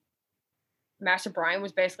 Master Brian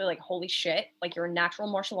was basically like, holy shit, like you're a natural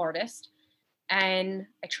martial artist. And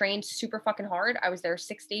I trained super fucking hard. I was there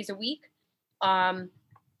 6 days a week. Got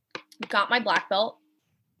my black belt.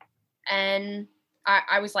 And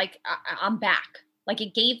I was like, I'm back. Like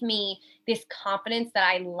it gave me this confidence that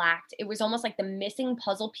I lacked. It was almost like the missing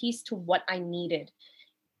puzzle piece to what I needed.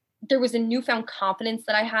 There was a newfound confidence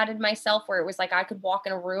that I had in myself where it was like I could walk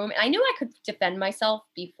in a room and I knew I could defend myself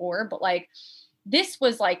before, but like this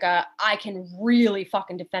was like I can really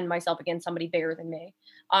fucking defend myself against somebody bigger than me.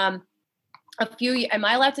 Am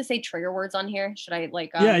I allowed to say trigger words on here? Should I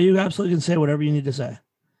like yeah, you absolutely can say whatever you need to say.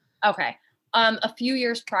 Okay. A few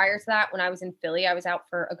years prior to that, when I was in Philly, I was out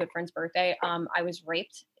for a good friend's birthday. I was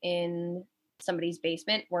raped in somebody's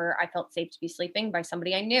basement where I felt safe to be sleeping by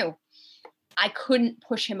somebody I knew. I couldn't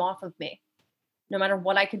push him off of me. No matter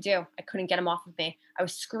what I could do, I couldn't get him off of me. I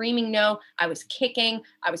was screaming no, I was kicking,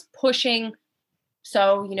 I was pushing.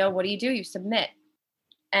 So, what do? You submit.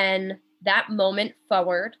 And that moment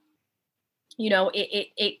forward,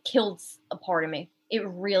 it killed a part of me. It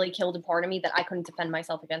really killed a part of me that I couldn't defend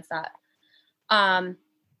myself against that.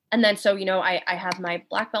 And then, so, I have my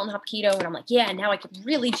black belt in Hapkido and I'm like, yeah, now I could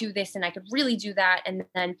really do this and I could really do that. And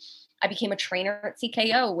then I became a trainer at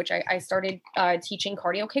CKO, which I started teaching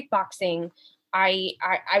cardio kickboxing. I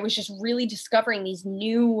was just really discovering these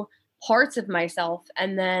new parts of myself.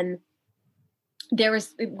 And then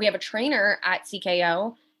we have a trainer at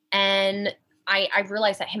CKO and I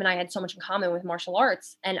realized that him and I had so much in common with martial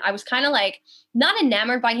arts. And I was kind of like, not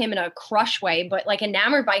enamored by him in a crush way, but like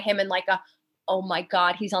enamored by him in like oh my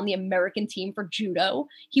God, he's on the American team for judo.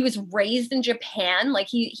 He was raised in Japan. Like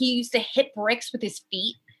he used to hit bricks with his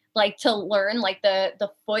feet, like to learn like the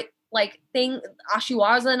foot like thing,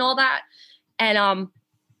 ashiwaza and all that. And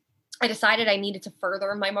I decided I needed to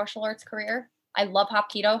further my martial arts career. I love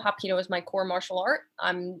Hapkido. Hapkido is my core martial art.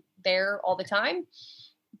 I'm there all the time.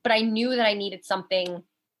 But I knew that I needed something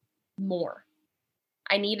more.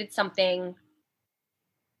 I needed something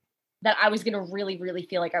that I was going to really, really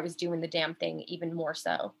feel like I was doing the damn thing even more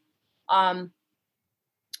so. And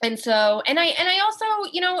I also,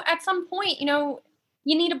 at some point, you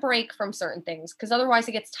need a break from certain things because otherwise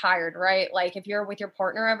it gets tired, right? Like if you're with your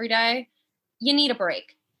partner every day, you need a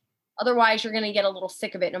break. Otherwise you're going to get a little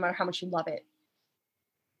sick of it no matter how much you love it.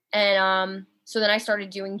 And so then I started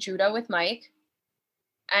doing judo with Mike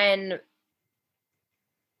and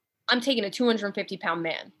I'm taking a 250-pound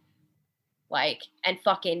man. Like, and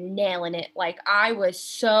fucking nailing it. Like I'm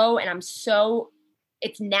so,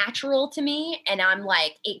 it's natural to me. And I'm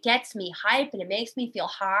like, it gets me hype and it makes me feel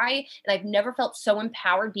high. And I've never felt so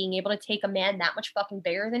empowered being able to take a man that much fucking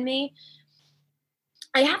bigger than me.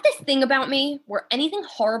 I have this thing about me where anything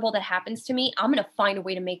horrible that happens to me, I'm going to find a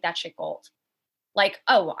way to make that shit gold. Like,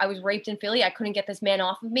 oh, I was raped in Philly. I couldn't get this man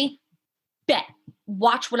off of me. Bet.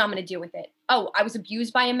 Watch what I'm going to do with it. Oh, I was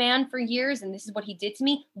abused by a man for years and this is what he did to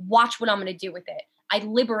me. Watch what I'm going to do with it. I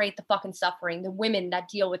liberate the fucking suffering, the women that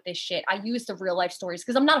deal with this shit. I use the real life stories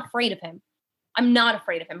because I'm not afraid of him. I'm not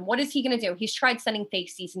afraid of him. What is he going to do? He's tried sending fake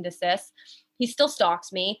cease and desist. He still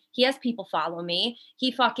stalks me. He has people follow me.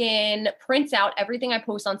 He fucking prints out everything I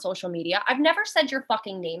post on social media. I've never said your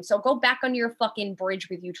fucking name. So go back under your fucking bridge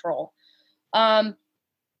with you, troll.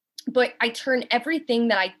 But I turn everything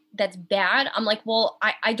that's bad. I'm like, well,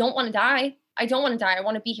 I don't want to die. I don't want to die. I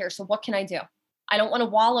want to be here. So what can I do? I don't want to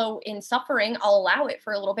wallow in suffering. I'll allow it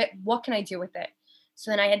for a little bit. What can I do with it?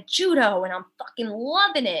 So then I had judo and I'm fucking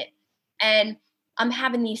loving it. And I'm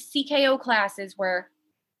having these CKO classes where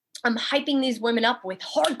I'm hyping these women up with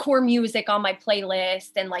hardcore music on my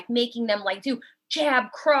playlist and like making them like do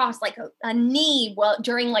jab, cross, like a knee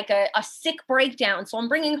during like a sick breakdown. So I'm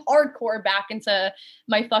bringing hardcore back into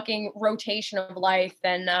my fucking rotation of life.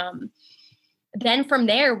 And then from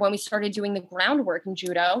there, when we started doing the groundwork in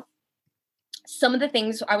judo, some of the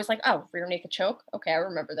things I was like, oh, rear naked choke. Okay, I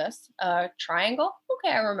remember this. Triangle.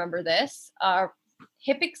 Okay, I remember this.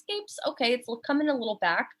 Hip escapes. Okay, it's coming a little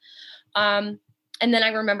back. And then I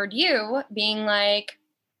remembered you being like,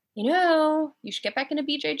 you should get back into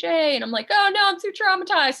BJJ. And I'm like, oh no, I'm too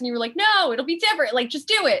traumatized. And you were like, no, it'll be different. Like, just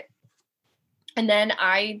do it. And then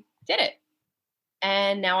I did it.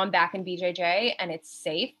 And now I'm back in BJJ and it's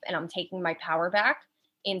safe. And I'm taking my power back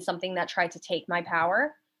in something that tried to take my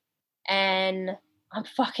power. And I'm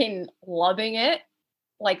fucking loving it.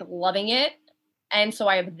 Like loving it. And so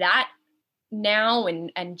I have that now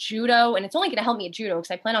and judo. And it's only going to help me at judo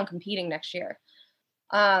because I plan on competing next year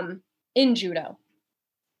in judo.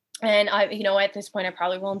 And at this point, I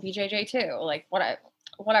probably will in BJJ too. Like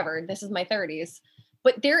whatever. This is my 30s.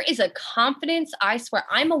 But there is a confidence. I swear,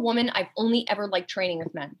 I'm a woman. I've only ever liked training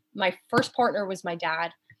with men. My first partner was my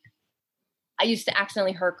dad. I used to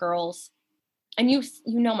accidentally hurt girls. And you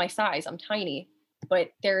know my size. I'm tiny.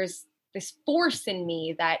 But there's this force in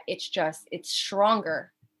me that it's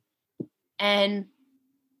stronger. And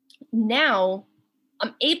now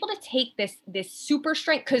I'm able to take this super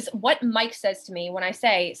strength, because what Mike says to me when I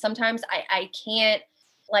say sometimes I can't,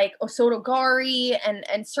 like Osotogari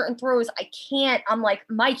and certain throws, I can't. I'm like,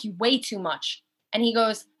 Mike, you weigh too much. And he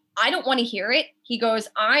goes, I don't want to hear it. He goes,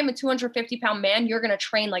 I'm a 250-pound man. You're going to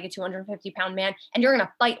train like a 250-pound man, and you're going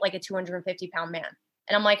to fight like a 250-pound man.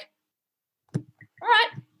 And I'm like, all right,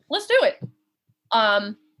 let's do it.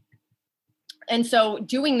 And so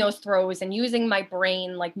doing those throws and using my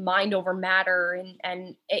brain, like mind over matter,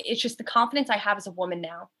 and it's just the confidence I have as a woman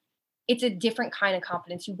now. It's a different kind of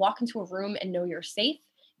confidence. You walk into a room and know you're safe.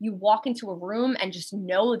 You walk into a room and just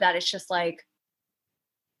know that it's just like,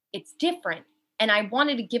 it's different. And I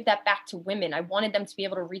wanted to give that back to women. I wanted them to be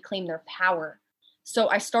able to reclaim their power. So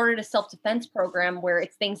I started a self-defense program where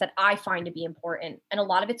it's things that I find to be important. And a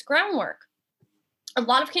lot of it's groundwork. A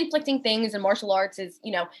lot of conflicting things in martial arts is,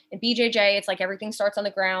 in BJJ, it's like everything starts on the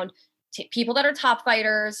ground. People that are top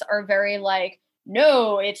fighters are very like,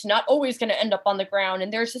 no, it's not always going to end up on the ground.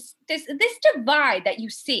 And there's this divide that you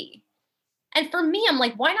see. And for me, I'm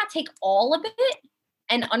like, why not take all of it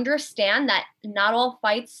and understand that not all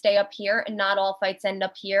fights stay up here and not all fights end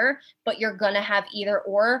up here, but you're going to have either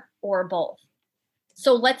or both.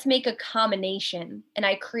 So let's make a combination. And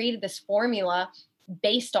I created this formula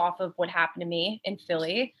based off of what happened to me in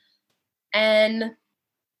Philly and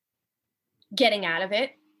getting out of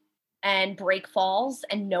it and break falls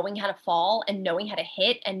and knowing how to fall and knowing how to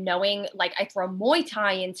hit and knowing, like, I throw Muay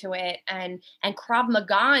Thai into it and Krav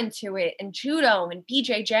Maga into it and judo and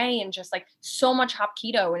BJJ and just like so much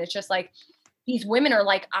Hapkido. And it's just like, these women are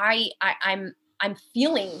like, I'm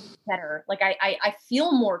feeling better. Like I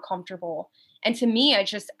feel more comfortable. And to me, I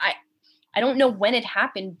don't know when it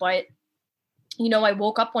happened, but I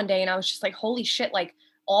woke up one day and I was just like, holy shit, like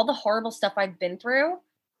all the horrible stuff I've been through,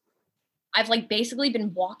 I've like basically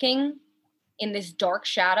been walking in this dark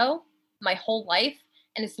shadow my whole life.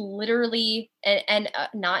 And it's literally,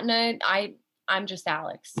 not in a, I'm just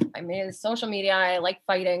Alex. I mean, it's social media. I like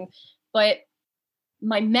fighting, but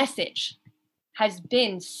my message has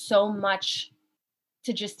been so much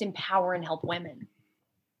to just empower and help women.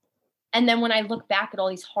 And then when I look back at all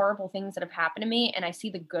these horrible things that have happened to me and I see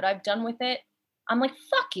the good I've done with it, I'm like,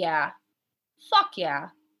 fuck yeah.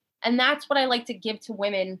 And that's what I like to give to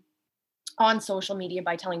women on social media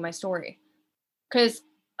by telling my story. Because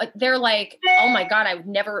they're like, oh my God, I would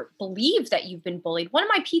never believe that you've been bullied. One of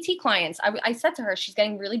my PT clients, I said to her, she's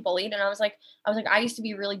getting really bullied. And I was like, I used to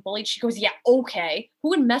be really bullied. She goes, yeah, okay. Who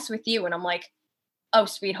would mess with you? And I'm like, oh,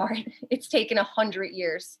 sweetheart, it's taken 100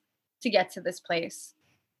 years to get to this place.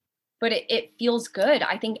 But it feels good.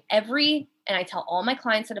 I think and I tell all my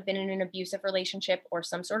clients that have been in an abusive relationship or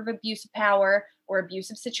some sort of abusive power or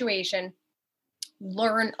abusive situation,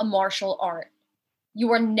 learn a martial art.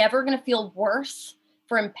 You are never going to feel worse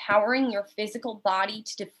for empowering your physical body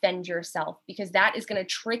to defend yourself, because that is going to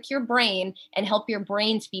trick your brain and help your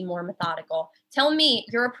brain to be more methodical. Tell me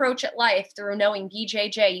your approach at life through knowing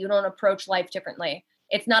BJJ, you don't approach life differently.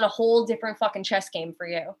 It's not a whole different fucking chess game for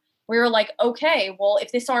you. We were like, okay, well,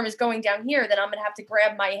 if this arm is going down here, then I'm going to have to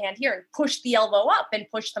grab my hand here and push the elbow up and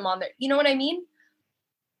push them on there. You know what I mean?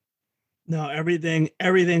 No, everything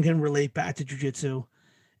can relate back to jiu-jitsu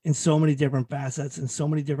in so many different facets, in so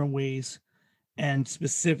many different ways. And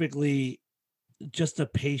specifically just the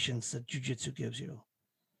patience that jiu-jitsu gives you,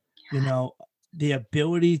 the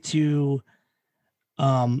ability to,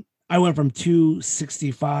 I went from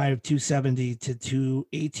 265, 270 to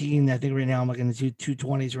 218. I think right now I'm like in the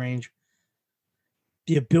 220s range.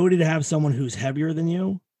 The ability to have someone who's heavier than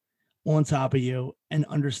you on top of you and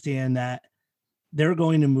understand that they're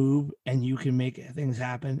going to move and you can make things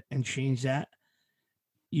happen and change that.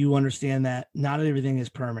 You understand that not everything is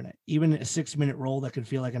permanent. Even a 6-minute roll that could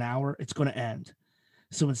feel like an hour, it's going to end.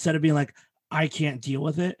 So instead of being like, I can't deal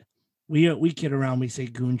with it, we kid around, we say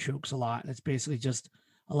goon chokes a lot. And it's basically just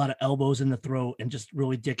a lot of elbows in the throat and just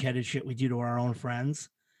really dickheaded shit we do to our own friends.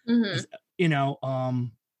 Mm-hmm.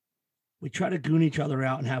 We try to goon each other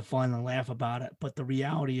out and have fun and laugh about it. But the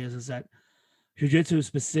reality is that jiu-jitsu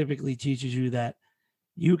specifically teaches you that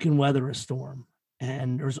you can weather a storm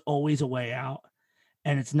and there's always a way out.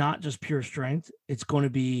 And it's not just pure strength. It's going to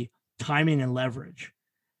be timing and leverage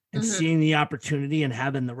and seeing the opportunity and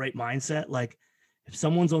having the right mindset. Like if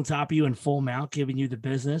someone's on top of you in full mount, giving you the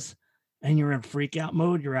business and you're in freak out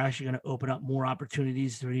mode, you're actually going to open up more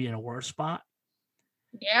opportunities to be in a worse spot.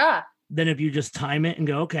 Yeah. Then if you just time it and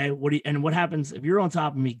go, okay, what happens if you're on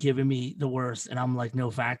top of me, giving me the worst and I'm like no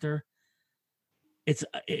factor?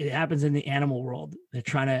 It happens in the animal world. They're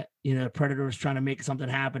trying to, the predator is trying to make something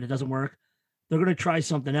happen. It doesn't work. They're going to try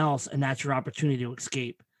something else, and that's your opportunity to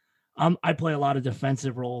escape. I play a lot of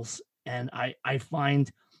defensive roles And I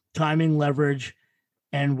find timing, leverage,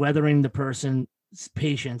 and weathering the person's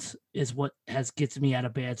patience is what gets me out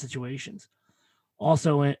of bad situations.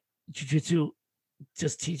 Also, jiu-jitsu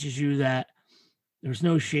just teaches you that there's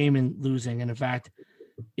no shame in losing. And in fact,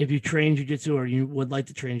 if you train jiu-jitsu or you would like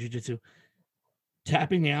to train jiu-jitsu,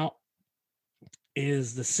 tapping out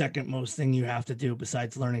is the second most thing you have to do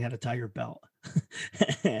besides learning how to tie your belt.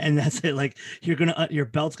 And that's it. Like your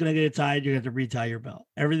belt's gonna get tied, you're gonna have to retie your belt.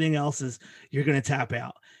 Everything else is you're gonna tap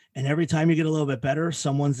out. And every time you get a little bit better,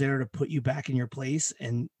 someone's there to put you back in your place,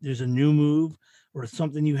 and there's a new move or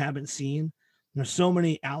something you haven't seen. There's so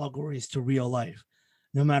many allegories to real life.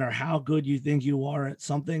 No matter how good you think you are at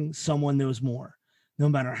something, someone knows more. No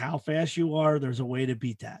matter how fast you are, there's a way to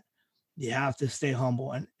beat that. You have to stay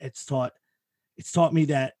humble. And it's taught me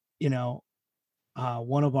that,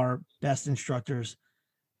 one of our best instructors,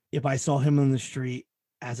 if I saw him on the street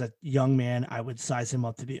as a young man, I would size him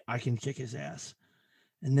up to I can kick his ass.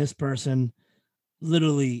 And this person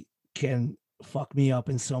literally can fuck me up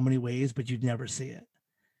in so many ways, but you'd never see it.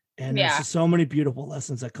 And there's just so many beautiful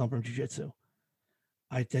lessons that come from jiu-jitsu.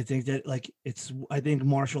 I think that I think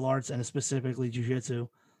martial arts, and specifically jiu-jitsu,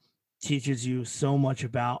 teaches you so much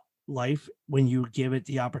about life when you give it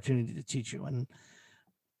the opportunity to teach you. And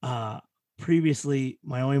previously,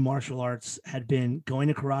 my only martial arts had been going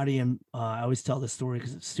to karate, and I always tell this story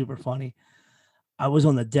because it's super funny. I was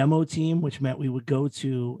on the demo team, which meant we would go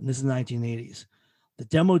to, and this is the 1980s, the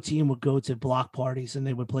demo team would go to block parties and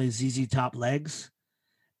they would play ZZ Top Legs,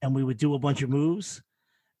 and we would do a bunch of moves,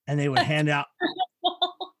 and they would hand out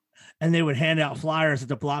flyers at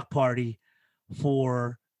the block party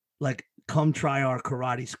for like, come try our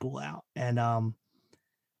karate school out. And I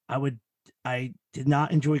did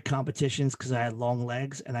not enjoy competitions because I had long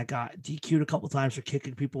legs, and I got DQ'd a couple times for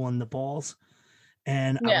kicking people in the balls.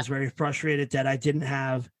 And I was very frustrated that I didn't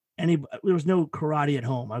have there was no karate at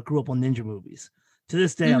home. I grew up on ninja movies. To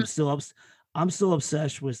this day, I'm still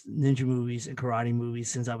obsessed with ninja movies and karate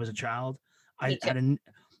movies since I was a child. We didn't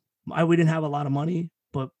have a lot of money,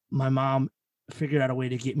 but my mom figured out a way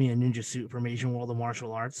to get me a ninja suit from Asian World of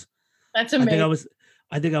Martial Arts. That's amazing.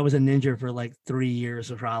 I think I was a ninja for like 3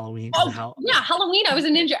 years of Halloween. Halloween. I was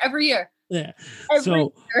a ninja every year. Yeah.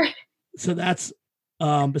 So that's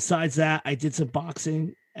besides that, I did some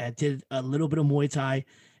boxing. I did a little bit of Muay Thai,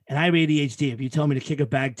 and I have ADHD. If you tell me to kick a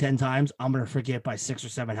bag 10 times, I'm gonna forget by 6 or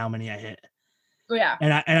 7 how many I hit. Yeah.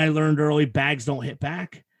 And I learned early bags don't hit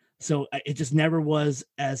back. So it just never was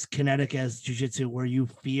as kinetic as jiu-jitsu, where you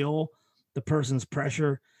feel the person's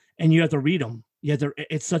pressure and you have to read them. And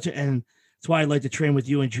that's why I like to train with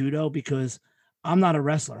you in judo, because I'm not a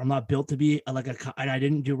wrestler. I'm not built to be and I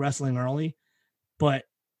didn't do wrestling early, but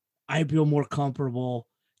I feel more comfortable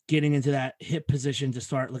getting into that hip position to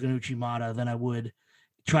start like an Uchimata than I would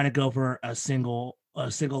trying to go for a single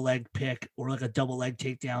leg pick or like a double leg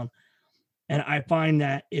takedown. And I find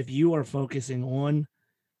that if you are focusing on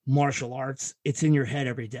martial arts, it's in your head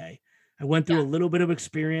every day. I went through a little bit of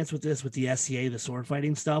experience with this with the SCA, the sword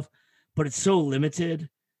fighting stuff, but it's so limited,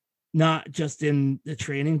 not just in the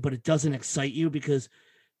training, but it doesn't excite you because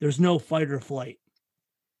there's no fight or flight.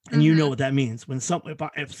 And you know what that means. When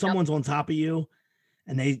if someone's on top of you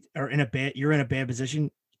and you're in a bad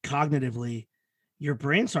position, cognitively, your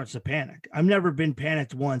brain starts to panic. I've never been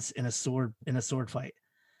panicked once in a sword fight.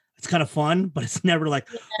 It's kind of fun, but it's never like,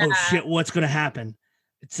 oh shit, what's going to happen?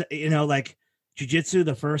 It's, like jiu-jitsu,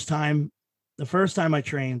 the first time I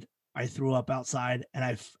trained, I threw up outside,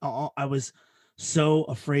 and I was so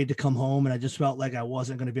afraid to come home, and I just felt like I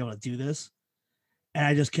wasn't going to be able to do this. And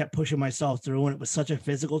I just kept pushing myself through, and it was such a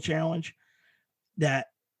physical challenge that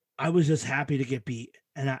I was just happy to get beat.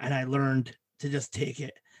 And I learned to just take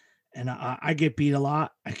it. And I get beat a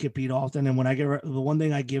lot. I get beat often. And when the one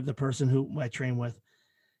thing I give the person who I train with,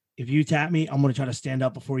 if you tap me, I'm going to try to stand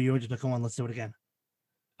up before you and just be, come on, let's do it again.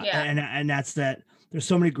 Yeah. And that's that. There's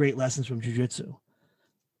so many great lessons from jiu-jitsu.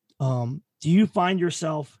 Do you find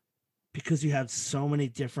yourself, because you have so many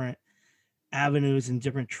different avenues and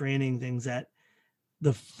different training things, that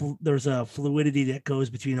there's a fluidity that goes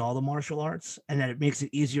between all the martial arts, and that it makes it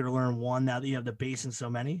easier to learn one now that you have the base in so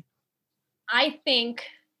many? I think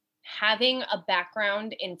having a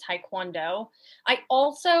background in Taekwondo,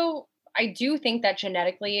 I do think that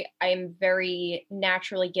genetically I am very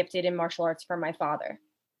naturally gifted in martial arts from my father.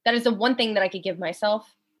 That is the one thing that I could give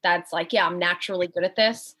myself. That's like, yeah, I'm naturally good at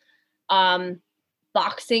this.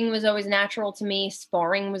 Boxing was always natural to me.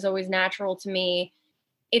 Sparring was always natural to me.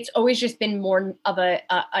 It's always just been more of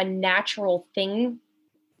a natural thing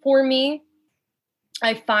for me.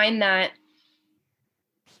 I find that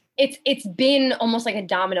it's been almost like a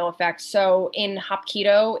domino effect. So in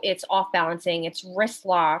Hapkido, it's off balancing, it's wrist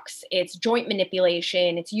locks, it's joint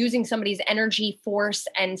manipulation, it's using somebody's energy, force,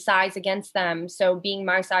 and size against them. So being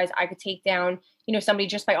my size, I could take down, somebody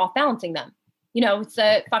just by off balancing them. It's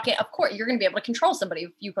a fucking, of course, you're going to be able to control somebody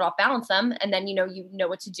if you could off balance them, and then, you know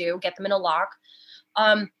what to do, get them in a lock.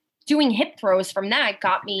 Doing hip throws from that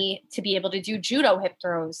got me to be able to do judo hip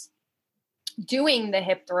throws. Doing the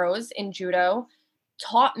hip throws in judo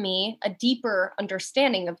taught me a deeper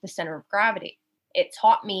understanding of the center of gravity. It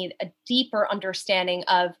taught me a deeper understanding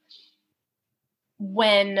of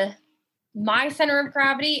when my center of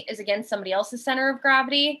gravity is against somebody else's center of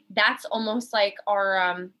gravity, that's almost like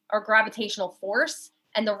our gravitational force,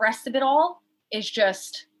 and the rest of it all is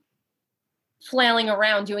just flailing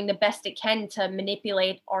around doing the best it can to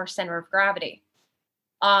manipulate our center of gravity,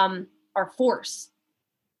 our force.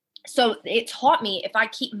 So it taught me if I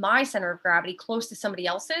keep my center of gravity close to somebody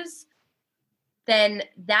else's, then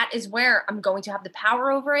that is where I'm going to have the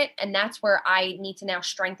power over it. And that's where I need to now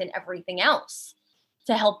strengthen everything else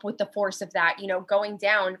to help with the force of that, going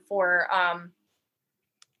down for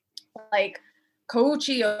like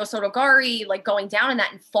Kouchi or Sotogari, like going down in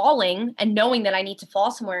that and falling and knowing that I need to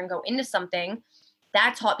fall somewhere and go into something.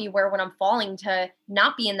 That taught me where when I'm falling to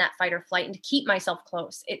not be in that fight or flight and to keep myself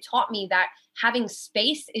close. It taught me that having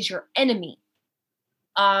space is your enemy.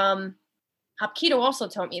 Hapkido also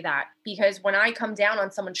taught me that, because when I come down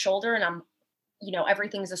on someone's shoulder and I'm,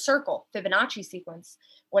 everything's a circle, Fibonacci sequence.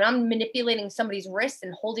 When I'm manipulating somebody's wrist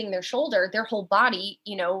and holding their shoulder, their whole body,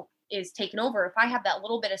 is taken over. If I have that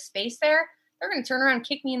little bit of space there, they're going to turn around and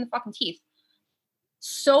kick me in the fucking teeth.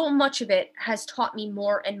 So much of it has taught me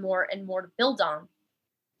more and more and more to build on.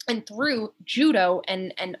 And through judo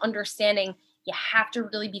and understanding you have to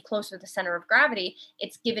really be close with the center of gravity,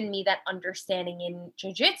 it's given me that understanding in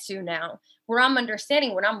jiu-jitsu now, where I'm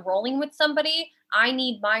understanding when I'm rolling with somebody, I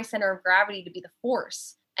need my center of gravity to be the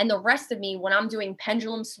force. And the rest of me, when I'm doing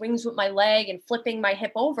pendulum swings with my leg and flipping my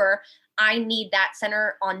hip over, I need that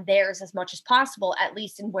center on theirs as much as possible, at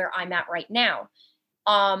least in where I'm at right now.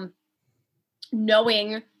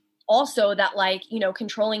 Knowing also that,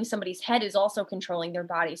 controlling somebody's head is also controlling their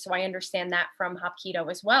body. So I understand that from Hapkido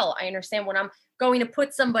as well. I understand when I'm going to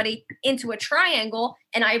put somebody into a triangle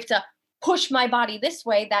and I have to push my body this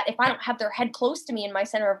way, that if I don't have their head close to me in my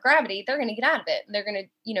center of gravity, they're going to get out of it. They're going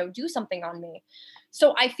to, do something on me.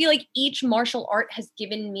 So I feel like each martial art has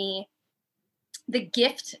given me the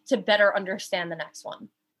gift to better understand the next one.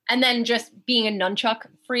 And then just being a nunchuck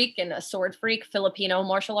freak and a sword freak, Filipino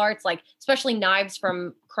martial arts, especially knives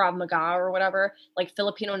from Krav Maga or whatever,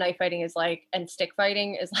 Filipino knife fighting is and stick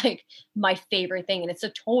fighting is my favorite thing. And it's a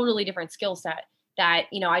totally different skill set that,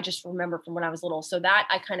 I just remember from when I was little. So that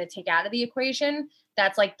I kind of take out of the equation.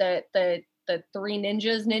 That's the three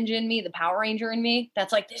ninjas ninja in me, the Power Ranger in me.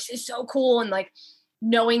 That's this is so cool. And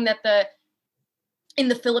knowing that in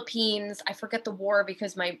the Philippines, I forget the war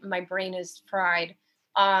because my brain is fried.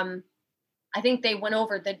 I think they went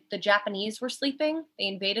over, the Japanese were sleeping, they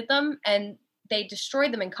invaded them, and they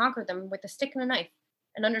destroyed them and conquered them with a stick and a knife,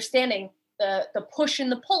 and understanding the push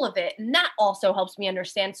and the pull of it. And that also helps me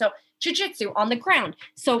understand. So jiu-jitsu on the ground.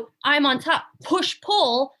 So I'm on top, push,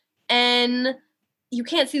 pull, and you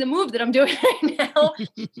can't see the move that I'm doing right now,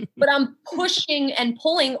 but I'm pushing and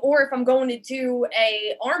pulling. Or if I'm going to do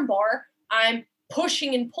a arm bar, I'm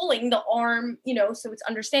pushing and pulling the arm, so it's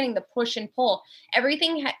understanding the push and pull.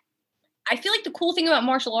 Everything. I feel like the cool thing about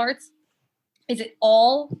martial arts is it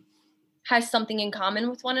all has something in common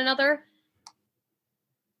with one another,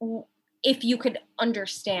 if you could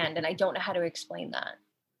understand. And I don't know how to explain that.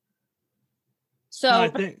 So no, I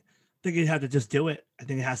think you have to just do it. I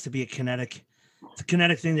think it has to be it's a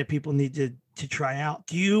kinetic thing that people need to try out.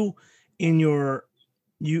 Do you,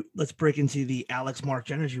 let's break into the Alex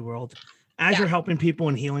March energy world. As you're helping people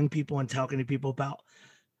and healing people and talking to people about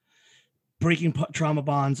breaking trauma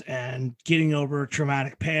bonds and getting over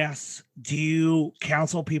traumatic pasts, do you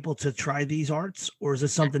counsel people to try these arts, or is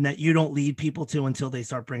this something that you don't lead people to until they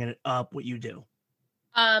start bringing it up, what you do?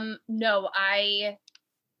 No, I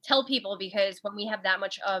tell people, because when we have that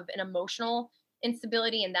much of an emotional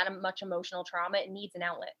instability and that much emotional trauma, it needs an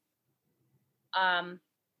outlet.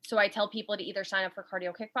 So I tell people to either sign up for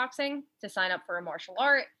cardio kickboxing, to sign up for a martial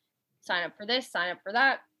art, sign up for this, sign up for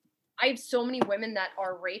that. I have so many women that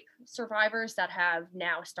are rape survivors that have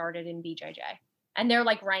now started in BJJ, and they're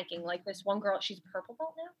ranking. This one girl, she's a purple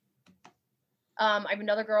belt now. I have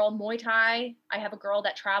another girl, Muay Thai. I have a girl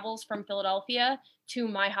that travels from Philadelphia to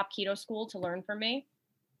my Hapkido school to learn from me.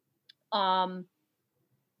 I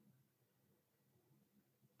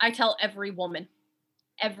tell every woman,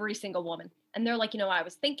 every single woman, And they're like, I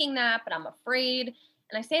was thinking that, but I'm afraid.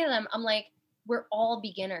 And I say to them, I'm like, we're all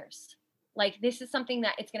beginners. Like, this is something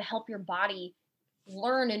that it's going to help your body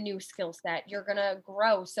learn a new skill set. You're going to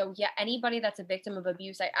grow. So yeah, anybody that's a victim of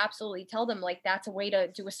abuse, I absolutely tell them, like, that's a way to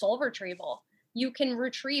do a soul retrieval. You can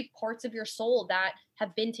retrieve parts of your soul that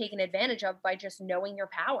have been taken advantage of by just knowing your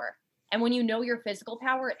power. And when you know your physical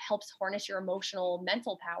power, it helps harness your emotional,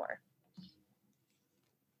 mental power.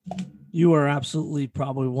 You are absolutely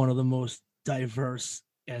probably one of the most diverse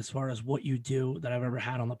as far as what you do that I've ever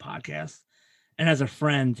had on the podcast. And as a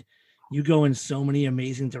friend, you go in so many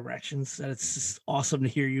amazing directions that it's just awesome to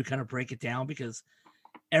hear you kind of break it down, because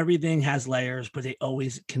everything has layers, but they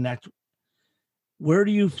always connect. When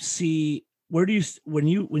you're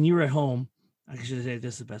at home, I should say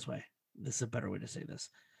this is the best way. This is a better way to say this.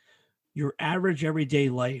 Your average everyday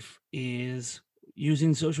life is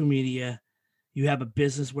using social media. You have a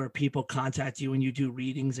business where people contact you and you do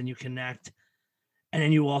readings and you connect. And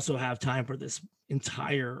then you also have time for this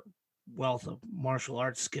entire wealth of martial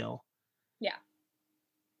arts skill. Yeah.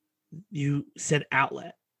 You said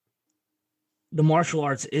outlet. The martial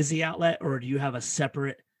arts is the outlet, or do you have a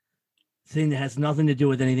separate thing that has nothing to do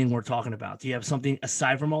with anything we're talking about? Do you have something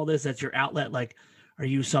aside from all this that's your outlet? Like, are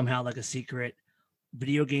you somehow like a secret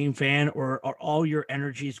video game fan, or are all your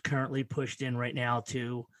energies currently pushed in right now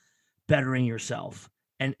to bettering yourself?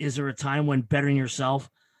 And is there a time when bettering yourself,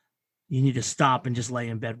 you need to stop and just lay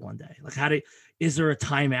in bed one day? Like, is there a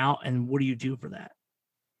timeout, and what do you do for that?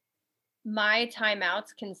 My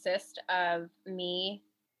timeouts consist of me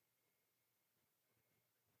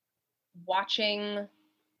watching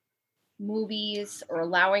movies or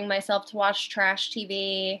allowing myself to watch trash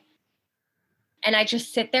TV. And I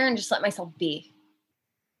just sit there and just let myself be.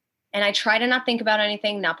 And I try to not think about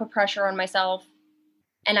anything, not put pressure on myself.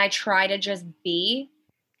 And I try to just be.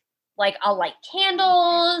 Like, I'll light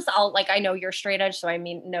candles. I know you're straight edge, so I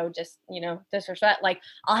mean, no, just, disrespect. Like,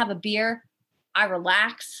 I'll have a beer. I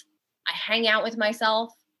relax. I hang out with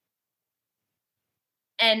myself.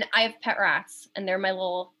 And I have pet rats, and they're my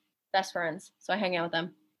little best friends. So I hang out with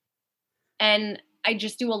them. And I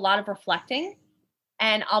just do a lot of reflecting.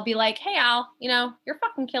 And I'll be like, hey, Al, you're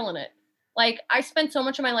fucking killing it. Like, I spent so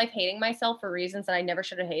much of my life hating myself for reasons that I never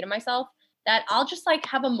should have hated myself, that I'll just like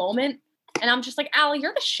have a moment and I'm just like, Al,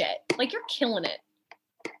 you're the shit. Like, you're killing it.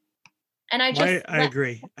 And I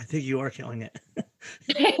agree. I think you are killing it.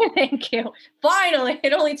 Thank you. Finally,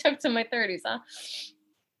 it only took to my 30s, huh?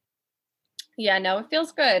 Yeah, no, it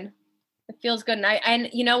feels good. It feels good. And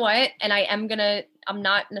you know what? And I'm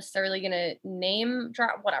not necessarily gonna name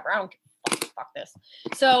drop, whatever. I don't fuck this.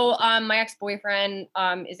 So my ex-boyfriend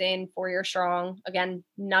is in 4 Year Strong. Again,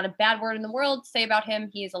 not a bad word in the world to say about him.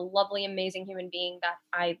 He is a lovely, amazing human being that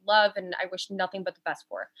I love and I wish nothing but the best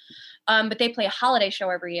for. But they play a holiday show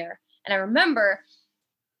every year. And I remember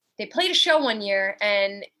they played a show one year,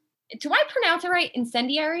 and do I pronounce it right?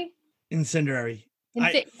 Incendiary? Incendiary.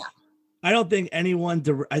 I don't think anyone.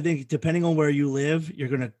 I think depending on where you live, you're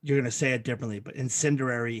gonna say it differently. But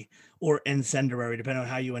incendiary or incendiary, depending on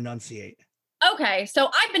how you enunciate. Okay, so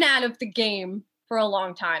I've been out of the game for a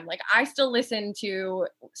long time. Like, I still listen to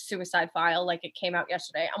Suicide File, like it came out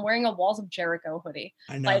yesterday. I'm wearing a Walls of Jericho hoodie.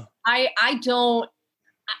 I know. Like, I don't.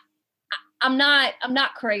 I'm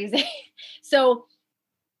not crazy. So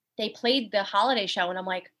they played the holiday show, and I'm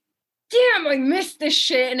like, damn, I missed this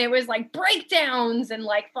shit. And it was like breakdowns and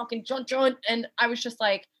like fucking junt. And I was just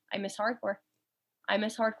like, I miss hardcore. I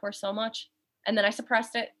miss hardcore so much. And then I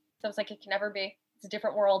suppressed it. So I was like, it can never be. It's a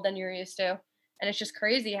different world than you're used to. And it's just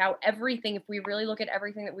crazy how everything, if we really look at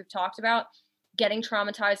everything that we've talked about, getting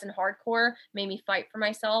traumatized in hardcore made me fight for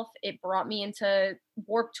myself. It brought me into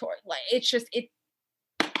Warped Tour. Like,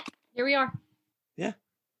 here we are. Yeah.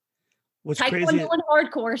 What's Taekwondo crazy? And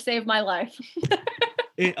hardcore saved my life.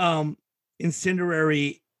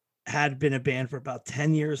 Incendiary had been a band for about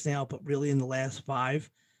 10 years now, but really in the last 5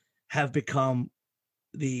 have become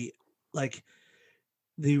the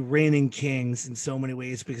reigning kings in so many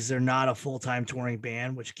ways, because they're not a full-time touring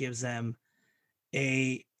band, which gives them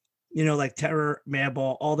like Terror,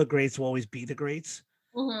 Madball, all the greats will always be the greats.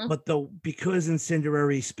 Mm-hmm. But because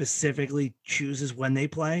Incendiary specifically chooses when they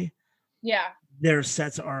play, yeah, their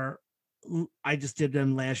sets are. I just did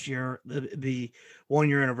them last year. The 1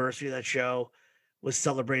 year anniversary of that show was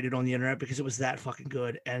celebrated on the internet because it was that fucking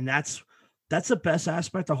good. And that's the best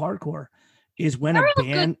aspect of hardcore, is when a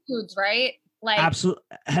band, good foods, right? Like, absolutely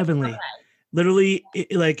heavenly, literally,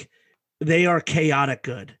 they are chaotic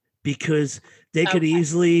good, because they could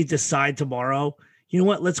easily decide tomorrow, you know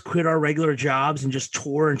what, let's quit our regular jobs and just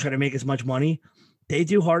tour and try to make as much money. They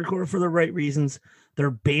do hardcore for the right reasons.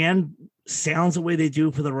 Their band sounds the way they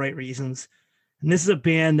do for the right reasons. And this is a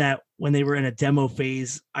band that when they were in a demo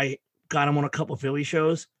phase, I got them on a couple of Philly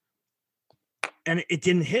shows and it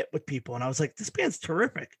didn't hit with people. And I was like, this band's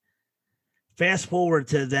terrific. Fast forward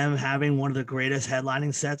to them having one of the greatest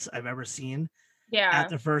headlining sets I've ever seen at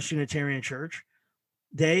the First Unitarian Church.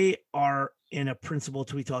 They are in a principle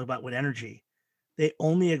to we talk about with energy. They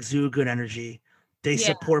only exude good energy. They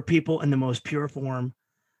support people in the most pure form.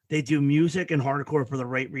 They do music and hardcore for the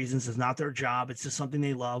right reasons. It's not their job. It's just something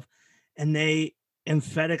they love. And they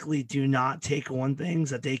emphatically do not take on things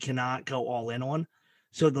that they cannot go all in on.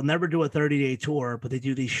 So they'll never do a 30-day tour, but they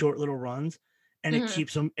do these short little runs and it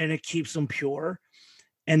keeps them pure.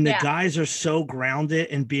 And the guys are so grounded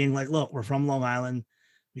in being like, look, we're from Long Island.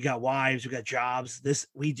 We got wives, we got jobs.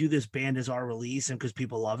 We do this band as our release and because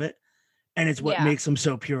people love it. And it's what makes them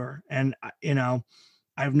so pure. And I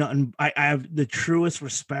have the truest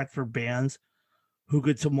respect for bands who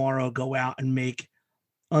could tomorrow go out and make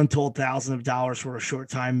untold thousands of dollars for a short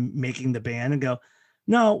time making the band and go,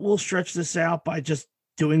 no, we'll stretch this out by just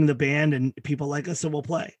doing the band and people like us, so we'll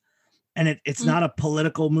play. And it's not a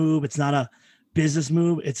political move. It's not a business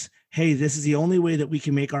move. It's, hey, this is the only way that we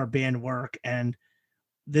can make our band work. And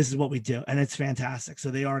this is what we do. And it's fantastic.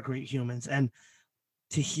 So they are great humans. And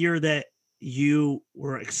to hear that you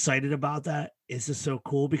were excited about that is just so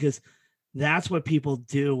cool because that's what people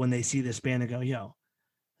do when they see this band and go, yo,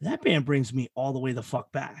 that band brings me all the way the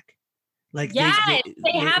fuck back. Like, they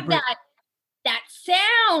have that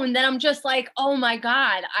sound that I'm just like, oh my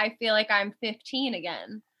God, I feel like I'm 15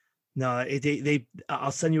 again. No,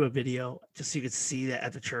 I'll send you a video just so you could see that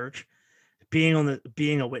at the church.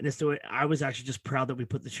 Being a witness to it, I was actually just proud that we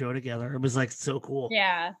put the show together. It was like so cool.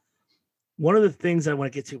 Yeah. One of the things I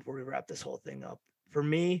want to get to before we wrap this whole thing up, for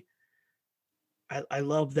me, I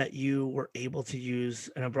love that you were able to use,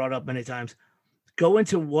 and I brought up many times, go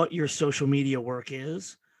into what your social media work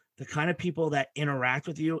is, the kind of people that interact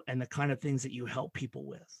with you, and the kind of things that you help people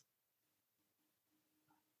with.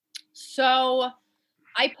 So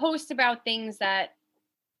I post about things that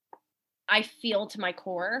I feel to my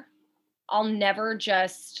core. I'll never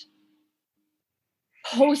just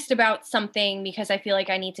post about something because I feel like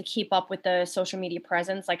I need to keep up with the social media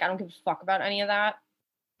presence. Like, I don't give a fuck about any of that.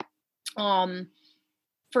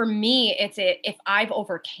 For me, it's if I've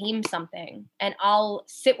overcame something and I'll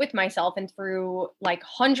sit with myself and through like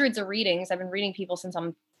hundreds of readings, I've been reading people since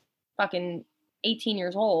I'm fucking 18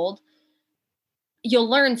 years old. You'll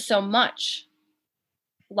learn so much.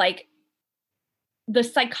 Like, the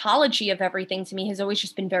psychology of everything to me has always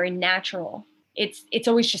just been very natural. It's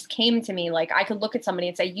always just came to me. Like, I could look at somebody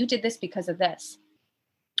and say, you did this because of this.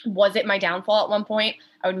 Was it my downfall at one point?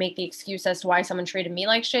 I would make the excuse as to why someone treated me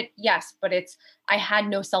like shit. Yes, but I had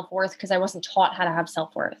no self-worth because I wasn't taught how to have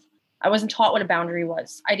self-worth. I wasn't taught what a boundary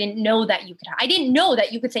was. I didn't know that I didn't know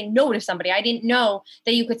that you could say no to somebody. I didn't know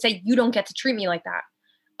that you could say, you don't get to treat me like that.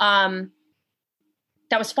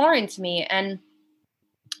 That was foreign to me. And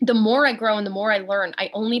the more I grow and the more I learn, I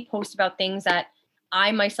only post about things that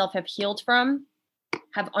I myself have healed from,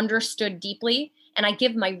 have understood deeply, and I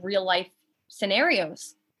give my real life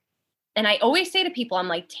scenarios. And I always say to people, I'm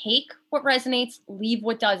like, take what resonates, leave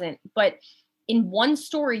what doesn't. But in one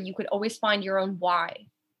story, you could always find your own why.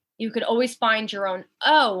 You could always find your own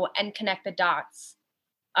and connect the dots.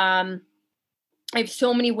 I have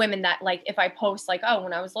so many women that, like, if I post like,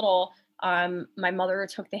 when I was little, my mother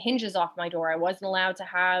took the hinges off my door. I wasn't allowed to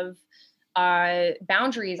have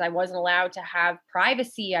boundaries. I wasn't allowed to have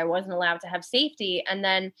privacy. I wasn't allowed to have safety. And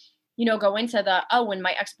then, go into when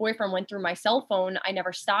my ex-boyfriend went through my cell phone, I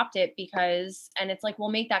never stopped it and it's like, we'll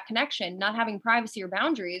make that connection. Not having privacy or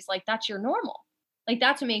boundaries, like, that's your normal. Like,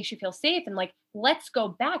 that's what makes you feel safe. And like, let's go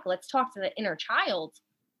back. Let's talk to the inner child.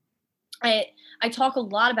 I talk a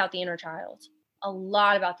lot about the inner child,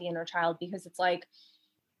 because it's like,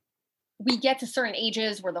 we get to certain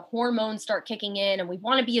ages where the hormones start kicking in and we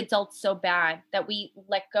want to be adults so bad that we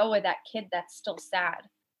let go of that kid that's still sad.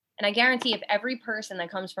 And I guarantee if every person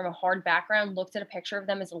that comes from a hard background looked at a picture of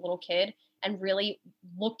them as a little kid and really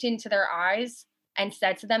looked into their eyes and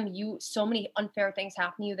said to them, so many unfair things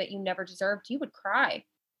happen to you that you never deserved, you would cry,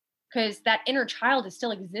 because that inner child is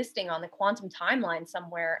still existing on the quantum timeline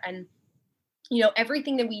somewhere. And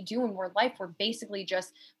everything that we do in life,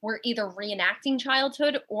 we're either reenacting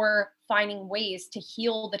childhood or finding ways to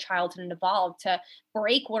heal the childhood and evolve, to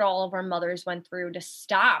break what all of our mothers went through, to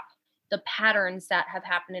stop the patterns that have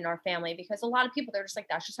happened in our family. Because a lot of people, they're just like,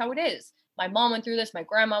 that's just how it is. My mom went through this. My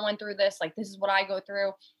grandma went through this. Like, this is what I go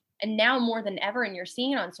through. And now more than ever, and you're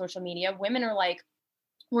seeing it on social media, women are like,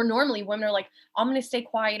 where normally women are like, I'm going to stay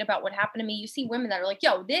quiet about what happened to me. You see women that are like,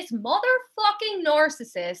 yo, this motherfucking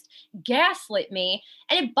narcissist gaslit me.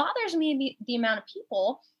 And it bothers me the amount of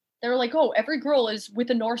people that are like, oh, every girl is with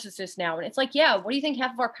a narcissist now. And it's like, yeah, what do you think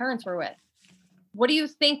half of our parents were with? What do you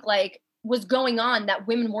think like was going on that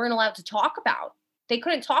women weren't allowed to talk about? They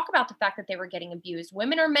couldn't talk about the fact that they were getting abused.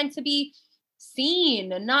 Women are meant to be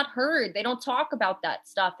seen and not heard. They don't talk about that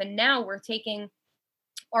stuff. And now we're taking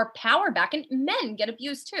our power back, and men get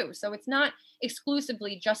abused too. So it's not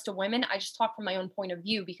exclusively just to women. I just talk from my own point of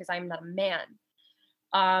view because I'm not a man.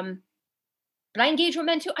 But I engage with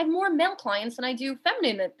men too. I have more male clients than I do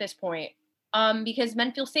feminine at this point. Because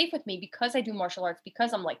men feel safe with me because I do martial arts,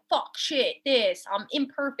 because I'm like, fuck shit, this, I'm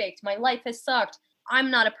imperfect. My life has sucked. I'm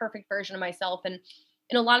not a perfect version of myself. And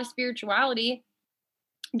in a lot of spirituality,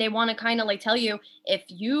 they want to kind of like tell you,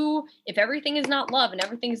 if everything is not love and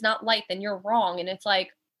everything is not light, then you're wrong. And it's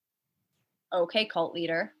like, okay, cult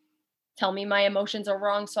leader, tell me my emotions are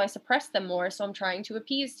wrong, so I suppress them more, so I'm trying to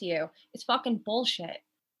appease to you. It's fucking bullshit.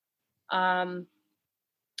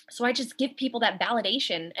 So I just give people that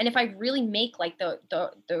validation. And if I really make like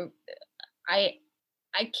I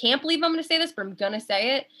can't believe I'm going to say this, but I'm going to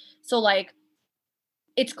say it. So like,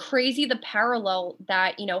 it's crazy the parallel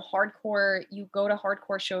that, you know, you go to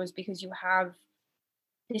hardcore shows because you have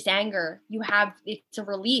this anger, it's a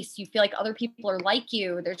release. You feel like other people are like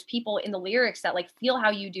you. There's people in the lyrics that like feel how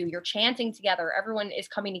you do. You're chanting together. Everyone is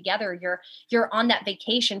coming together. You're on that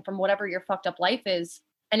vacation from whatever your fucked up life is.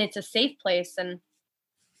 And it's a safe place. And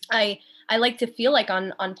I like to feel like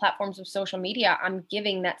on platforms of social media, I'm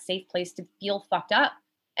giving that safe place to feel fucked up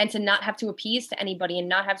and to not have to appease to anybody and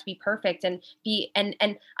not have to be perfect and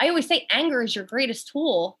I always say anger is your greatest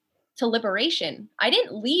tool to liberation. I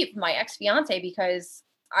didn't leave my ex-fiance because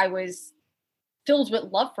I was filled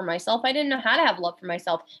with love for myself. I didn't know how to have love for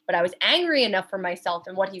myself, but I was angry enough for myself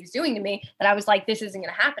and what he was doing to me that I was like, this isn't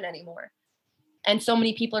going to happen anymore. And so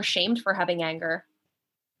many people are shamed for having anger.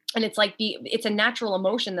 And it's like it's a natural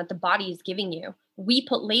emotion that the body is giving you. We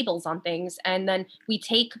put labels on things and then we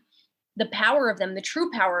take the power of them, the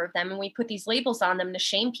true power of them, and we put these labels on them to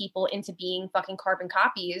shame people into being fucking carbon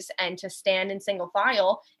copies and to stand in single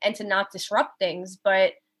file and to not disrupt things.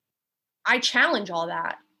 But I challenge all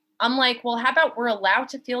that. I'm like, well, how about we're allowed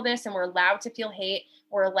to feel this and we're allowed to feel hate.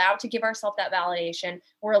 We're allowed to give ourselves that validation.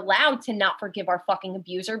 We're allowed to not forgive our fucking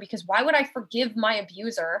abuser, because why would I forgive my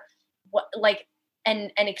abuser?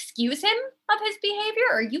 And excuse him of his behavior?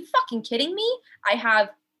 Are you fucking kidding me? I have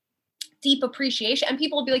deep appreciation. And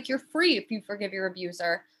people will be like, you're free if you forgive your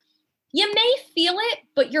abuser. You may feel it,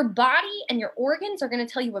 but your body and your organs are going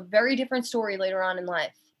to tell you a very different story later on in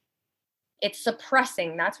life. It's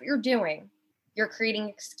suppressing. That's what you're doing. You're creating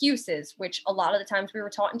excuses, which a lot of the times we were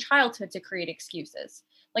taught in childhood to create excuses.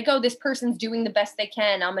 Like, oh, this person's doing the best they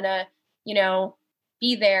can. I'm going to,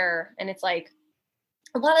 be there. And it's like,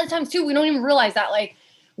 a lot of the times too, we don't even realize that like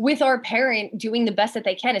with our parent doing the best that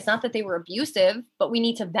they can, it's not that they were abusive, but we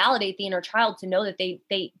need to validate the inner child to know that they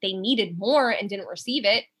needed more and didn't receive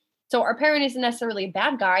it. So our parent isn't necessarily a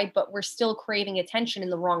bad guy, but we're still craving attention in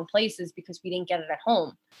the wrong places because we didn't get it at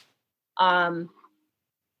home.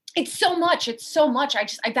 It's so much.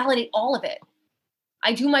 I validate all of it.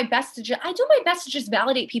 I do my best to just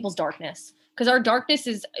validate people's darkness, because our darkness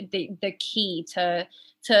is the key to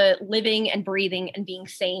living and breathing and being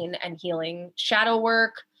sane and healing. Shadow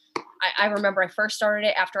work. I remember I first started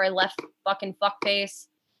it after I left fucking fuckface.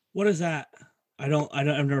 What is that? I've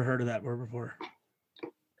never heard of that word before.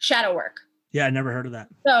 Shadow work. Yeah, I never heard of that.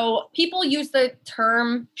 So people use the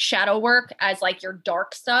term shadow work as like your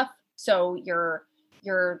dark stuff. So your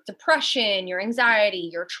depression, your anxiety,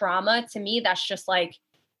 your trauma. To me, that's just like,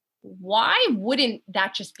 why wouldn't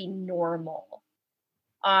that just be normal?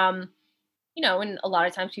 And a lot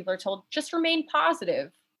of times people are told, just remain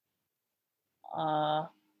positive.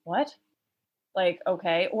 What? Like,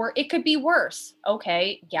 okay. Or it could be worse.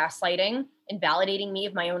 Okay. Gaslighting, invalidating me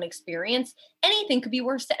of my own experience. Anything could be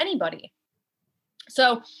worse to anybody.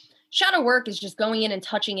 So shadow work is just going in and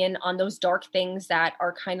touching in on those dark things that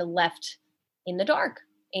are kind of left in the dark,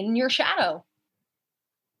 in your shadow.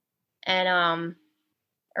 And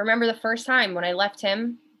I remember the first time when I left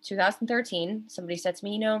him, 2013, somebody said to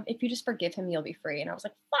me, if you just forgive him, you'll be free. And I was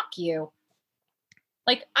like, fuck you.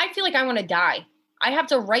 Like, I feel like I want to die. I have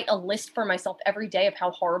to write a list for myself every day of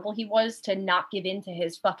how horrible he was to not give in to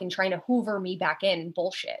his fucking trying to hoover me back in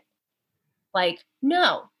bullshit. Like,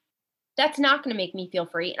 no, that's not going to make me feel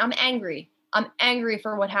free. And I'm angry. I'm angry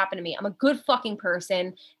for what happened to me. I'm a good fucking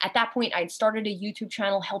person. At that point, I'd started a YouTube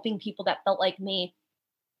channel helping people that felt like me.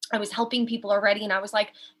 I was helping people already. And I was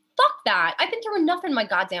like, fuck that. I've been through enough in my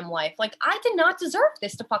goddamn life. Like, I did not deserve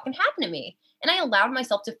this to fucking happen to me. And I allowed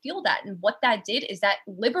myself to feel that. And what that did is that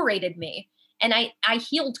liberated me. And I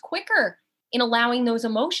healed quicker in allowing those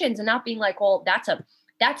emotions and not being like, well, that's a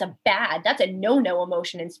no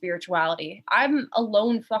emotion in spirituality. I'm a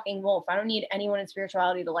lone fucking wolf. I don't need anyone in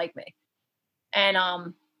spirituality to like me.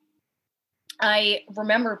 And I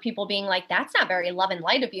remember people being like, that's not very love and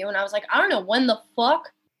light of you. And I was like, I don't know when the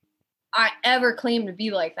fuck I ever claimed to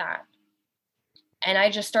be like that. And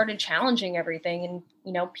I just started challenging everything, and,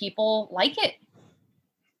 you know, people like it.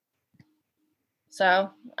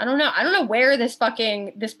 So I don't know where this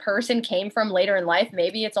person came from later in life.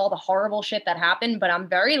 Maybe it's all the horrible shit that happened, but I'm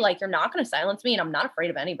very like, you're not going to silence me, and I'm not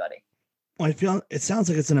afraid of anybody. Well, I feel it sounds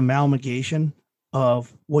like it's an amalgamation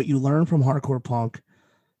of what you learn from hardcore punk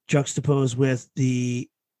juxtaposed with the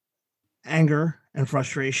anger and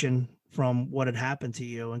frustration from what had happened to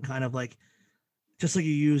you, and kind of like, just like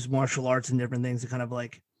you use martial arts and different things to kind of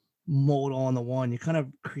like mold all in the one, you kind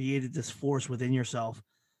of created this force within yourself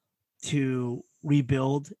to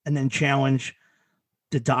rebuild and then challenge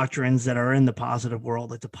the doctrines that are in the positive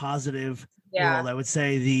world, like the positive world. I would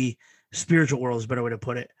say the spiritual world is a better way to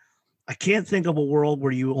put it. I can't think of a world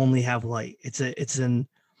where you only have light. That's an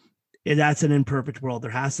imperfect world.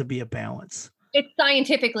 There has to be a balance. It's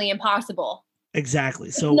scientifically impossible.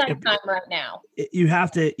 Exactly. So nighttime right now. You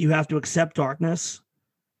have to accept darkness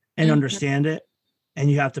and understand it, and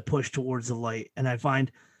you have to push towards the light. And I find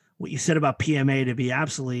what you said about PMA to be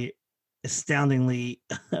absolutely astoundingly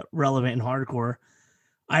relevant and hardcore.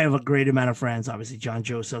 I have a great amount of friends, obviously John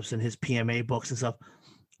Josephs and his PMA books and stuff.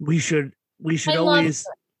 We should always,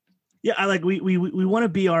 I like, we want to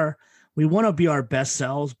be our best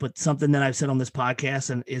selves, but something that I've said on this podcast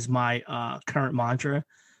and is my current mantra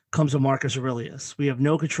comes from Marcus Aurelius. We have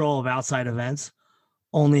no control of outside events,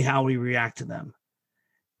 only how we react to them.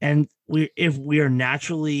 And if we are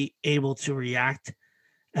naturally able to react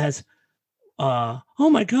as, oh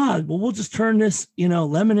my God, well, we'll just turn this,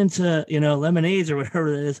 lemon into, lemonades or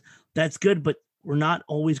whatever it is. That's good. But we're not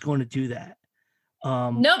always going to do that.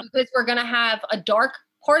 No, because we're going to have a dark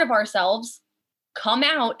part of ourselves come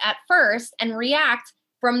out at first and react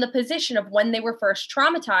from the position of when they were first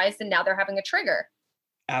traumatized, and now they're having a trigger.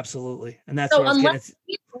 Absolutely. And that's so unless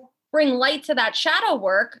you bring light to that shadow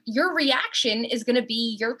work, your reaction is going to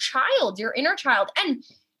be your child, your inner child. And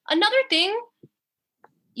another thing,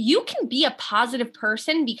 you can be a positive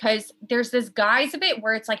person, because there's this guise of it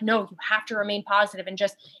where it's like, no, you have to remain positive and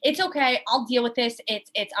just, it's okay, I'll deal with this.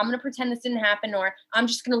 I'm going to pretend this didn't happen, or I'm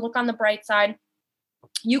just going to look on the bright side.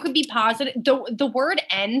 You could be positive. The word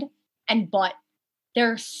 "and" and "but,"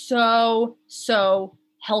 they're so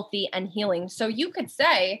healthy and healing. So you could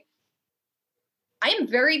say, I am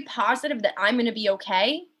very positive that I'm going to be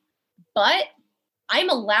okay, but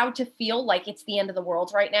I'm allowed to feel like it's the end of the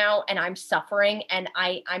world right now, and I'm suffering and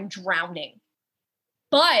I'm drowning,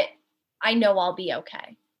 but I know I'll be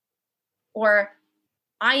okay. Or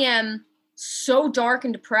I am so dark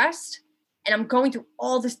and depressed, and I'm going through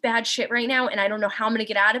all this bad shit right now, and I don't know how I'm going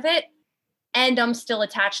to get out of it, and I'm still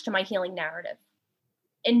attached to my healing narrative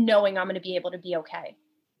and knowing I'm going to be able to be okay.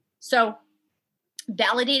 So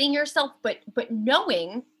validating yourself, but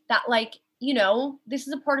knowing that, like, this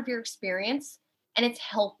is a part of your experience and it's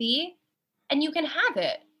healthy and you can have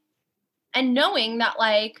it. And knowing that,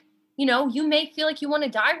 like, you may feel like you want to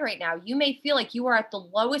die right now. You may feel like you are at the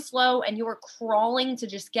lowest low and you are crawling to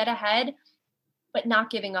just get ahead, but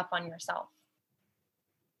not giving up on yourself.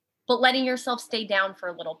 But letting yourself stay down for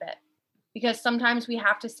a little bit, because sometimes we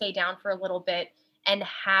have to stay down for a little bit and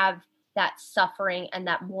have that suffering and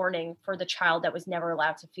that mourning for the child that was never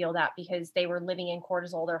allowed to feel that, because they were living in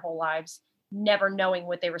cortisol their whole lives, never knowing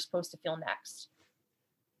what they were supposed to feel next.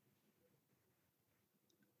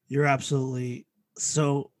 You're absolutely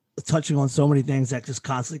so touching on so many things that just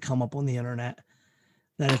constantly come up on the internet,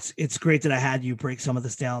 that it's great that I had you break some of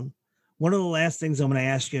this down. One of the last things I'm going to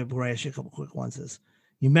ask you before I ask you a couple quick ones is,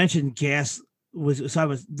 you mentioned narcissism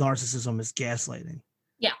is gaslighting.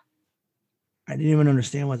 Yeah. I didn't even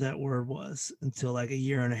understand what that word was until like a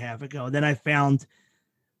year and a half ago. Then I found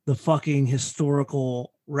the fucking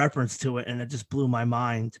historical reference to it, and it just blew my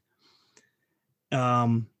mind.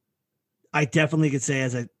 I definitely could say,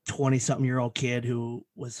 as a 20-something-year-old kid who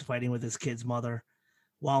was fighting with his kid's mother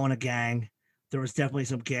while in a gang, there was definitely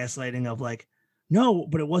some gaslighting of like, no,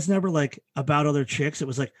 but it was never like about other chicks. It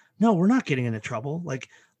was like, no, we're not getting into trouble. Like,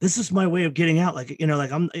 this is my way of getting out. Like,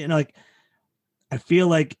 I feel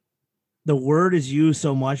like the word is used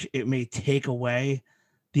so much, it may take away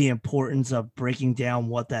the importance of breaking down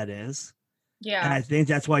what that is. Yeah. And I think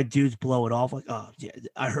that's why dudes blow it off like, oh, yeah,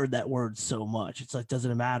 I heard that word so much. It's like,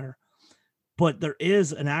 doesn't it matter? But there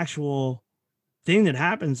is an actual thing that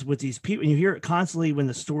happens with these people. And you hear it constantly when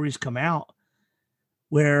the stories come out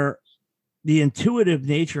where the intuitive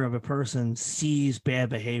nature of a person sees bad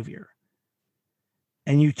behavior.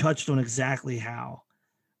 And you touched on exactly how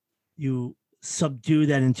you subdue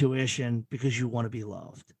that intuition because you want to be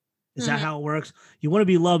loved. Is that how it works? You want to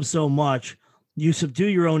be loved so much, you subdue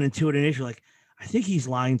your own intuitive nature. Like, I think he's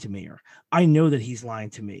lying to me, or I know that he's lying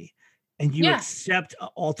to me. And you accept an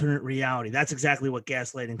alternate reality. That's exactly what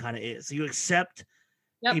gaslighting kind of is. So you accept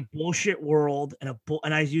a bullshit world and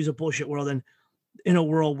and I use a bullshit world and in a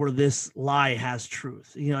world where this lie has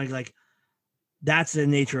truth. You know, like that's the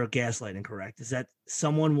nature of gaslighting, correct? Is that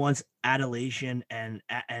someone wants adulation and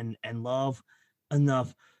love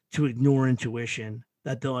enough to ignore intuition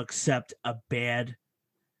that they'll accept a bad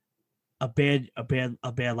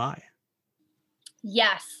lie.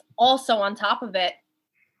 Yes. Also, on top of it,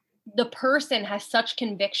 the person has such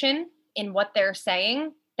conviction in what they're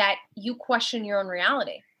saying that you question your own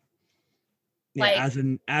reality. Yeah,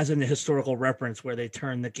 like, as in the historical reference where they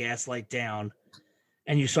turn the gaslight down,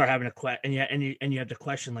 and you start having a question, and you have to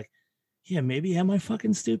question, like, yeah, maybe am I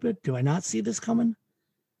fucking stupid? Do I not see this coming?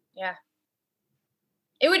 Yeah.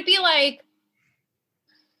 It would be like,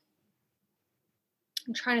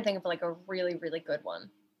 I'm trying to think of like a really, really good one.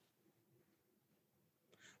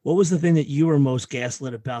 What was the thing that you were most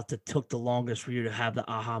gaslit about that took the longest for you to have the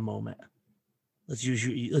aha moment? Let's use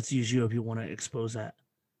you if you want to expose that.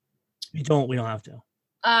 If you don't, we don't have to.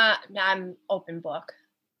 I'm open book.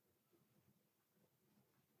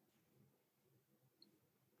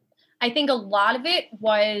 I think a lot of it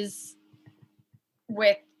was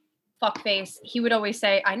with fuckface. He would always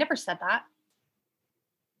say, I never said that.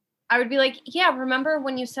 I would be like, yeah, remember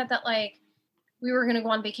when you said that, like, we were going to go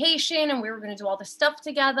on vacation and we were going to do all this stuff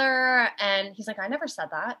together? And he's like, I never said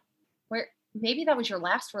that. Where maybe that was your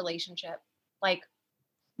last relationship. Like,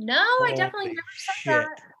 no, I definitely never said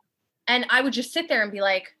that. And I would just sit there and be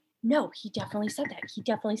like, no, he definitely said that. He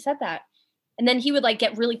definitely said that. And then he would like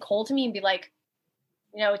get really cold to me and be like,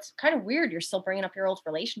 you know, it's kind of weird. You're still bringing up your old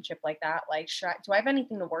relationship like that. Like, do I have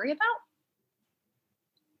anything to worry about?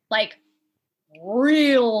 Like,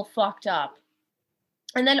 real fucked up.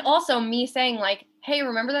 And then also me saying like, hey,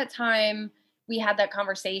 remember that time we had that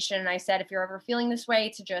conversation and I said, if you're ever feeling this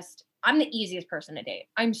way, to just, I'm the easiest person to date.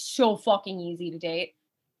 I'm so fucking easy to date.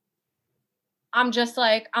 I'm just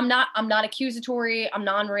like, I'm not accusatory. I'm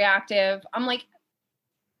non-reactive. I'm like,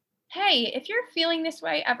 hey, if you're feeling this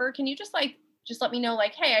way ever, can you just let me know,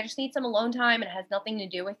 like, hey, I just need some alone time and it has nothing to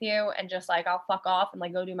do with you. And just like, I'll fuck off and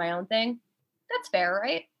like go do my own thing. That's fair,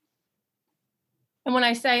 right? And when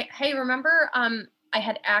I say, hey, remember, I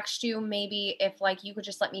had asked you maybe if like you could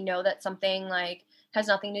just let me know that something like has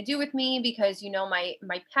nothing to do with me because, you know, my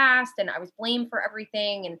past and I was blamed for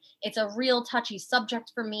everything. And it's a real touchy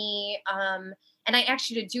subject for me. And I asked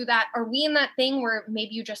you to do that. Are we in that thing where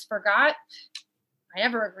maybe you just forgot? I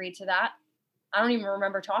never agreed to that. I don't even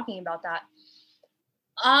remember talking about that.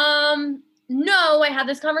 No, I had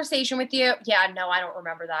this conversation with you. Yeah, no, I don't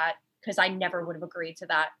remember that because I never would have agreed to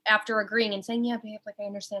that. After agreeing and saying, yeah, babe, like I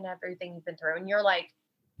understand everything you've been through. And you're like,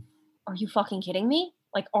 are you fucking kidding me?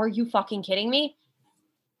 Like, are you fucking kidding me?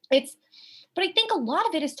 But I think a lot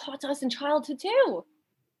of it is taught to us in childhood too,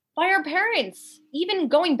 by our parents, even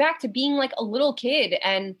going back to being like a little kid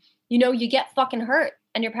and, you know, you get fucking hurt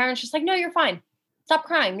and your parents just like, no, you're fine. Stop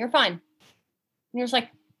crying. You're fine. And you're just like,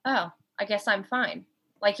 oh, I guess I'm fine.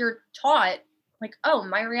 Like you're taught like, oh,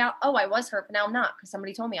 I was hurt, but now I'm not because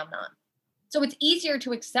somebody told me I'm not. So it's easier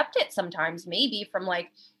to accept it sometimes, maybe from like,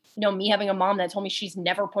 you know, me having a mom that told me she's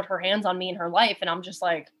never put her hands on me in her life. And I'm just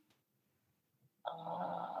like,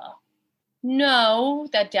 no,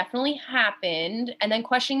 that definitely happened. And then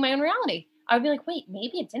questioning my own reality. I would be like, wait,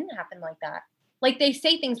 maybe it didn't happen like that. Like they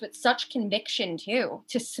say things with such conviction too,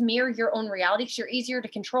 to smear your own reality because you're easier to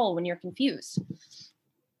control when you're confused.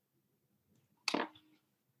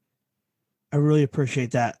 I really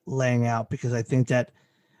appreciate that laying out because I think that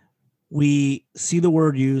we see the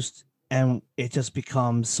word used and it just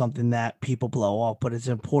becomes something that people blow off, but it's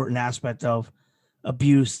an important aspect of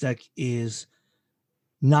abuse that is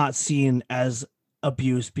not seen as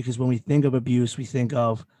abuse because when we think of abuse, we think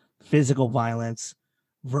of physical violence,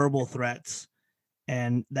 verbal threats,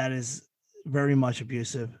 and that is very much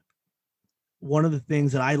abusive. One of the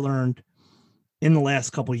things that I learned in the last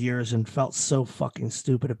couple of years and felt so fucking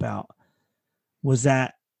stupid about was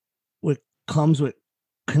that what comes with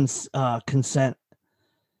consent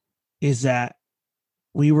is that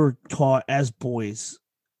we were taught as boys,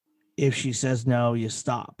 if she says no, you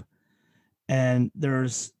stop. And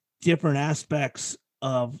there's different aspects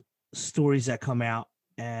of stories that come out.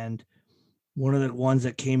 And one of the ones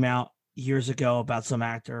that came out years ago about some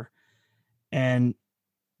actor, and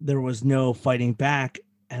there was no fighting back.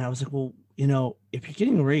 And I was like, well, if you're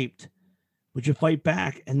getting raped, would you fight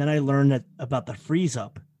back? And then I learned that about the freeze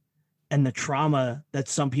up and the trauma that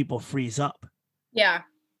some people freeze up. Yeah.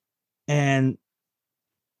 And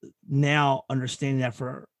now understanding that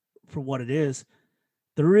for what it is,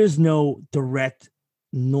 there is no direct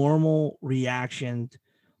normal reaction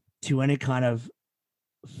to any kind of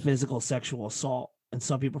physical sexual assault. And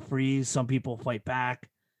some people freeze, some people fight back.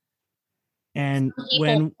 And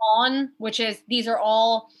these are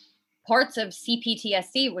all parts of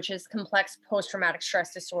CPTSD, which is complex post-traumatic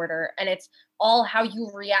stress disorder. And it's all how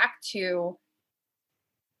you react to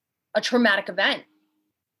a traumatic event.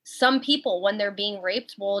 Some people, when they're being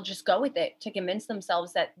raped, will just go with it to convince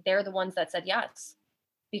themselves that they're the ones that said yes,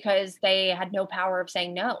 because they had no power of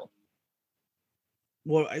saying no.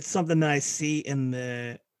 Well, it's something that I see in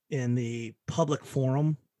the public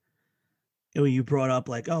forum. You brought up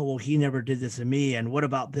like, oh, well, he never did this to me, and what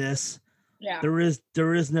about this? Yeah. There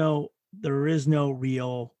is no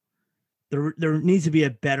real. There needs to be a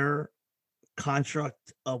better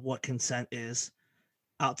construct of what consent is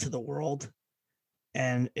out to the world,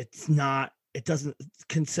 and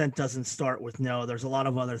consent doesn't start with no. There's a lot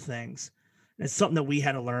of other things. And it's something that we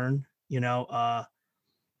had to learn.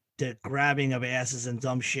 The grabbing of asses and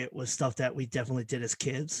dumb shit was stuff that we definitely did as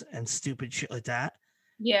kids, and stupid shit like that.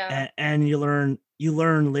 Yeah. And you learn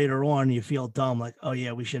later on, you feel dumb, like, oh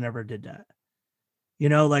yeah, we should never did that.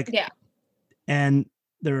 Yeah. And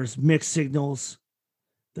there's mixed signals.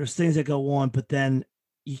 There's things that go on, but then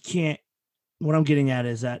you can't, what I'm getting at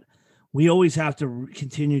is that we always have to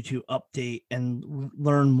continue to update and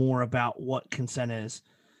learn more about what consent is.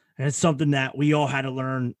 And it's something that we all had to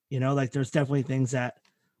learn, like there's definitely things that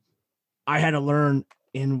I had to learn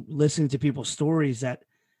in listening to people's stories that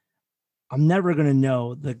I'm never going to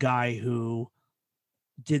know the guy who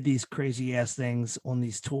did these crazy ass things on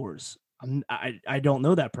these tours. I don't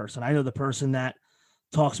know that person. I know the person that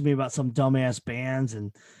talks to me about some dumbass bands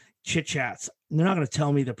and chit chats. They're not going to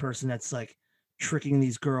tell me the person that's like tricking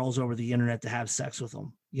these girls over the internet to have sex with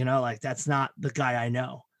them. Like that's not the guy I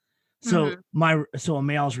know. So so a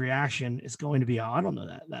male's reaction is going to be, oh, I don't know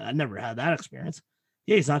that. I never had that experience.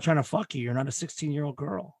 Yeah, he's not trying to fuck you. You're not a 16-year-old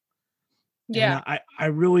girl. Yeah. And I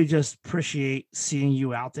really just appreciate seeing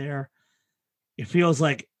you out there. It feels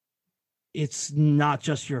like it's not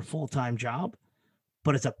just your full-time job,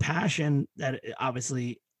 but it's a passion that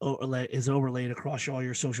obviously is overlaid across all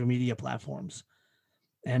your social media platforms.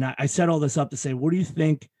 And I set all this up to say, what do you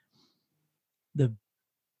think the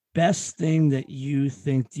best thing that you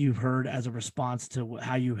think you've heard as a response to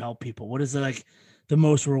how you help people? What is like the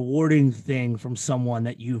most rewarding thing from someone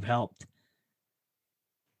that you've helped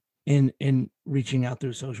in reaching out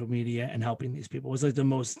through social media and helping these people? Was like the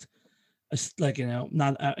most, like,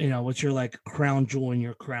 not, what's your like crown jewel in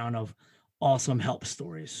your crown of awesome help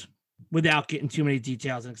stories, without getting too many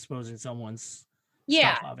details and exposing someone's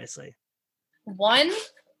stuff, obviously? One,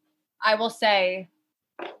 I will say,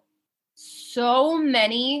 so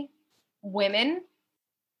many women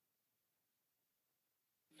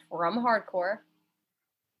from hardcore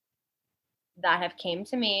that have came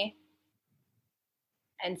to me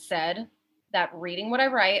and said that reading what I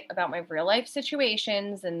write about my real life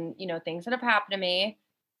situations and, things that have happened to me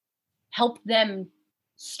helped them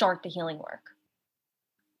start the healing work.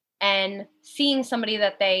 And seeing somebody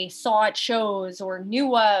that they saw at shows or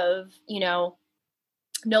knew of, know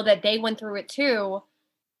that they went through it too.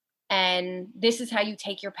 And this is how you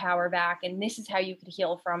take your power back. And this is how you could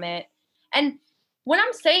heal from it. And when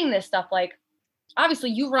I'm saying this stuff, like,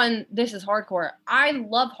 obviously you run This Is Hardcore. I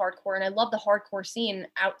love hardcore and I love the hardcore scene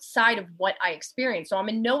outside of what I experienced. So I'm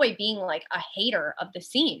in no way being like a hater of the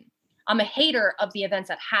scene. I'm a hater of the events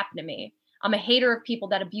that happened to me. I'm a hater of people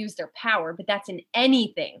that abuse their power, but that's in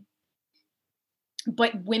anything.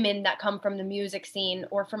 But women that come from the music scene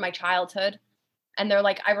or from my childhood, and they're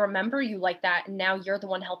like, I remember you like that. And now you're the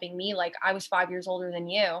one helping me. Like, I was 5 years older than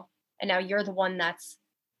you. And now you're the one that's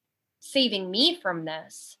saving me from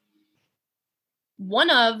this. One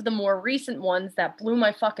of the more recent ones that blew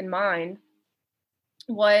my fucking mind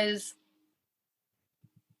was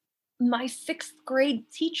my 6th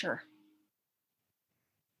grade teacher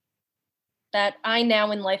that I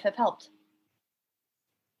now in life have helped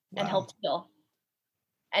and helped heal.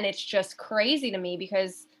 And it's just crazy to me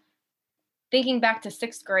because thinking back to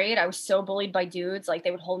 6th grade, I was so bullied by dudes. Like,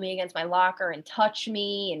 they would hold me against my locker and touch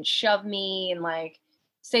me and shove me and like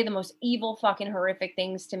say the most evil fucking horrific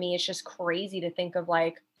things to me. It's just crazy to think of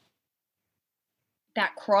like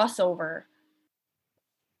that crossover.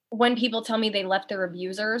 When people tell me they left their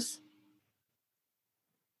abusers,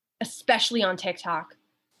 especially on TikTok,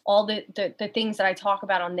 all the things that I talk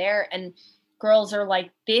about on there, and girls are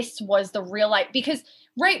like, this was the real life. Because,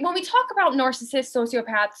 right, when we talk about narcissists,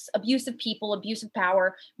 sociopaths, abusive people, abusive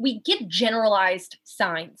power, we give generalized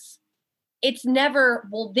signs. It's never,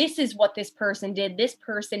 well, this is what this person did. This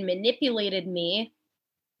person manipulated me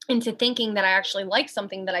into thinking that I actually like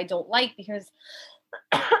something that I don't like, because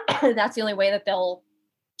that's the only way that they'll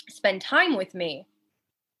spend time with me.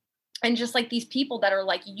 And just like these people that are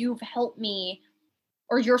like, you've helped me,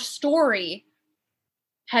 or your story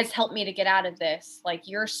has helped me to get out of this. Like,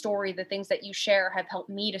 your story, the things that you share have helped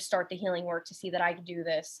me to start the healing work to see that I can do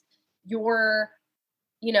this. You're,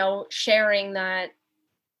 sharing that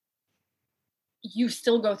you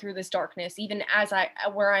still go through this darkness, even as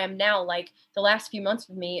where I am now. Like, the last few months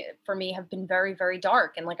for me have been very, very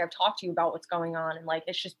dark. And like, I've talked to you about what's going on, and like,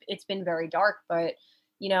 it's been very dark, but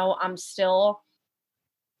I'm still,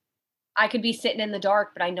 I could be sitting in the dark,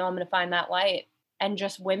 but I know I'm going to find that light. And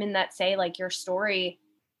just women that say like, your story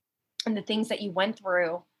and the things that you went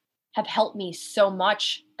through have helped me so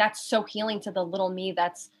much. That's so healing to the little me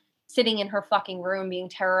that's sitting in her fucking room being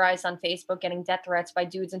terrorized on Facebook, getting death threats by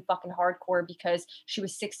dudes in fucking hardcore because she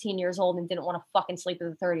was 16 years old and didn't want to fucking sleep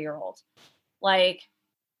with a 30-year-old. Like,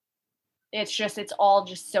 it's all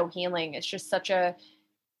just so healing. It's just such a,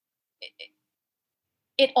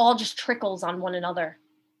 it all just trickles on one another.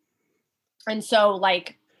 And so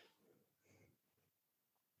like,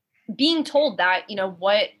 being told that,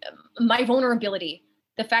 what my vulnerability,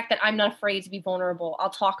 the fact that I'm not afraid to be vulnerable. I'll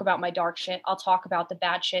talk about my dark shit. I'll talk about the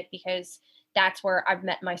bad shit, because that's where I've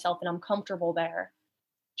met myself and I'm comfortable there.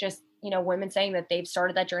 Just, women saying that they've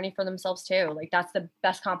started that journey for themselves too. Like, that's the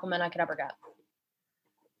best compliment I could ever get.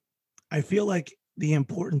 I feel like the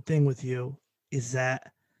important thing with you is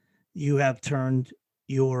that you have turned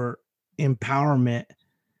your empowerment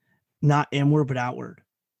not inward, but outward.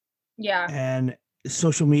 Yeah. And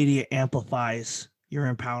social media amplifies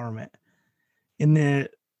your empowerment. In the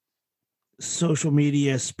social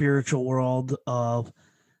media spiritual world of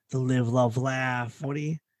the live, love, laugh,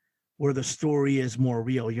 where the story is more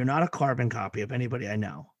real. You're not a carbon copy of anybody I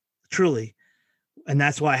know, truly. And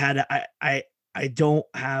that's why I don't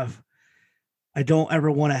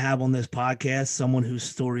ever want to have on this podcast someone whose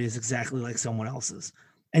story is exactly like someone else's.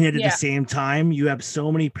 And yet at the same time, you have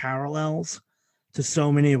so many parallels to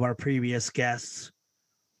so many of our previous guests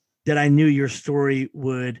that I knew your story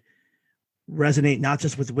would resonate not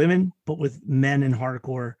just with women, but with men in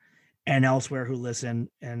hardcore and elsewhere who listen.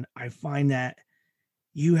 And I find that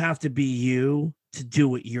you have to be you to do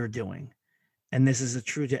what you're doing. And this is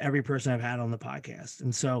true to every person I've had on the podcast.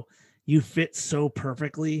 And so you fit so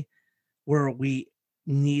perfectly where we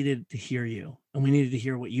needed to hear you, and we needed to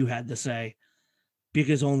hear what you had to say,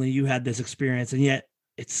 because only you had this experience. And yet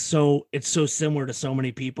it's so similar to so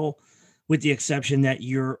many people, with the exception that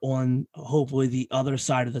you're on hopefully the other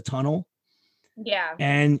side of the tunnel. Yeah.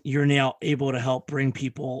 And you're now able to help bring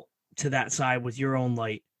people to that side with your own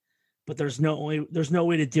light. But there's no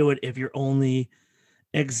way to do it if you're only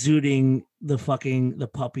exuding the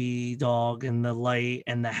puppy dog and the light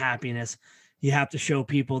and the happiness. You have to show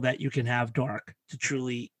people that you can have dark to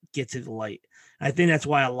truly get to the light. I think that's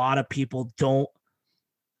why a lot of people don't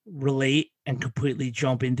relate and completely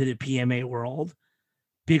jump into the PMA world,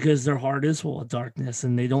 because their heart is full of darkness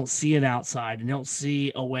and they don't see it outside and they don't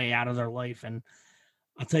see a way out of their life. And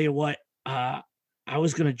I'll tell you what, I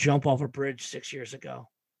was going to jump off a bridge 6 years ago.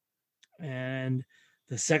 And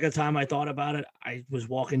the second time I thought about it, I was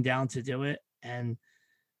walking down to do it, and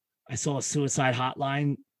I saw a suicide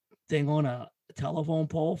hotline thing on a telephone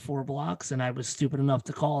pole 4 blocks, and I was stupid enough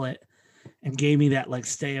to call it, and gave me that like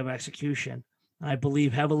stay of execution. I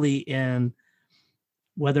believe heavily in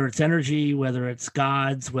whether it's energy, whether it's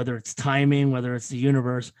gods, whether it's timing, whether it's the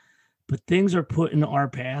universe, but things are put in our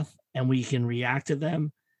path and we can react to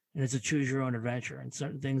them. And it's a choose your own adventure, and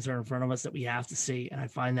certain things are in front of us that we have to see. And I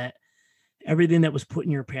find that everything that was put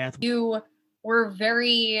in your path. You were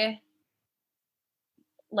very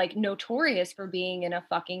like notorious for being in a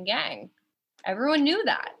fucking gang. Everyone knew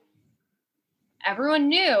that. Everyone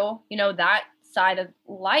knew, that side of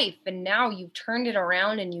life. And now you've turned it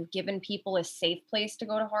around and you've given people a safe place to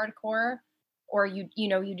go to hardcore, or you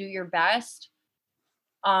do your best.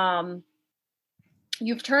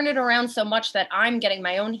 You've turned it around so much that I'm getting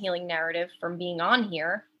my own healing narrative from being on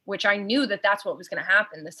here, which I knew that that's what was going to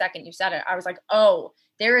happen. The second you said it, I was like, oh,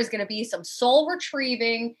 there is going to be some soul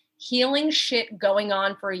retrieving, healing shit going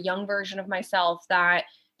on for a young version of myself that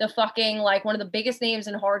the fucking like one of the biggest names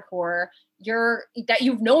in hardcore, that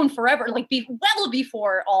you've known forever, like well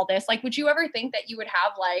before all this. Like, would you ever think that you would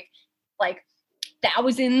have like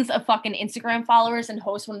thousands of fucking Instagram followers and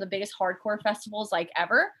host one of the biggest hardcore festivals like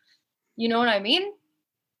ever? You know what I mean?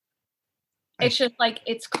 It's just like,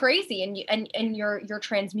 it's crazy. And you're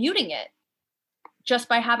transmuting it just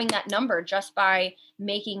by having that number, just by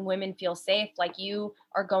making women feel safe. Like, you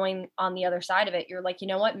are going on the other side of it. You're like, you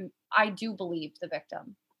know what? I do believe the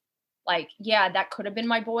victim. Like, yeah, that could have been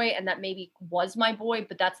my boy and that maybe was my boy,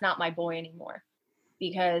 but that's not my boy anymore,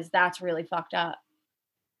 because that's really fucked up.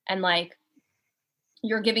 And like,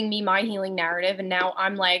 you're giving me my healing narrative. And now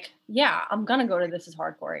I'm like, yeah, I'm going to go to This Is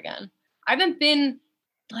Hardcore again. I haven't been,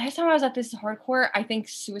 the last time I was at This Is Hardcore, I think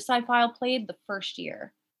Suicide File played the first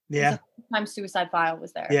year. Yeah. The first time Suicide File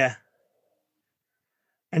was there. Yeah.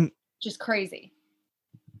 And just crazy.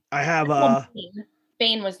 I have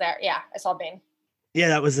Bane was there. Yeah, I saw Bane. Yeah,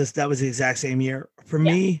 that was the exact same year. For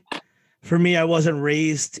me, I wasn't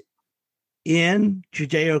raised in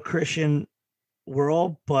Judeo-Christian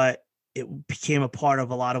world, but it became a part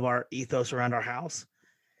of a lot of our ethos around our house.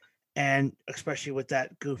 And especially with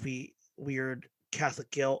that goofy, weird Catholic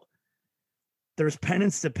guilt, there's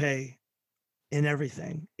penance to pay in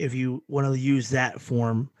everything if you want to use that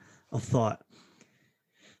form of thought.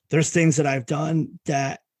 There's things that I've done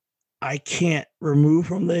that I can't remove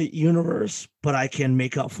from the universe, but I can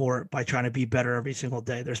make up for it by trying to be better every single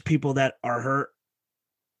day. There's people that are hurt.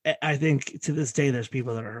 I think to this day, there's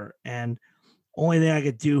people that are hurt. And only thing I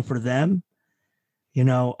could do for them,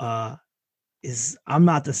 is I'm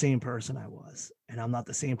not the same person I was. And I'm not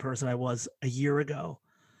the same person I was a year ago.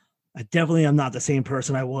 I definitely am not the same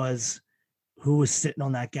person I was who was sitting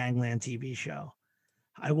on that Gangland TV show.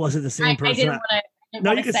 I wasn't the same person.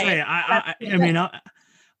 No, you can say it. I mean,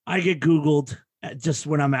 I get Googled just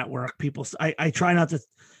when I'm at work. People, I try not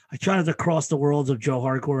to cross the worlds of Joe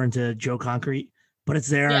Hardcore into Joe Concrete, but it's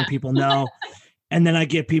there and people know. And then I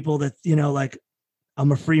get people that, like,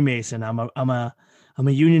 I'm a Freemason. I'm a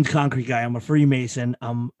Union Concrete guy. I'm a Freemason.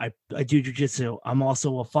 I do jujitsu. I'm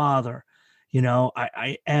also a father.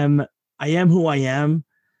 I am who I am,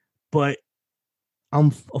 but I'm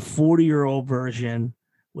a 40-year-old version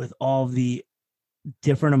with all the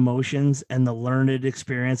different emotions and the learned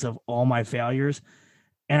experience of all my failures.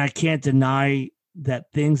 And I can't deny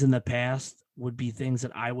that things in the past would be things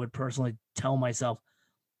that I would personally tell myself,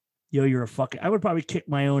 yo, I would probably kick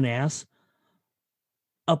my own ass.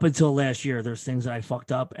 Up until last year, there's things that I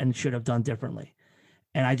fucked up and should have done differently.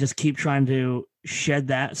 And I just keep trying to shed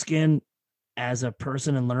that skin as a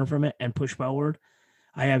person and learn from it and push forward.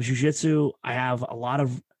 I have jiu-jitsu. I have a lot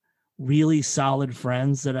of really solid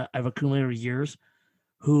friends that I've accumulated over years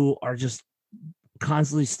who are just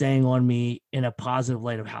constantly staying on me in a positive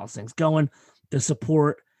light of how things going, the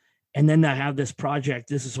support. And then I have this project,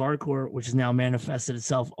 This Is Hardcore, which has now manifested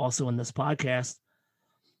itself also in this podcast,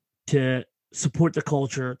 to support the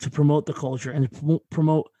culture, to promote the culture, and to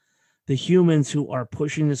promote the humans who are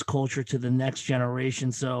pushing this culture to the next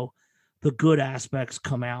generation. So the good aspects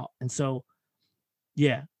come out. And so,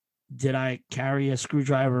 yeah, did I carry a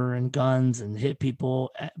screwdriver and guns and hit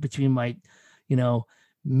people between my,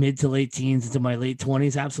 mid to late teens into my late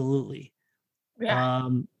 20s? Absolutely. Yeah.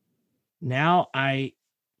 Now I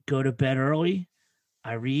go to bed early.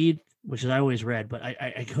 I read, which is I always read, but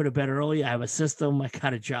I go to bed early. I have a system. I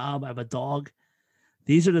got a job. I have a dog.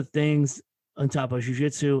 These are the things on top of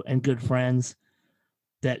jiu-jitsu and good friends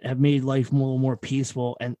that have made life more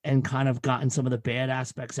peaceful and kind of gotten some of the bad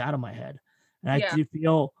aspects out of my head. And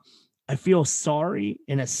I feel sorry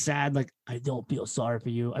in a sad, like, I don't feel sorry for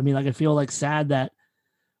you. I mean, like, I feel like sad that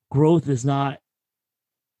growth is not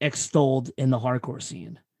extolled in the hardcore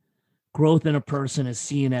scene. Growth in a person is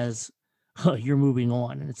seen as, you're moving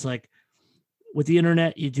on. And it's like, with the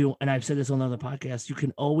internet, you do, and I've said this on other podcasts, you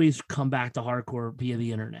can always come back to hardcore via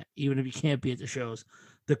the internet, even if you can't be at the shows.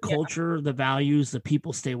 The culture, the values, the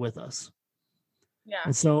people stay with us. Yeah.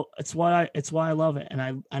 And so it's why I love it.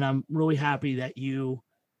 And I'm really happy that you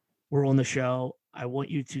were on the show. I want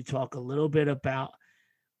you to talk a little bit about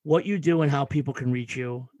what you do and how people can reach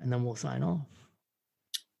you, and then we'll sign off.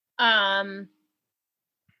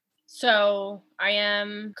 So I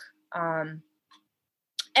am,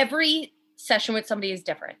 every session with somebody is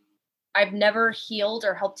different. I've never healed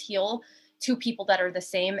or helped heal two people that are the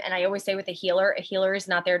same. And I always say with a healer is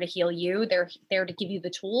not there to heal you. They're there to give you the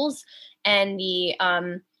tools and the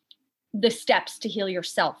steps to heal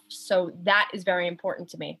yourself. So that is very important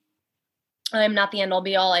to me. I'm not the end all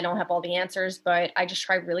be all. I don't have all the answers, but I just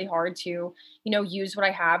try really hard to, use what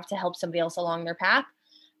I have to help somebody else along their path.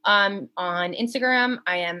 On Instagram,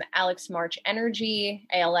 I am Alex March Energy,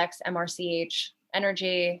 ALXMRCH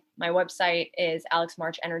Energy. My website is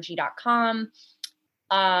alexmarchenergy.com.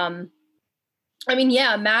 I mean,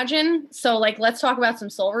 yeah, imagine. So, like, let's talk about some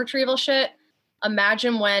soul retrieval shit.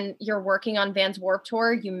 Imagine when you're working on Vans Warped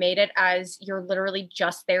Tour, you made it as you're literally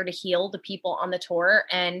just there to heal the people on the tour,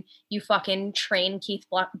 and you fucking train Keith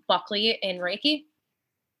Buckley in Reiki.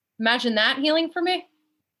 Imagine that healing for me.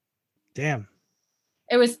 Damn.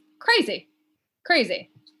 It was crazy.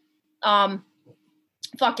 And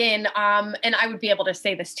I would be able to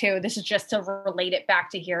say this too. This is just to relate it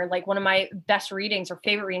back to here. Like, one of my best readings or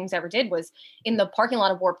favorite readings I ever did was in the parking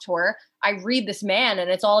lot of Warped Tour. I read this man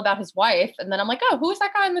and it's all about his wife. And then I'm like, oh, who's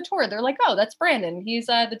that guy on the tour? They're like, oh, that's Brandon. He's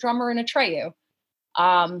the drummer in Atreyu.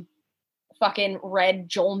 Fucking read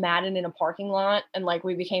Joel Madden in a parking lot. And like,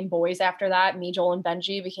 we became boys after that. Me, Joel, and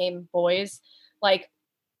Benji became boys. Like,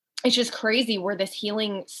 it's just crazy where this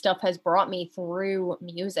healing stuff has brought me through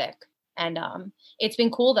music. And it's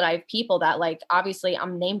been cool that I have people that, like, obviously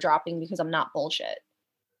I'm name dropping because I'm not bullshit.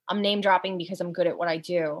 I'm name dropping because I'm good at what I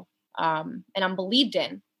do. And I'm believed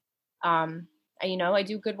in. I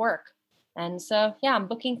do good work. And so, yeah, I'm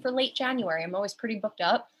booking for late January. I'm always pretty booked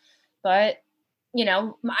up, but I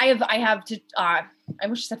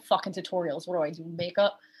wish I said fucking tutorials. What do I do?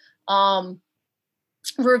 Makeup.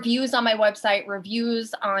 Reviews on my website,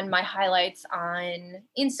 reviews on my highlights on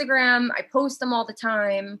Instagram. I post them all the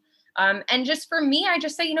time. And just for me, I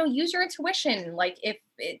just say, use your intuition. Like,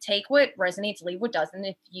 take what resonates, leave what doesn't.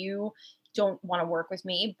 If you don't want to work with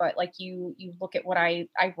me, but like you look at what I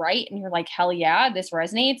write and you're like, hell yeah, this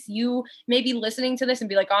resonates. You may be listening to this and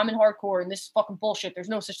be like, I'm in hardcore and this is fucking bullshit. There's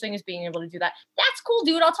no such thing as being able to do that. That's cool,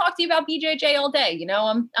 dude. I'll talk to you about BJJ all day.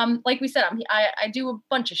 I'm like we said, I do a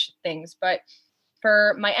bunch of things, but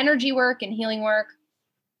for my energy work and healing work,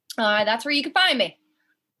 that's where you can find me.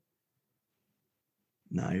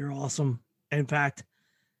 No, you're awesome. In fact,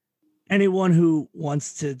 anyone who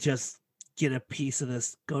wants to just get a piece of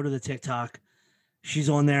this, go to the TikTok. She's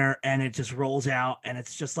on there and it just rolls out and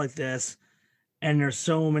it's just like this. And there's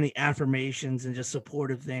so many affirmations and just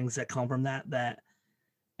supportive things that come from that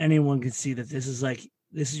anyone can see that this is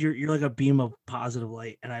you're like a beam of positive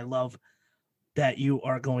light. And I love that you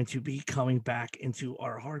are going to be coming back into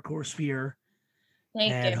our hardcore sphere.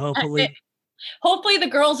 Thank you. Hopefully the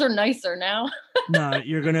girls are nicer now. No,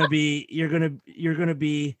 you're going to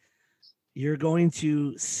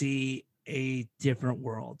see a different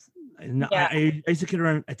world. And yeah. I used to kid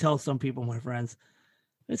around. I tell some people, my friends,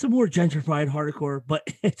 it's a more gentrified hardcore, but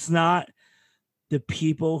it's not. The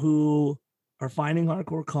people who are finding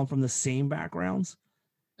hardcore come from the same backgrounds,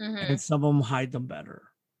 and some of them hide them better.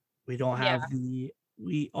 We don't have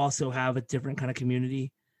we also have a different kind of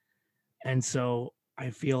community. And so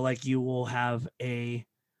I feel like you will have a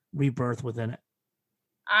rebirth within it.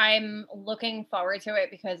 I'm looking forward to it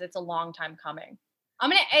because it's a long time coming.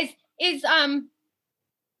 Is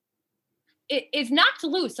Knocked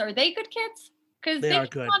Loose, are they good kids? Because they are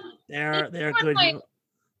good. They're good.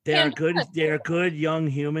 They are good young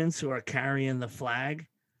humans who are carrying the flag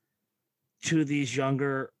to these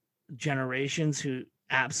younger generations who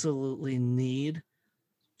absolutely need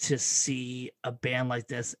to see a band like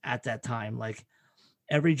this at that time. Like,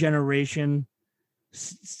 every generation,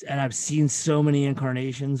 and I've seen so many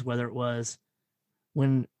incarnations, whether it was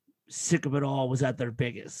when Sick of It All was at their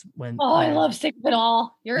biggest. I love Sick of It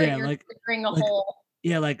All. You're triggering a hole.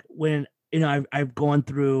 Yeah, like when I've gone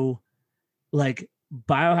through like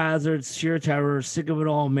Biohazard, Sheer Terror, Sick of It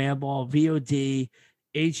All, Madball, VOD,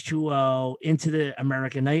 H2O, Into the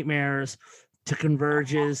American Nightmares, to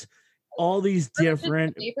Converges, all these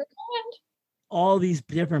different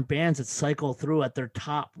bands that cycle through at their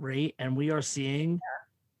top rate. And we are seeing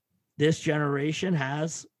this generation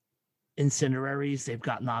has Incendiaries, they've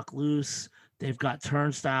got Knocked Loose, they've got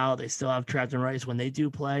Turnstile, they still have Trapped in Rice when they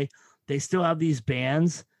do play. They still have these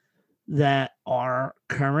bands that are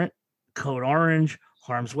current, Code Orange,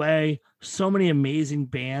 Harm's Way, so many amazing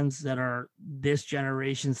bands that are this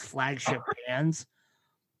generation's flagship bands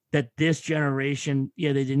that this generation,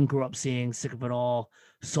 they didn't grow up seeing. Sick of It All,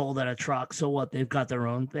 Sold at a Truck. So what? They've got their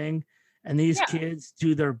own thing. And these kids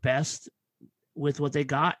do their best with what they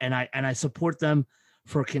got. And I support them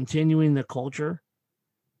for continuing the culture.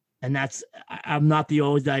 And I'm not the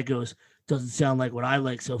old guy goes, doesn't sound like what I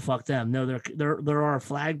like, so fuck them. No, there are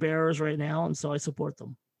flag bearers right now, and so I support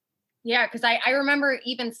them. Yeah, because I remember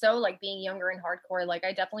even so, like, being younger in hardcore, like,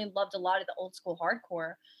 I definitely loved a lot of the old school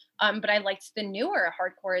hardcore. But I liked the newer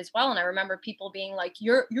hardcore as well. And I remember people being like,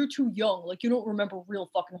 you're too young. Like, you don't remember real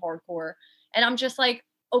fucking hardcore. And I'm just like,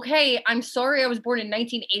 okay, I'm sorry I was born in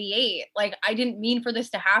 1988. Like, I didn't mean for this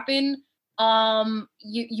to happen.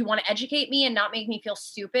 You want to educate me and not make me feel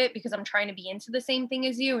stupid because I'm trying to be into the same thing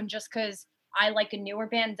as you. And just because I like a newer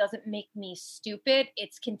band doesn't make me stupid.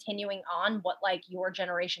 It's continuing on what like your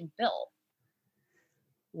generation built.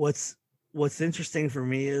 What's interesting for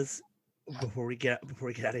me is before we get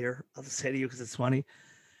out of here, I'll just say to you because it's funny.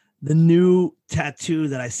 The new tattoo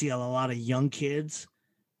that I see on a lot of young kids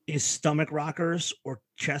is stomach rockers or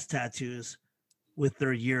chest tattoos with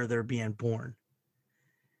their year they're being born.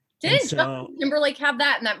 Didn't Justin Timberlake have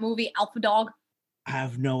that in that movie Alpha Dog? I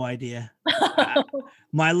have no idea.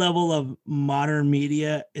 My level of modern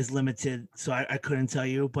media is limited, so I couldn't tell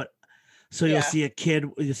you. But so you'll see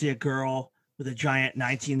a girl with a giant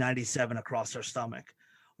 1997 across her stomach,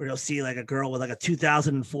 or you'll see like a girl with like a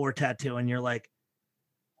 2004 tattoo, and you're like,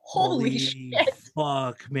 holy shit,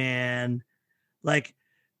 fuck, man. Like,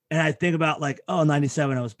 and I think about like, oh,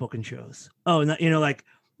 97, I was booking shows. Oh, like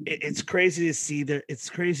it's crazy to see that. It's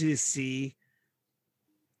crazy to see.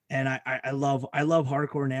 And I love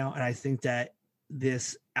hardcore now. And I think that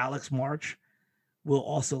this Alex March will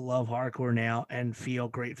also love hardcore now and feel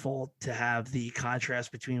grateful to have the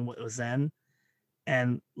contrast between what was then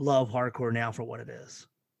and love hardcore now for what it is.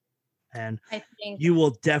 And I think you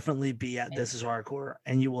will definitely be at This Is Hardcore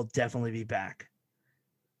and you will definitely be back.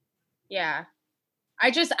 Yeah. I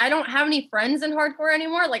don't have any friends in hardcore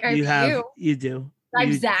anymore. Like you do.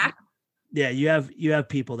 Like Zach. Yeah. You have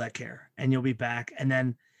people that care and you'll be back. And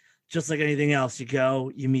then just like anything else, you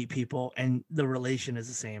go, you meet people and the relation is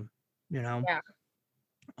the same, you know? Yeah.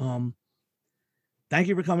 Thank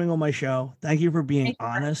you for coming on my show. Thank you for being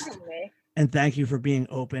honest and thank you for being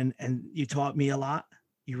open. And you taught me a lot.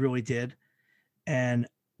 You really did. And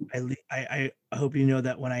I hope you know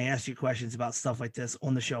that when I ask you questions about stuff like this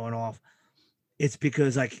on the show and off, it's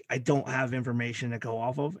because like I don't have information to go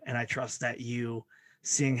off of. And I trust that you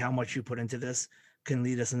seeing how much you put into this can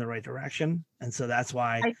lead us in the right direction. And so that's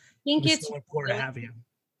why I think it's so important to have you.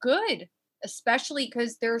 Good, especially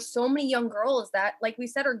because there are so many young girls that, like we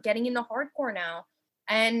said, are getting into hardcore now.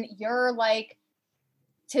 And you're like,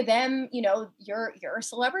 to them, you know, you're a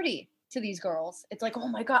celebrity to these girls. It's like, oh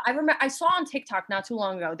my God. I saw on TikTok not too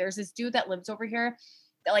long ago, there's this dude that lives over here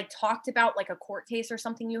that like talked about like a court case or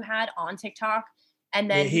something you had on TikTok.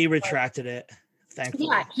 And then he retracted it. Thankfully.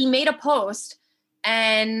 Yeah, he made a post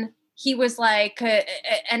and he was like,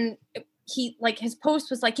 and he like his post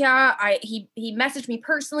was like, yeah, he messaged me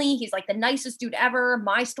personally. He's like the nicest dude ever.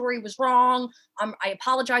 My story was wrong. I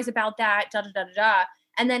apologize about that. Da da da da da.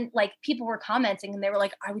 And then like people were commenting and they were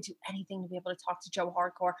like, I would do anything to be able to talk to Joe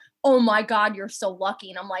Hardcore. Oh my God, you're so lucky.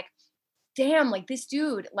 And I'm like, damn, like this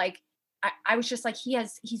dude, like I was just like,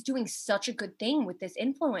 he's doing such a good thing with this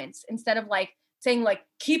influence instead of like saying like,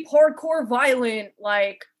 keep hardcore violent,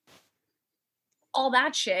 like all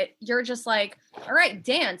that shit. You're just like, all right,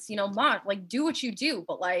 dance, you know, mock, like do what you do.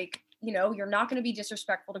 But like, you know, you're not going to be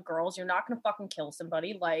disrespectful to girls. You're not going to fucking kill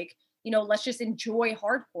somebody. Like, you know, let's just enjoy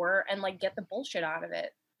hardcore and like get the bullshit out of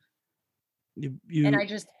it.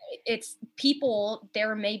 And it's people,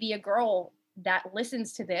 there may be a girl that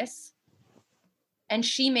listens to this and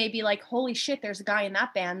she may be like, holy shit, there's a guy in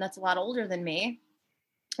that band that's a lot older than me.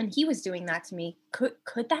 And he was doing that to me.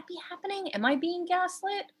 Could that be happening? Am I being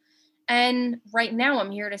gaslit? And right now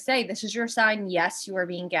I'm here to say, this is your sign. Yes, you are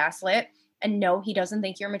being gaslit. And no, he doesn't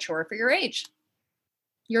think you're mature for your age.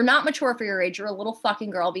 You're not mature for your age. You're a little fucking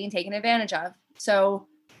girl being taken advantage of. So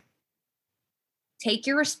take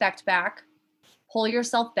your respect back, pull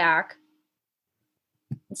yourself back,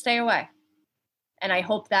 and stay away. And I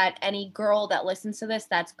hope that any girl that listens to this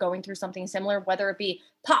that's going through something similar, whether it be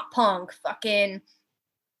pop punk, fucking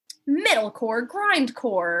metalcore,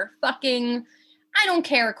 grindcore, fucking I don't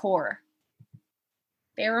care core,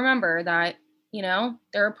 they remember that, you know,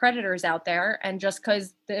 there are predators out there. And just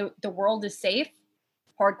because the world is safe,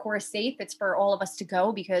 hardcore is safe, it's for all of us to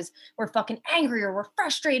go because we're fucking angry or we're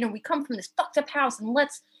frustrated and we come from this fucked up house and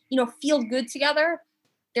let's, you know, feel good together.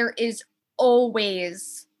 There is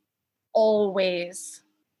always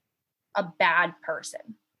a bad person.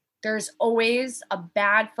 There's always a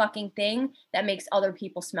bad fucking thing that makes other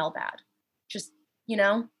people smell bad. Just, you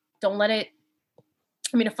know, don't let it,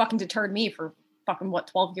 I mean, it fucking deterred me for fucking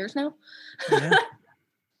 12 years now. Yeah.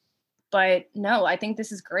 But no, I think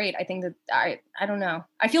this is great. I think that I don't know.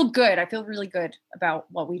 I feel good. I feel really good about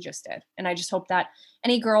what we just did. And I just hope that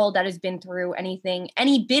any girl that has been through anything,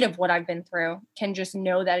 any bit of what I've been through can just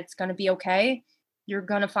know that it's going to be okay. You're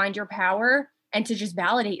going to find your power and to just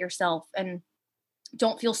validate yourself and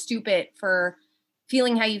don't feel stupid for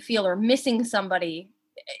feeling how you feel or missing somebody.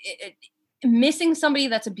 Missing somebody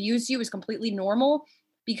that's abused you is completely normal.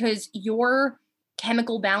 because your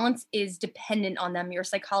chemical balance is dependent on them. Your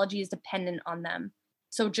psychology is dependent on them.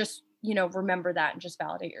 So just, remember that and just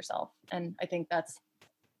validate yourself. And I think that's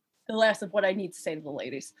the last of what I need to say to the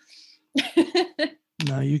ladies.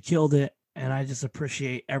 No, you killed it. And I just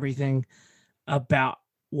appreciate everything about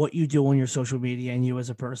what you do on your social media and you as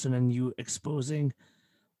a person, and you exposing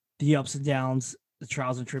the ups and downs, the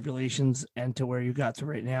trials and tribulations, and to where you got to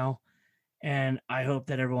right now. And I hope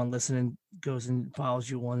that everyone listening goes and follows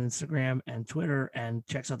you on Instagram and Twitter and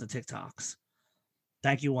checks out the TikToks.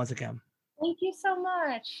 Thank you once again. Thank you so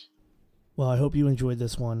much. Well, I hope you enjoyed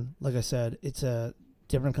this one. Like I said, it's a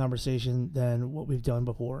different conversation than what we've done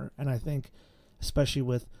before. And I think, especially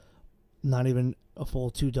with not even a full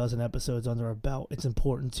 24 episodes under our belt, it's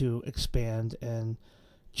important to expand and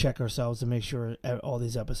check ourselves to make sure all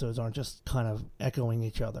these episodes aren't just kind of echoing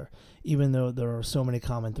each other. Even though there are so many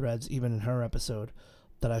common threads, even in her episode,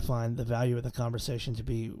 that I find the value of the conversation to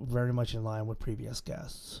be very much in line with previous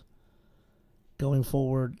guests. Going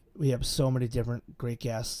forward, we have so many different great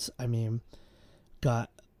guests. I mean, got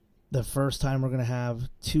the first time we're going to have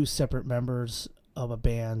 2 separate members of a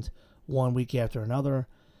band 1 week after another.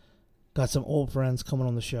 Got some old friends coming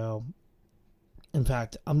on the show. In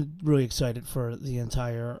fact, I'm really excited for the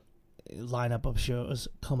entire lineup of shows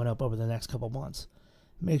coming up over the next couple months.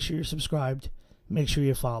 Make sure you're subscribed. Make sure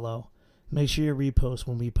you follow. Make sure you repost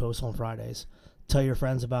when we post on Fridays. Tell your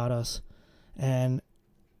friends about us. And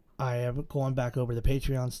I have gone back over the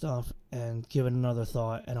Patreon stuff and given another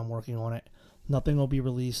thought, and I'm working on it. Nothing will be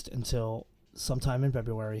released until sometime in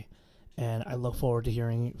February. And I look forward to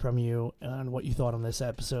hearing from you on what you thought on this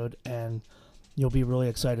episode. And you'll be really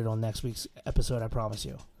excited on next week's episode, I promise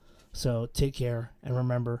you. So take care, and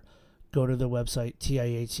remember, go to the website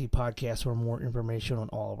TIHC Podcast for more information on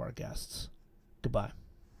all of our guests. Goodbye.